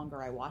leeway the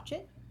longer I watch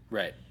it.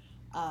 Right.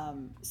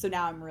 So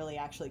now I'm really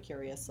actually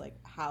curious, like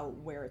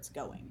where it's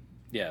going.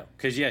 Yeah,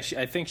 because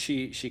I think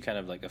she kind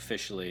of like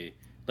officially,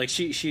 like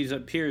she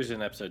appears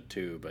in episode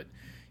 2, but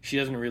she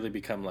doesn't really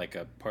become like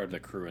a part of the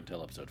crew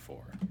until episode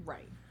 4.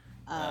 Right.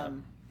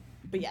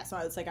 But yeah, so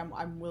it's like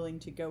I'm willing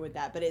to go with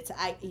that. But it's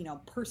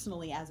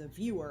personally as a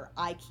viewer,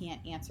 I can't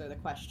answer the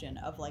question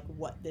of like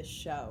what this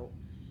show,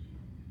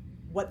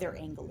 what their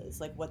angle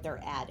is, like what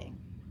they're adding,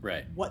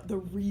 right? What the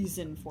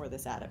reason for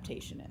this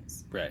adaptation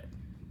is, right?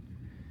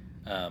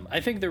 I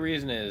think the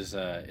reason is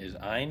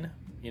Ein.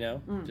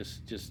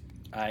 Just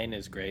Ein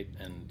is great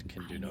and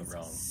can do no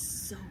wrong.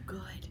 So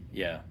good.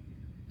 Yeah,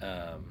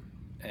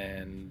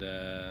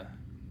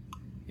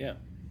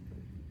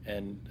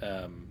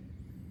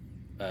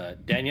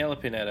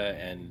 Daniela Pineda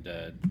and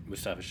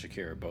Mustafa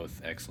Shakir are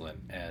both excellent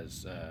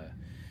as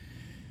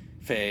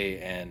Faye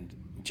and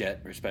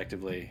Jet,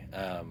 respectively.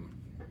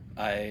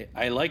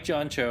 I like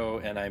John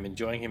Cho, and I'm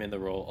enjoying him in the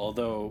role.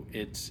 Although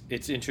it's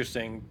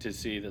interesting to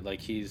see that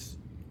like he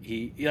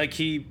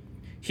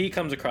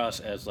comes across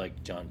as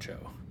like John Cho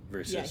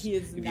versus he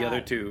is the not.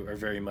 other two are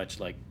very much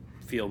like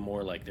feel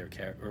more like their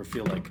character or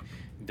feel like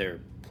they're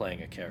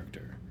playing a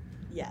character.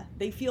 Yeah,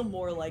 they feel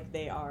more like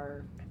they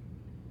are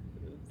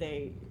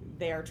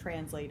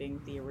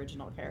translating the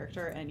original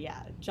character. And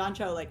yeah, John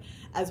Cho, like,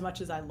 as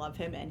much as I love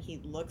him and he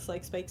looks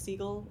like Spike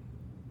Spiegel,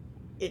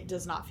 it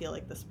does not feel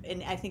like this.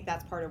 And I think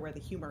that's part of where the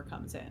humor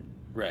comes in.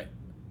 Right.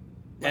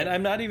 Like, and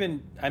I'm not like,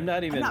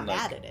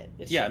 mad at it.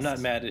 It's I'm not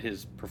mad at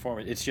his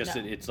performance. It's just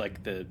that it's like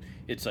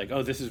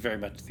oh, this is very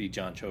much the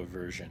John Cho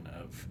version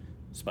of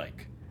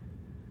Spike.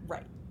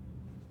 Right.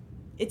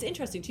 It's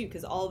interesting too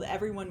because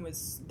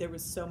there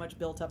was so much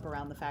built up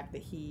around the fact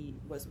that he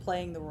was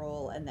playing the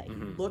role and that he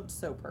looked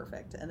so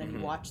perfect, and then you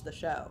watch the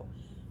show,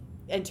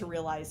 and to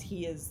realize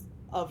he is,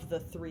 of the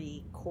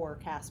three core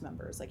cast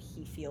members, like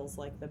he feels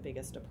like the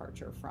biggest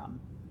departure from,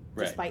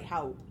 despite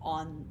how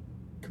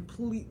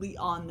completely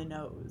on the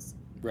nose,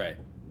 right,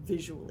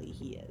 visually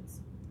he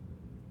is.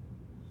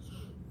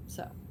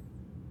 So,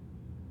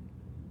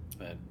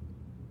 but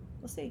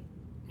we'll see.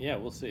 Yeah,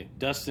 we'll see.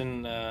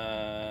 Dustin,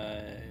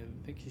 I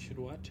think you should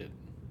watch it.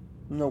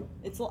 Nope.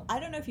 I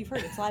don't know if you've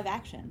heard. It's live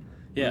action.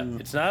 Yeah,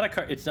 it's not a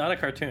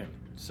cartoon.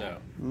 So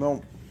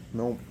Nope.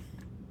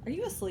 Are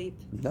you asleep?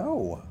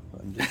 No.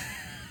 I'm just...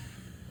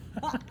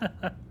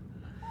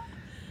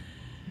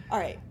 All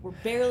right, we're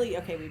barely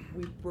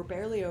we're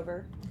barely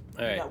over.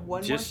 All right, we got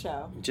one more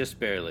show. Just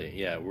barely.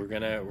 Yeah, we're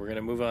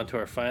gonna move on to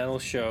our final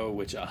show,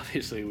 which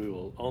obviously we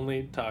will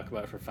only talk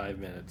about for 5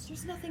 minutes.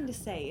 There's nothing to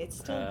say. It's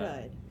still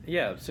good.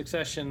 Yeah,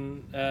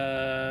 Succession.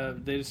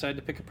 They decided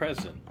to pick a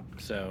president.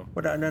 So.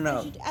 But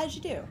no. As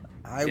you do.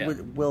 I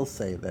will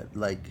say that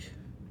like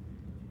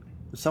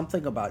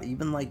something about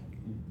even like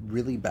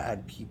really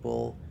bad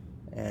people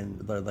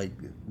and like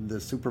the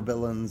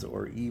supervillains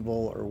or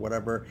evil or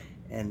whatever,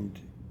 and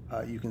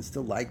you can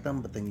still like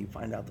them, but then you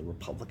find out the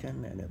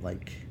Republican, and it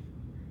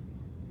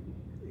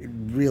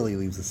really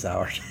leaves a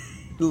sour.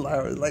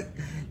 Like,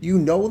 you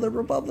know the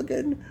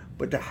Republican,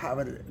 but to have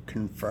it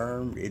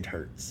confirmed, it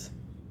hurts.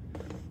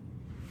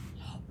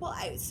 Well,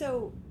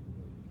 so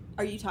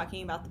are you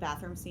talking about the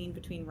bathroom scene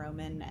between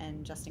Roman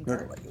and Justin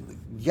Kirk?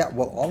 Yeah,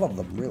 well, all of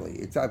them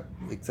really, except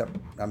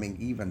I mean,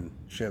 even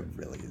Shiv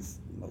really is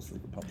mostly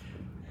Republican.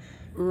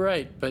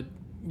 Right, but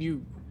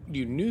you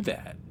knew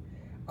that.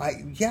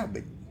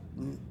 But.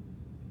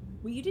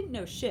 Well, you didn't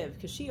know Shiv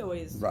because she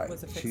always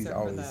was a fixer. She's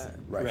always,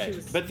 right.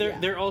 But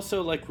they're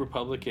also like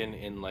Republican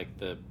in like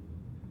the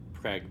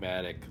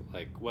pragmatic,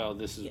 like, well,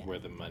 this is where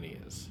the money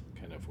is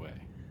kind of way.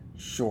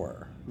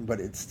 Sure, but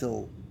it's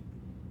still,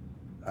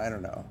 I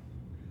don't know,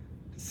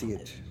 to see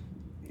it.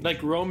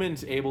 Like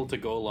Roman's able to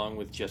go along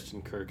with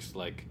Justin Kirk's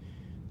like,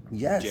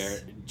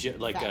 yes,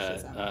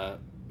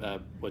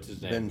 what's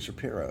his name? Ben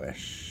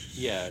Shapiro-ish.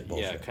 Yeah,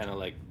 kind of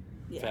like.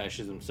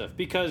 Fascism stuff,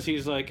 because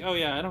he's like, oh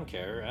yeah, I don't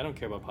care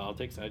about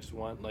politics, I just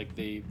want like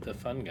the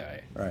fun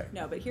guy. Right.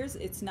 No, but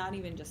it's not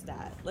even just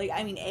that. Like,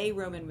 I mean,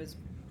 Roman was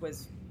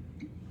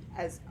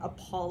as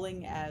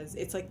appalling as,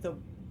 it's like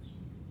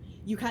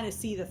you kind of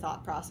see the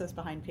thought process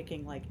behind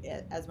picking, like,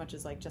 it, as much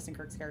as like Justin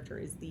Kirk's character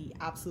is the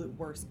absolute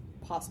worst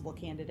possible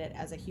candidate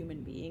as a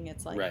human being.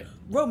 It's like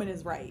Roman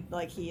is right,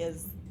 like he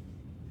is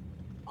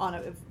on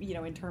a,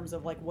 in terms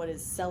of like what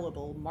is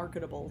sellable,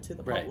 marketable to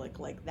the public,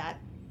 like that.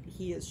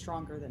 He is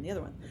stronger than the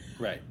other one.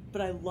 Right.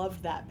 But I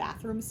love that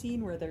bathroom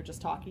scene where they're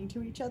just talking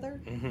to each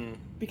other. Mm-hmm.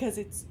 Because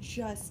it's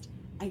just,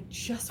 I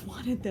just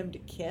wanted them to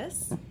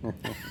kiss.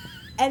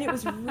 And it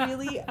was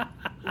really,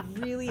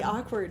 really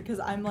awkward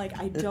because I'm like,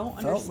 I don't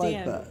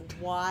understand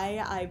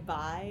why I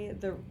buy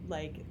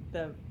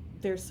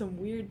there's some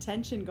weird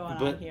tension going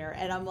on here.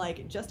 And I'm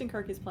like, Justin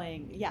Kirk is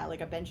playing,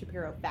 like a Ben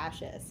Shapiro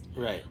fascist.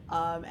 Right.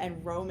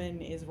 And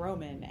Roman is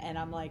Roman. And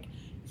I'm like,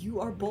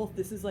 you are both,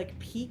 this is like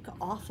peak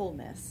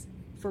awfulness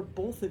for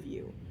both of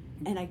you,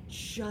 and I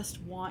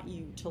just want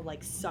you to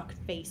like suck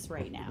face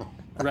right now.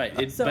 Right.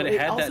 But it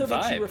had also that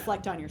vibe. Makes you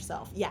reflect on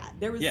yourself. Yeah.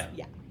 There was. Yeah.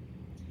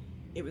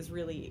 It was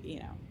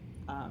really,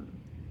 God,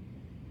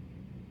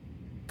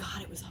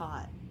 it was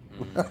hot.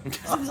 It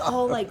was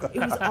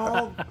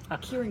all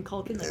Kieran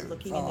Culkin like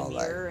looking in the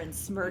mirror and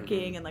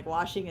smirking and like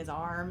washing his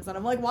arms, and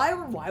I'm like,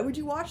 why would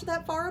you wash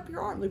that far up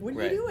your arm? Like, what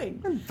are you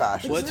doing?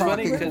 Fashion. What's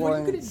funny? What are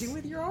you gonna do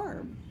with your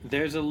arm?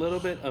 There's a little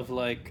bit of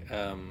like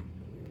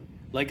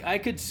I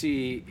could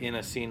see in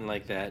a scene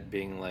like that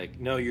being like,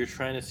 no, you're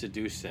trying to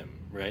seduce him,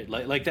 right?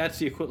 Like that's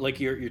the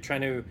like you're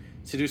trying to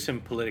seduce him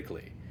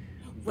politically,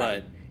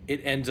 but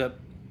it ends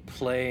up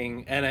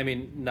playing, and I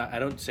mean, I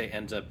don't say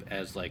ends up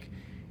as like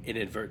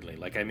inadvertently,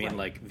 like I mean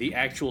like the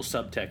actual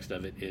subtext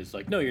of it is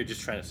like, no, you're just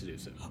trying to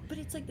seduce him. But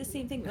it's like the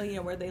same thing,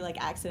 where they like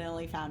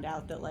accidentally found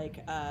out that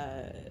like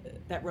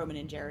that Roman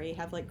and Jerry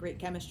have like great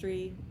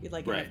chemistry,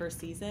 like in the first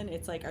season.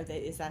 It's like,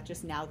 is that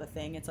just now the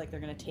thing? It's like they're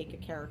gonna take a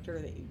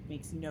character that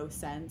makes no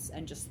sense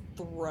and just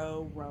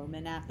throw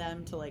Roman at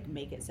them to like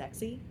make it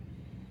sexy.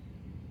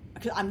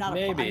 'Cause I'm not.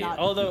 Maybe. I'm not,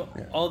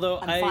 Although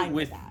I'm fine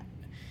with that.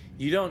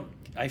 You don't.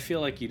 I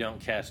feel like you don't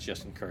cast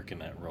Justin Kirk in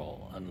that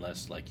role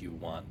unless like you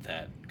want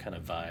that kind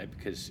of vibe,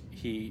 because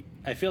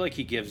I feel like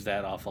he gives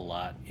that off a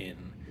lot in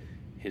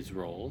his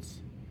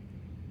roles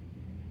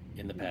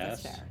in the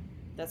past.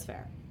 That's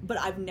fair. But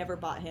I've never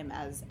bought him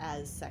as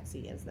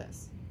sexy as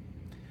this.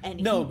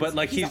 And but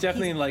like he's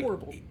definitely like,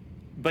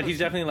 but he's person.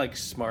 definitely like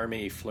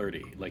smarmy,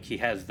 flirty. Like he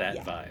has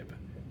that vibe.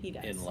 He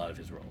does in a lot of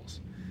his roles.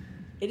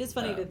 It is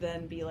funny to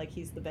then be like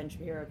he's the Ben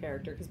Shapiro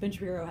character, because Ben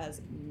Shapiro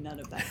has none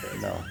of that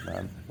charisma. No,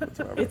 none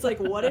whatsoever. It's like,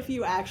 what if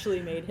you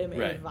actually made him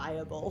a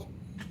viable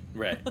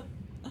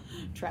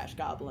trash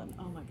goblin?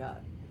 Oh my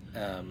god.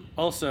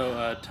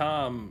 Also,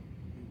 Tom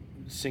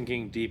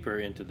sinking deeper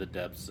into the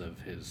depths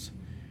of his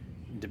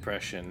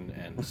depression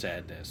and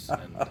sadness,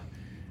 and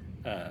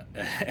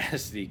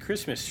as the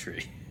Christmas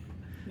tree.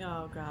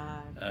 Oh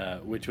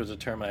god. Which was a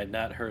term I had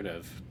not heard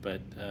of,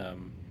 but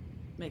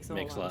makes a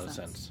lot of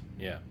sense.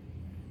 Yeah.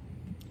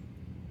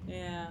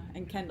 Yeah,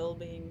 and Kendall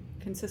being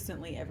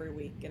consistently every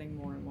week getting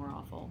more and more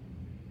awful,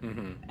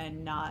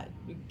 and not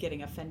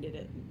getting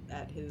offended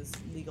at his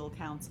legal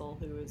counsel,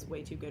 who is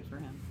way too good for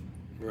him.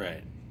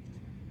 Right.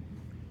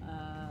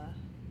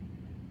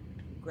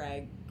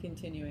 Greg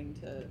continuing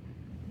to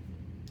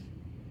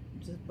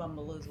just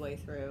bumble his way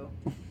through.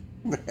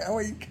 How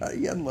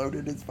he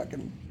unloaded his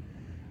fucking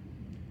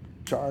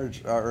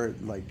charge, or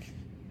like,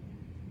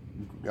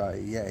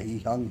 he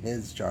hung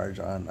his charge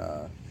on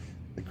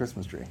the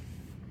Christmas tree.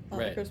 On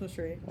the Christmas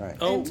tree. Right.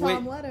 Oh, and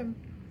Tom let him.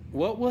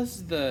 What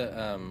was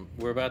the?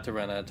 We're about to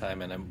run out of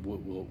time, and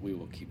we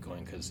will keep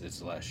going because it's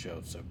the last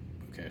show, so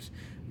who cares?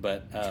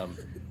 But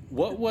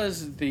what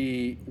was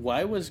the?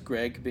 Why was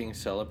Greg being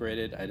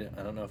celebrated? I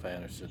don't know if I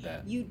understood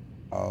that.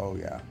 Oh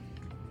yeah.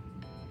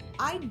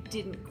 I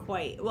didn't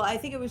quite. Well, I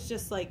think it was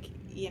just like,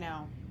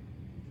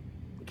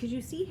 because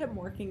you see him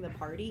working the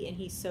party, and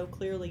he so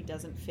clearly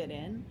doesn't fit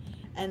in,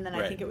 and then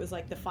I think it was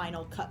like the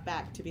final cut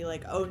back to be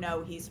like, oh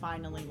no, he's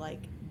finally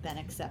like been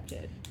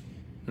accepted.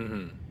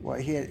 Mm-hmm. Well,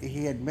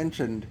 he had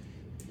mentioned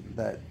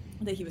that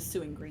he was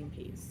suing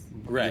Greenpeace.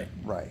 Right.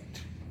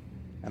 Right.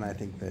 And I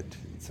think that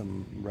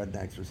some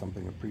rednecks or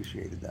something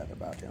appreciated that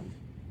about him.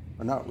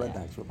 Or not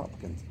rednecks,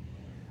 Republicans.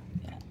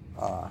 Yeah.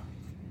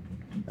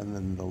 And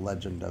then the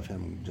legend of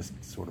him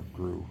just sort of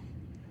grew.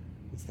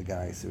 It's the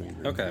guy suing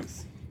Greenpeace. Okay.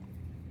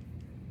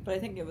 But I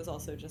think it was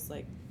also just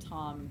like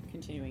Tom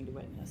continuing to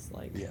witness,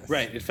 like... Yes.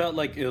 Right. It felt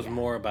like it was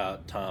more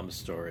about Tom's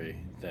story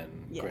than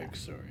Greg's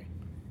story.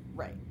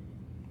 Right.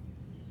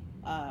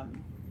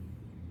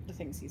 The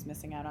things he's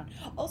missing out on.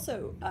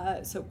 Also,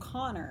 so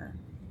Connor,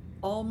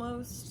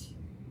 almost,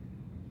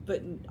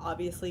 but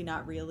obviously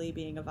not really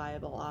being a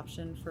viable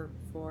option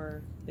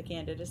for the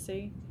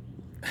candidacy.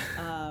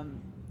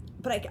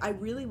 But I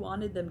really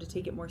wanted them to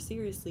take it more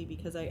seriously,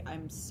 because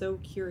I'm so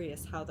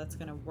curious how that's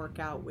going to work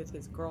out with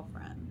his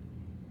girlfriend.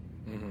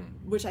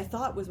 Mm-hmm. Which I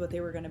thought was what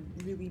they were going to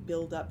really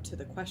build up to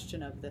the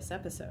question of this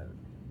episode.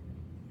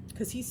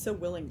 Because he's so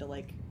willing to,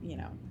 like,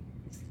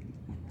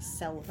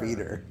 sell her. Feed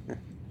her.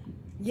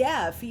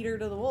 Yeah, feed her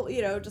to the wolf.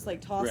 Just like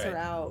toss her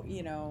out,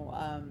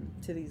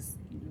 to these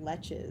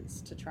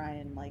leches to try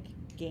and like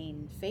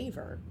gain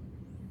favor,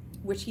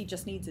 which he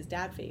just needs his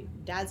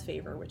dad's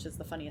favor, which is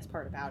the funniest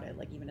part about it.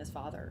 Like even his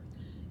father,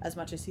 as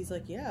much as he's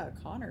like, yeah,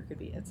 Connor could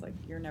be. It's like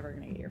you're never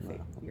gonna get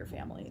your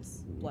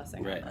family's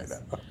blessing on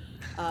this.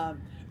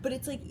 But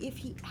it's like if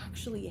he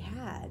actually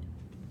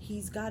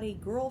he's got a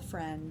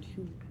girlfriend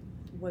who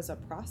was a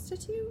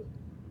prostitute.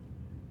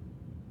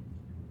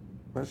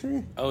 Was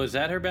she? Oh, is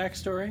that her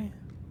backstory?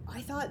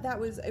 I thought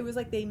it was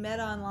like they met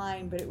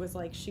online, but it was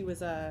like she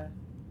was a...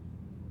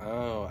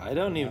 Oh, I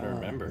don't even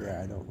remember.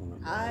 Yeah, I don't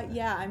remember.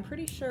 Yeah, I'm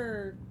pretty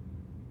sure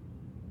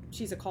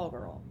she's a call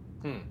girl.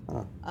 And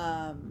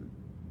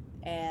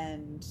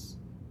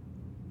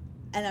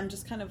I'm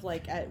just kind of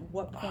like, at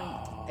what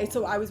point...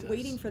 so I was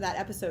waiting for that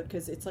episode,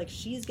 because it's like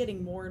she's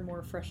getting more and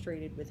more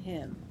frustrated with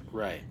him.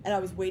 Right. And I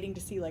was waiting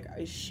to see, like,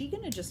 is she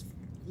going to just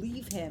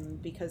leave him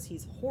because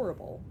he's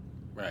horrible?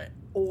 Right.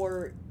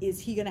 Or is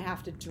he going to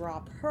have to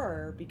drop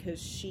her because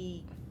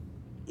she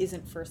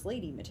isn't First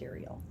Lady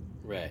material?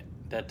 Right.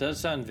 That does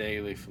sound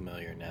vaguely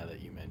familiar now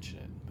that you mention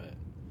it, but...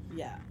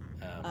 Yeah.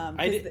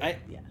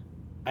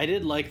 I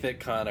did like that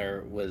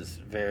Connor was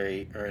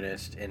very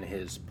earnest in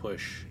his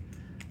push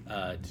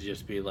to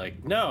just be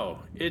like, no,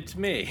 it's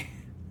me.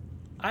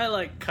 I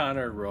like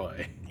Connor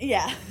Roy.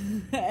 Yeah.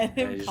 And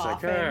him he's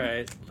coughing. like, all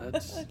right,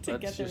 let's get their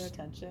just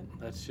attention.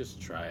 Let's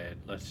just try it.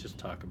 Let's just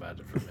talk about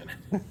it for a minute.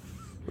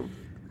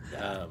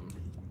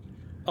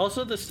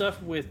 Also, the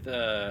stuff with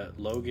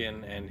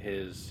Logan and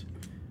his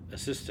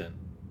assistant.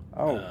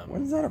 Oh,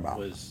 what is that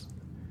about?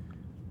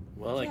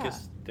 I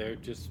guess they're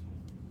just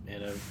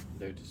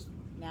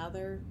now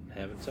they're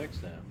having sex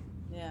now.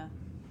 Yeah.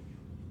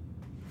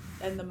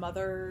 And the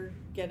mother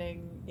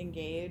getting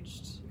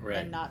engaged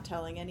and not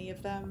telling any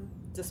of them,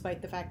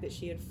 despite the fact that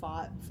she had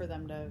fought for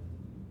them to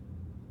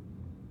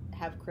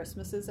have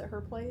Christmases at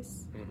her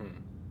place. Mm-hmm.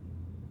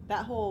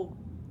 That whole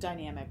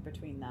dynamic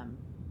between them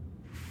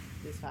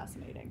is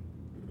fascinating.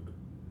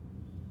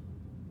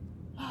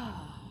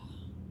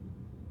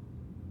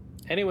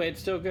 Anyway, it's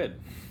still good.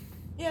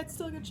 Yeah, it's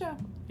still a good show.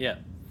 Yeah.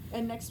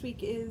 And next week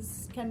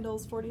is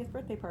Kendall's 40th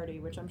birthday party,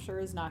 which I'm sure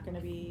is not going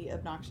to be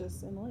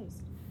obnoxious in the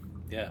least.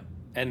 Yeah.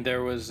 And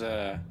there was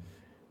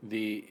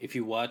if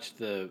you watch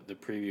the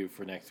preview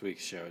for next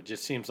week's show, it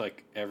just seems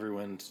like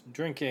everyone's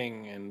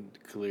drinking and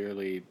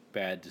clearly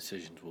bad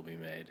decisions will be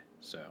made.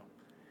 So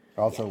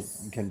Also,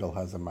 Yes. Kendall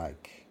has a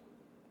mic,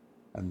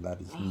 and that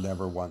has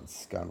never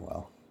once gone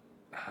well.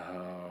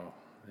 Oh,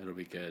 it'll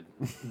be good.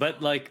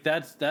 But like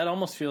that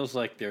almost feels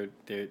like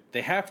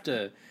they have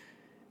to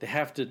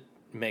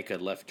make a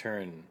left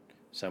turn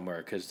somewhere,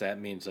 because that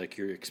means like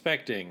you're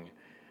expecting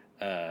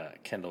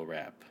Kendall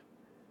rap,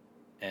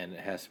 and it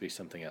has to be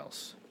something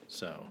else.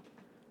 So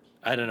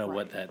I don't know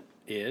what that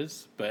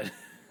is, but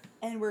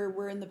And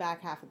we're in the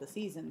back half of the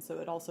season, so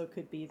it also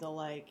could be the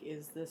like,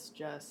 is this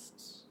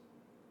just,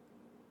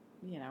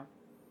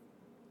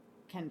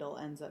 Kendall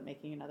ends up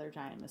making another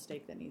giant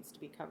mistake that needs to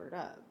be covered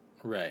up.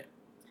 right.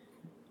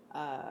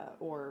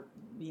 Or,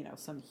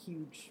 some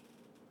huge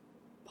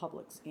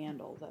public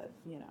scandal that,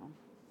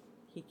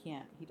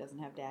 he doesn't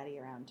have daddy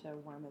around to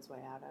worm his way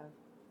out of.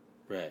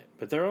 Right.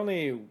 But there are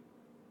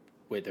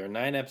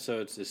 9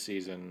 episodes this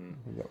season,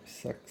 I think that was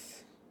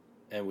 6.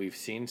 and we've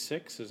seen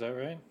 6, is that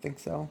right? I think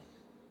so.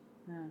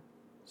 Yeah.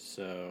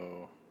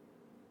 So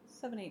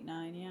 7, 8,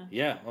 9, yeah.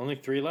 yeah, only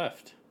 3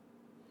 left.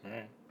 All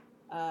right.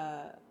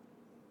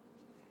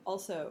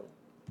 Also,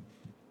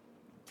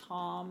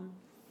 Tom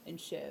and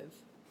Shiv.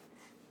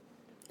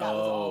 That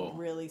was all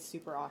really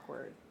super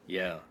awkward.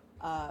 Yeah.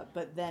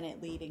 But then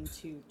it leading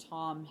to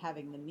Tom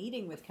having the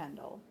meeting with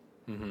Kendall.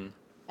 Mm-hmm.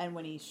 And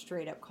when he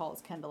straight up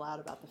calls Kendall out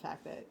about the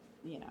fact that,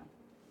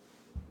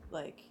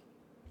 like,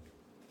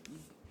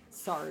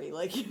 sorry,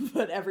 like,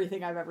 but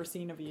everything I've ever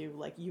seen of you,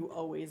 like, you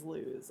always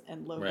lose,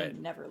 and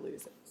Logan never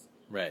loses.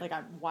 Right. Like,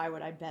 why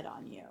would I bet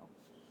on you?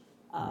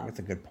 That's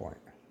a good point.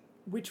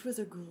 Which was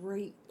a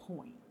great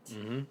point.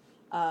 Mm-hmm.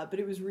 But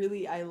it was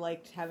really, I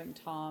liked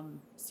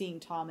seeing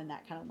Tom in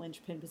that kind of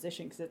linchpin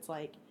position, because it's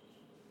like,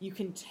 you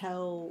can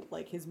tell,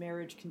 like, his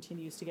marriage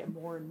continues to get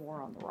more and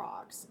more on the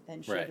rocks,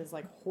 and Shiv is,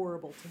 like,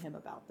 horrible to him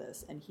about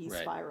this, and he's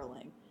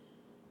spiraling.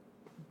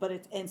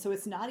 But so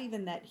it's not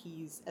even that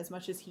he's, as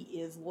much as he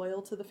is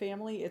loyal to the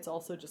family, it's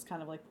also just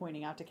kind of like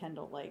pointing out to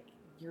Kendall, like,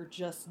 you're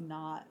just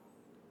not,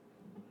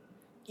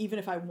 even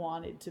if I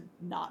wanted to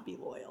not be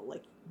loyal,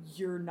 like,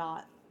 you're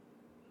not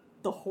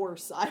the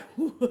horse I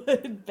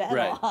would bet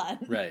on.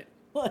 Right.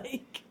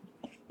 Like,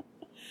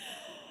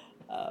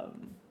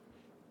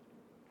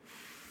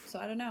 so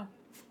I don't know.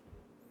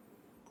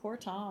 Poor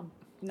Tom.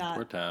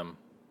 Poor Tom.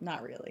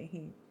 Not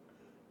really.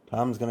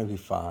 Tom's going to be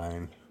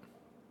fine.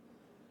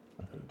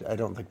 I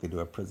don't think they do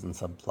a prison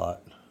subplot,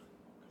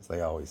 because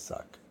they always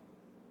suck.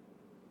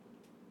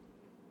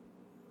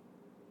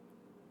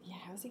 Yeah,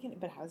 how's he gonna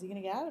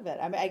get out of it?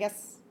 I mean, I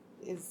guess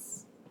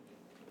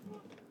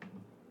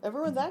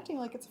everyone's acting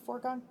like it's a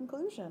foregone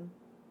conclusion.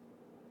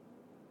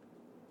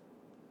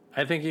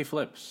 I think he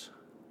flips.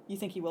 You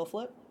think he will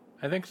flip?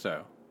 I think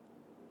so.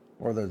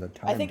 Or there's a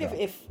time I think jump.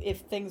 if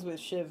things with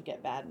Shiv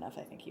get bad enough,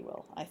 I think he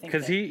will. I think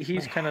because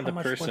he's kind of the How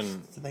much person.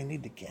 worse do they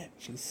need to get?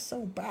 She's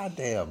so bad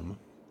to him.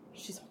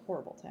 she's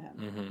horrible to him.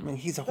 Mm-hmm. I mean,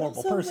 he's a But horrible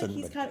also, person. like,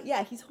 he's but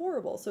he's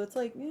horrible. So it's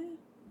like,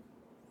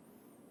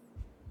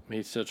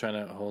 He's still trying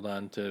to hold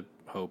on to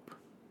hope.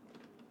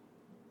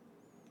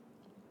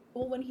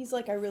 Well, when he's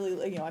like, I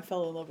really, I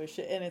fell in love with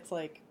shit, and it's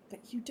like, but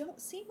you don't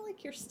seem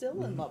like you're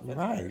still in love with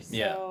her. Right. So,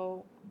 Yeah.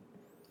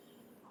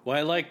 Well,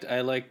 I liked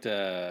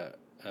the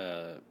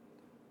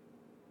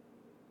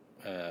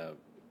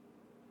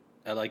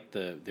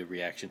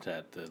reaction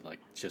to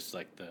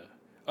that.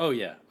 Oh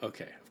yeah,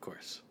 okay, of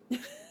course.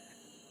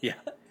 Yeah,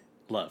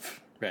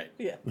 love, right.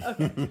 yeah,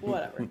 okay,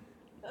 whatever.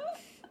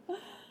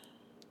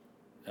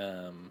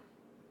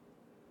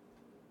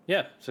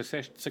 Yeah,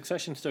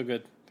 Succession's still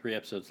good. 3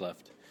 episodes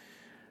left.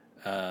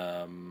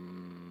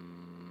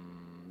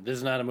 This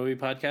is not a movie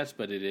podcast,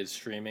 but it is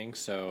streaming,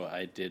 so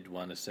I did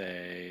want to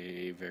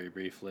say very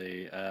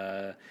briefly,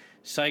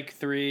 Psych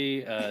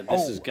 3,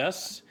 this is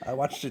Gus. I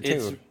watched it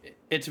too.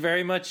 It's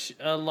very much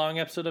a long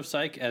episode of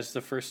Psych, as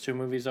the first 2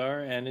 movies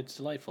are, and it's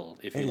delightful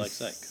if you It like is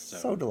Psych.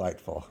 so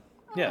delightful.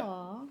 Yeah.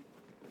 Aww.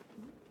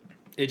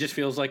 It just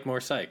feels like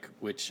more Psych,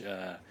 which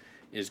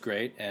is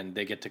great, and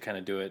they get to kind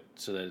of do it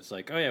so that it's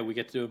like, oh yeah, we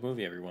get to do a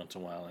movie every once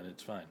in a while, and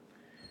it's fine.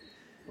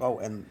 Oh,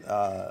 and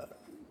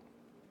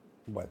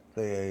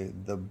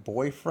the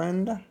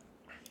boyfriend?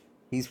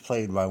 He's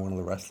played by one of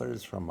the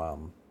wrestlers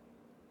from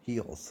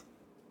Heels.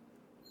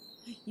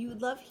 You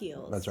would love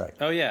Heels. That's right.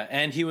 Oh yeah,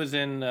 and he was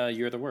in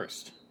You're the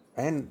Worst.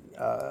 And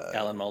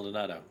Alan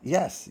Maldonado.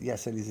 yes,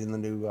 and he's in the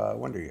new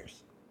Wonder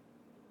Years.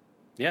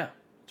 Yeah,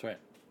 that's right.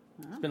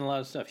 It's been a lot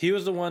of stuff. He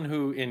was the one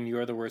who, in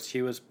You're the Worst,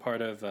 he was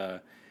part of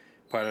the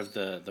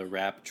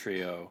rap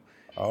trio.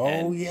 Oh,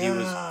 and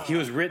yeah. He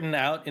was written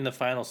out in the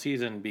final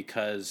season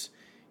because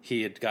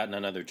he had gotten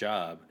another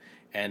job,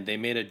 and they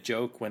made a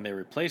joke when they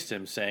replaced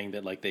him, saying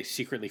that like they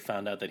secretly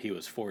found out that he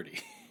was 40,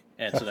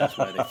 and so that's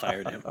why they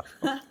fired him.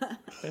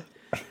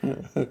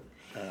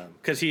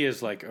 Because he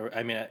is like,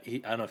 I mean, I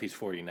don't know if he's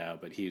 40 now,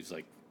 but he's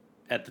like,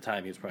 at the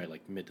time he was probably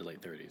like mid to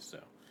late 30s. So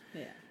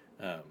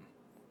Yeah.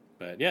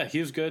 But yeah, he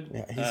was good.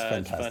 Yeah, he's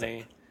fantastic.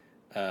 It's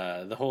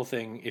funny. The whole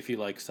thing, if you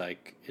like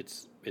Psych,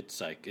 it's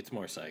Psych. It's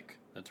more Psych.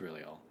 That's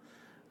really all.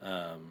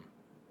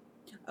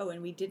 Oh,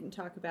 and we didn't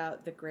talk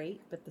about The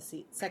Great, but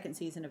the second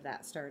season of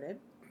that started.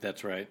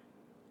 That's right.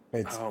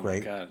 It's My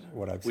great. God.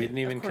 What I've We seen. didn't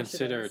even Of course it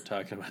consider is.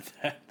 talking about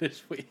that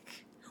this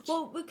week.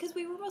 Well, because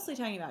we were mostly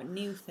talking about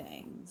new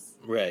things.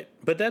 Right.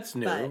 But that's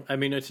new. But- I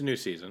mean, it's a new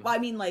season. Well, I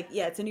mean, like,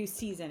 yeah, it's a new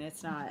season.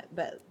 It's not,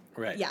 but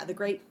Right. yeah, The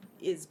Great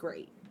is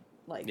great.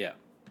 Like, Yeah.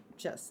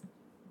 just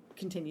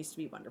continues to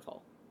be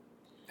wonderful.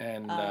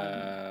 And,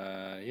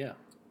 yeah.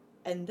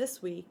 And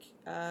this week,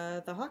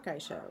 the Hawkeye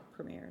show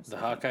premieres. The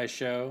Hawkeye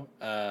show.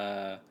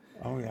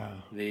 Oh yeah.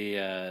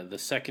 The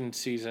second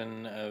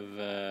season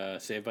of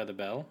Saved by the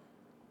Bell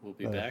will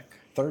be back.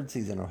 Third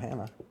season of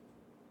Hannah.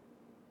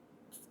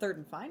 Third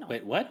and final.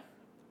 Wait, what?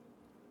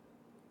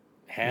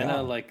 Hannah, Yeah.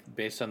 like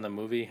based on the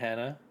movie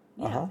Hannah,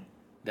 Yeah. Uh huh.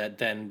 that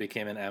then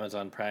became an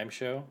Amazon Prime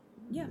show,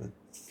 Yeah.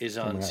 is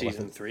on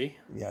season 3.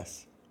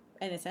 Yes.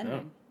 And it's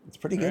ending. It's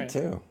pretty good Alright.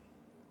 too.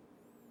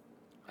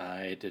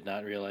 I did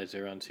not realize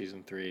they were on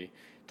season 3.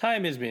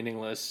 Time is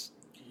meaningless.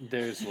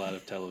 There's a lot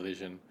of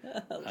television.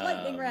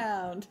 Lightning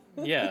round.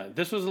 Yeah,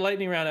 this was a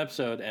lightning round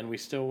episode, and we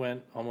still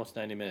went almost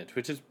 90 minutes,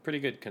 which is pretty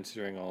good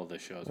considering all the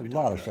shows we A talked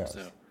lot of about.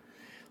 shows. So,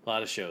 a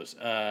lot of shows.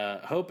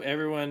 Hope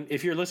everyone,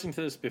 if you're listening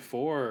to this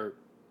before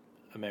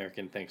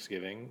American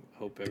Thanksgiving,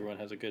 hope everyone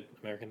has a good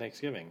American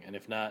Thanksgiving. And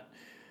if not,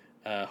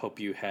 hope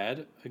you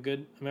had a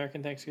good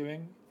American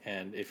Thanksgiving.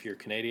 And if you're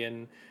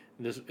Canadian,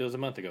 it was a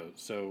month ago,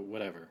 so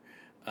whatever.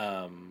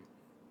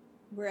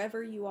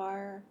 Wherever you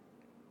are,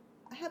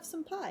 have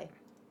some pie.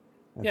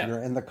 If Yeah, you're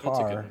in the that's a good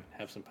car, one.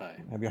 Have some pie.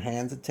 have your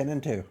hands at 10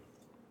 and 2.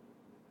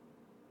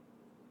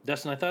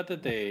 Dustin, I thought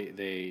that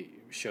they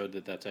showed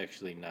that that's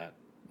actually not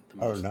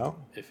the Oh, most no?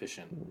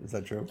 efficient. Is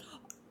that true?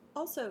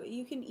 Also,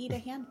 you can eat a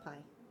hand pie.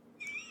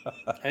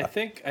 I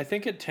think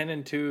at 10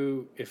 and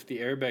 2, if the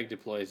airbag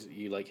deploys,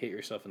 you like hit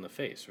yourself in the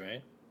face,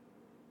 right?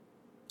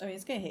 I mean,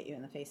 it's going to hit you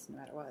in the face no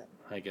matter what.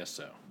 I guess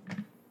so.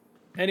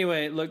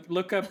 Anyway,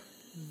 look up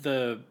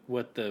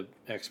what the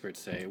experts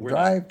say.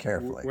 Drive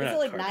carefully. We're Is not it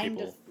like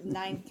car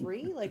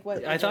 9-3? Like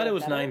what? I is thought there it a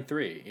was better?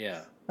 9-3.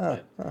 Yeah. Huh,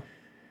 But huh.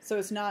 So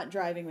it's not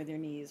driving with your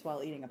knees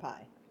while eating a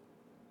pie.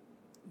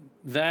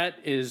 that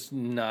is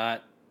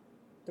not.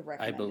 The I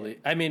recommended. believe.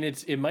 I mean,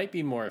 it might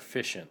be more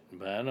efficient,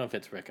 but I don't know if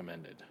it's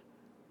recommended.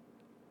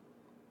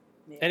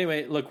 Yeah.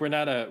 Anyway, look, we're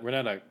not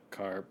a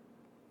car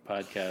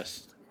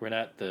podcast. We're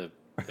not the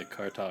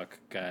car talk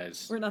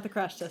guys. We're not the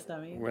crash test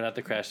dummy. We're not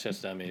the crash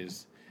test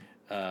dummies.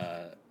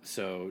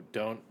 So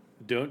don't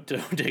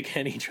take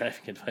any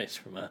driving advice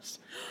from us.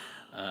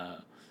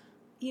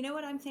 You know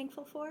what I'm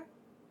thankful for?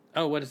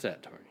 Oh, what is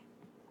that, Tori?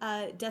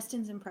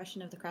 Dustin's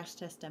impression of the crash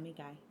test dummy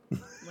guy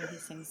when he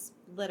sings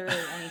literally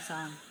any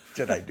song.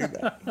 Should I do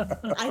that?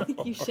 I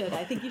think you should.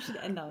 I think you should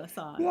end on a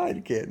song. No, I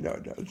can't.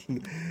 No.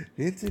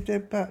 It's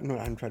about. No,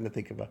 I'm trying to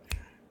think about.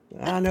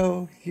 I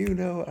know, you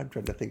know. I'm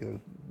trying to think of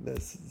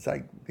this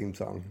Psych theme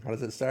song. How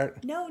does it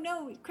start?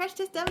 No, crash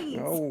test dummies.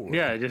 Oh,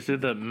 Yeah, I just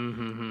did the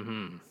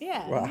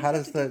Yeah. Well, you how have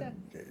does to do the? that.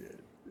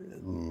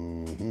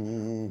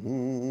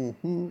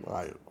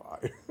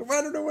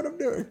 I don't know what I'm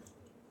doing.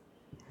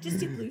 Just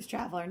do Blues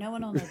Traveler. No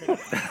one will know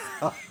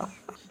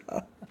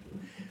that.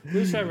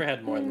 Blues Traveler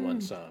had more than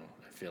one song,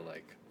 I feel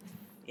like.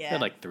 It Yeah.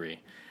 had like 3.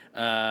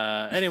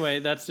 Anyway,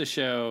 that's the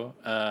show.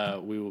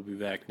 We will be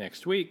back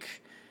next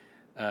week.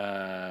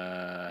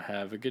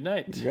 Have a good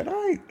night. Good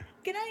night.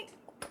 Good night.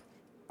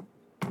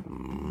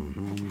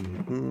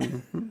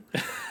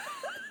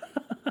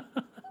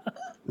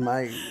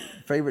 My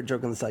favorite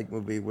joke in the Psych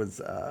movie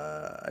was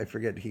I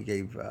forget, he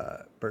gave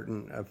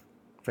Burton a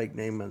fake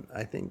name,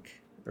 I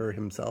think, or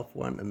himself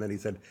one, and then he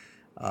said,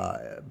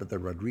 but the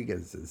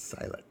Rodriguez is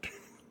silent.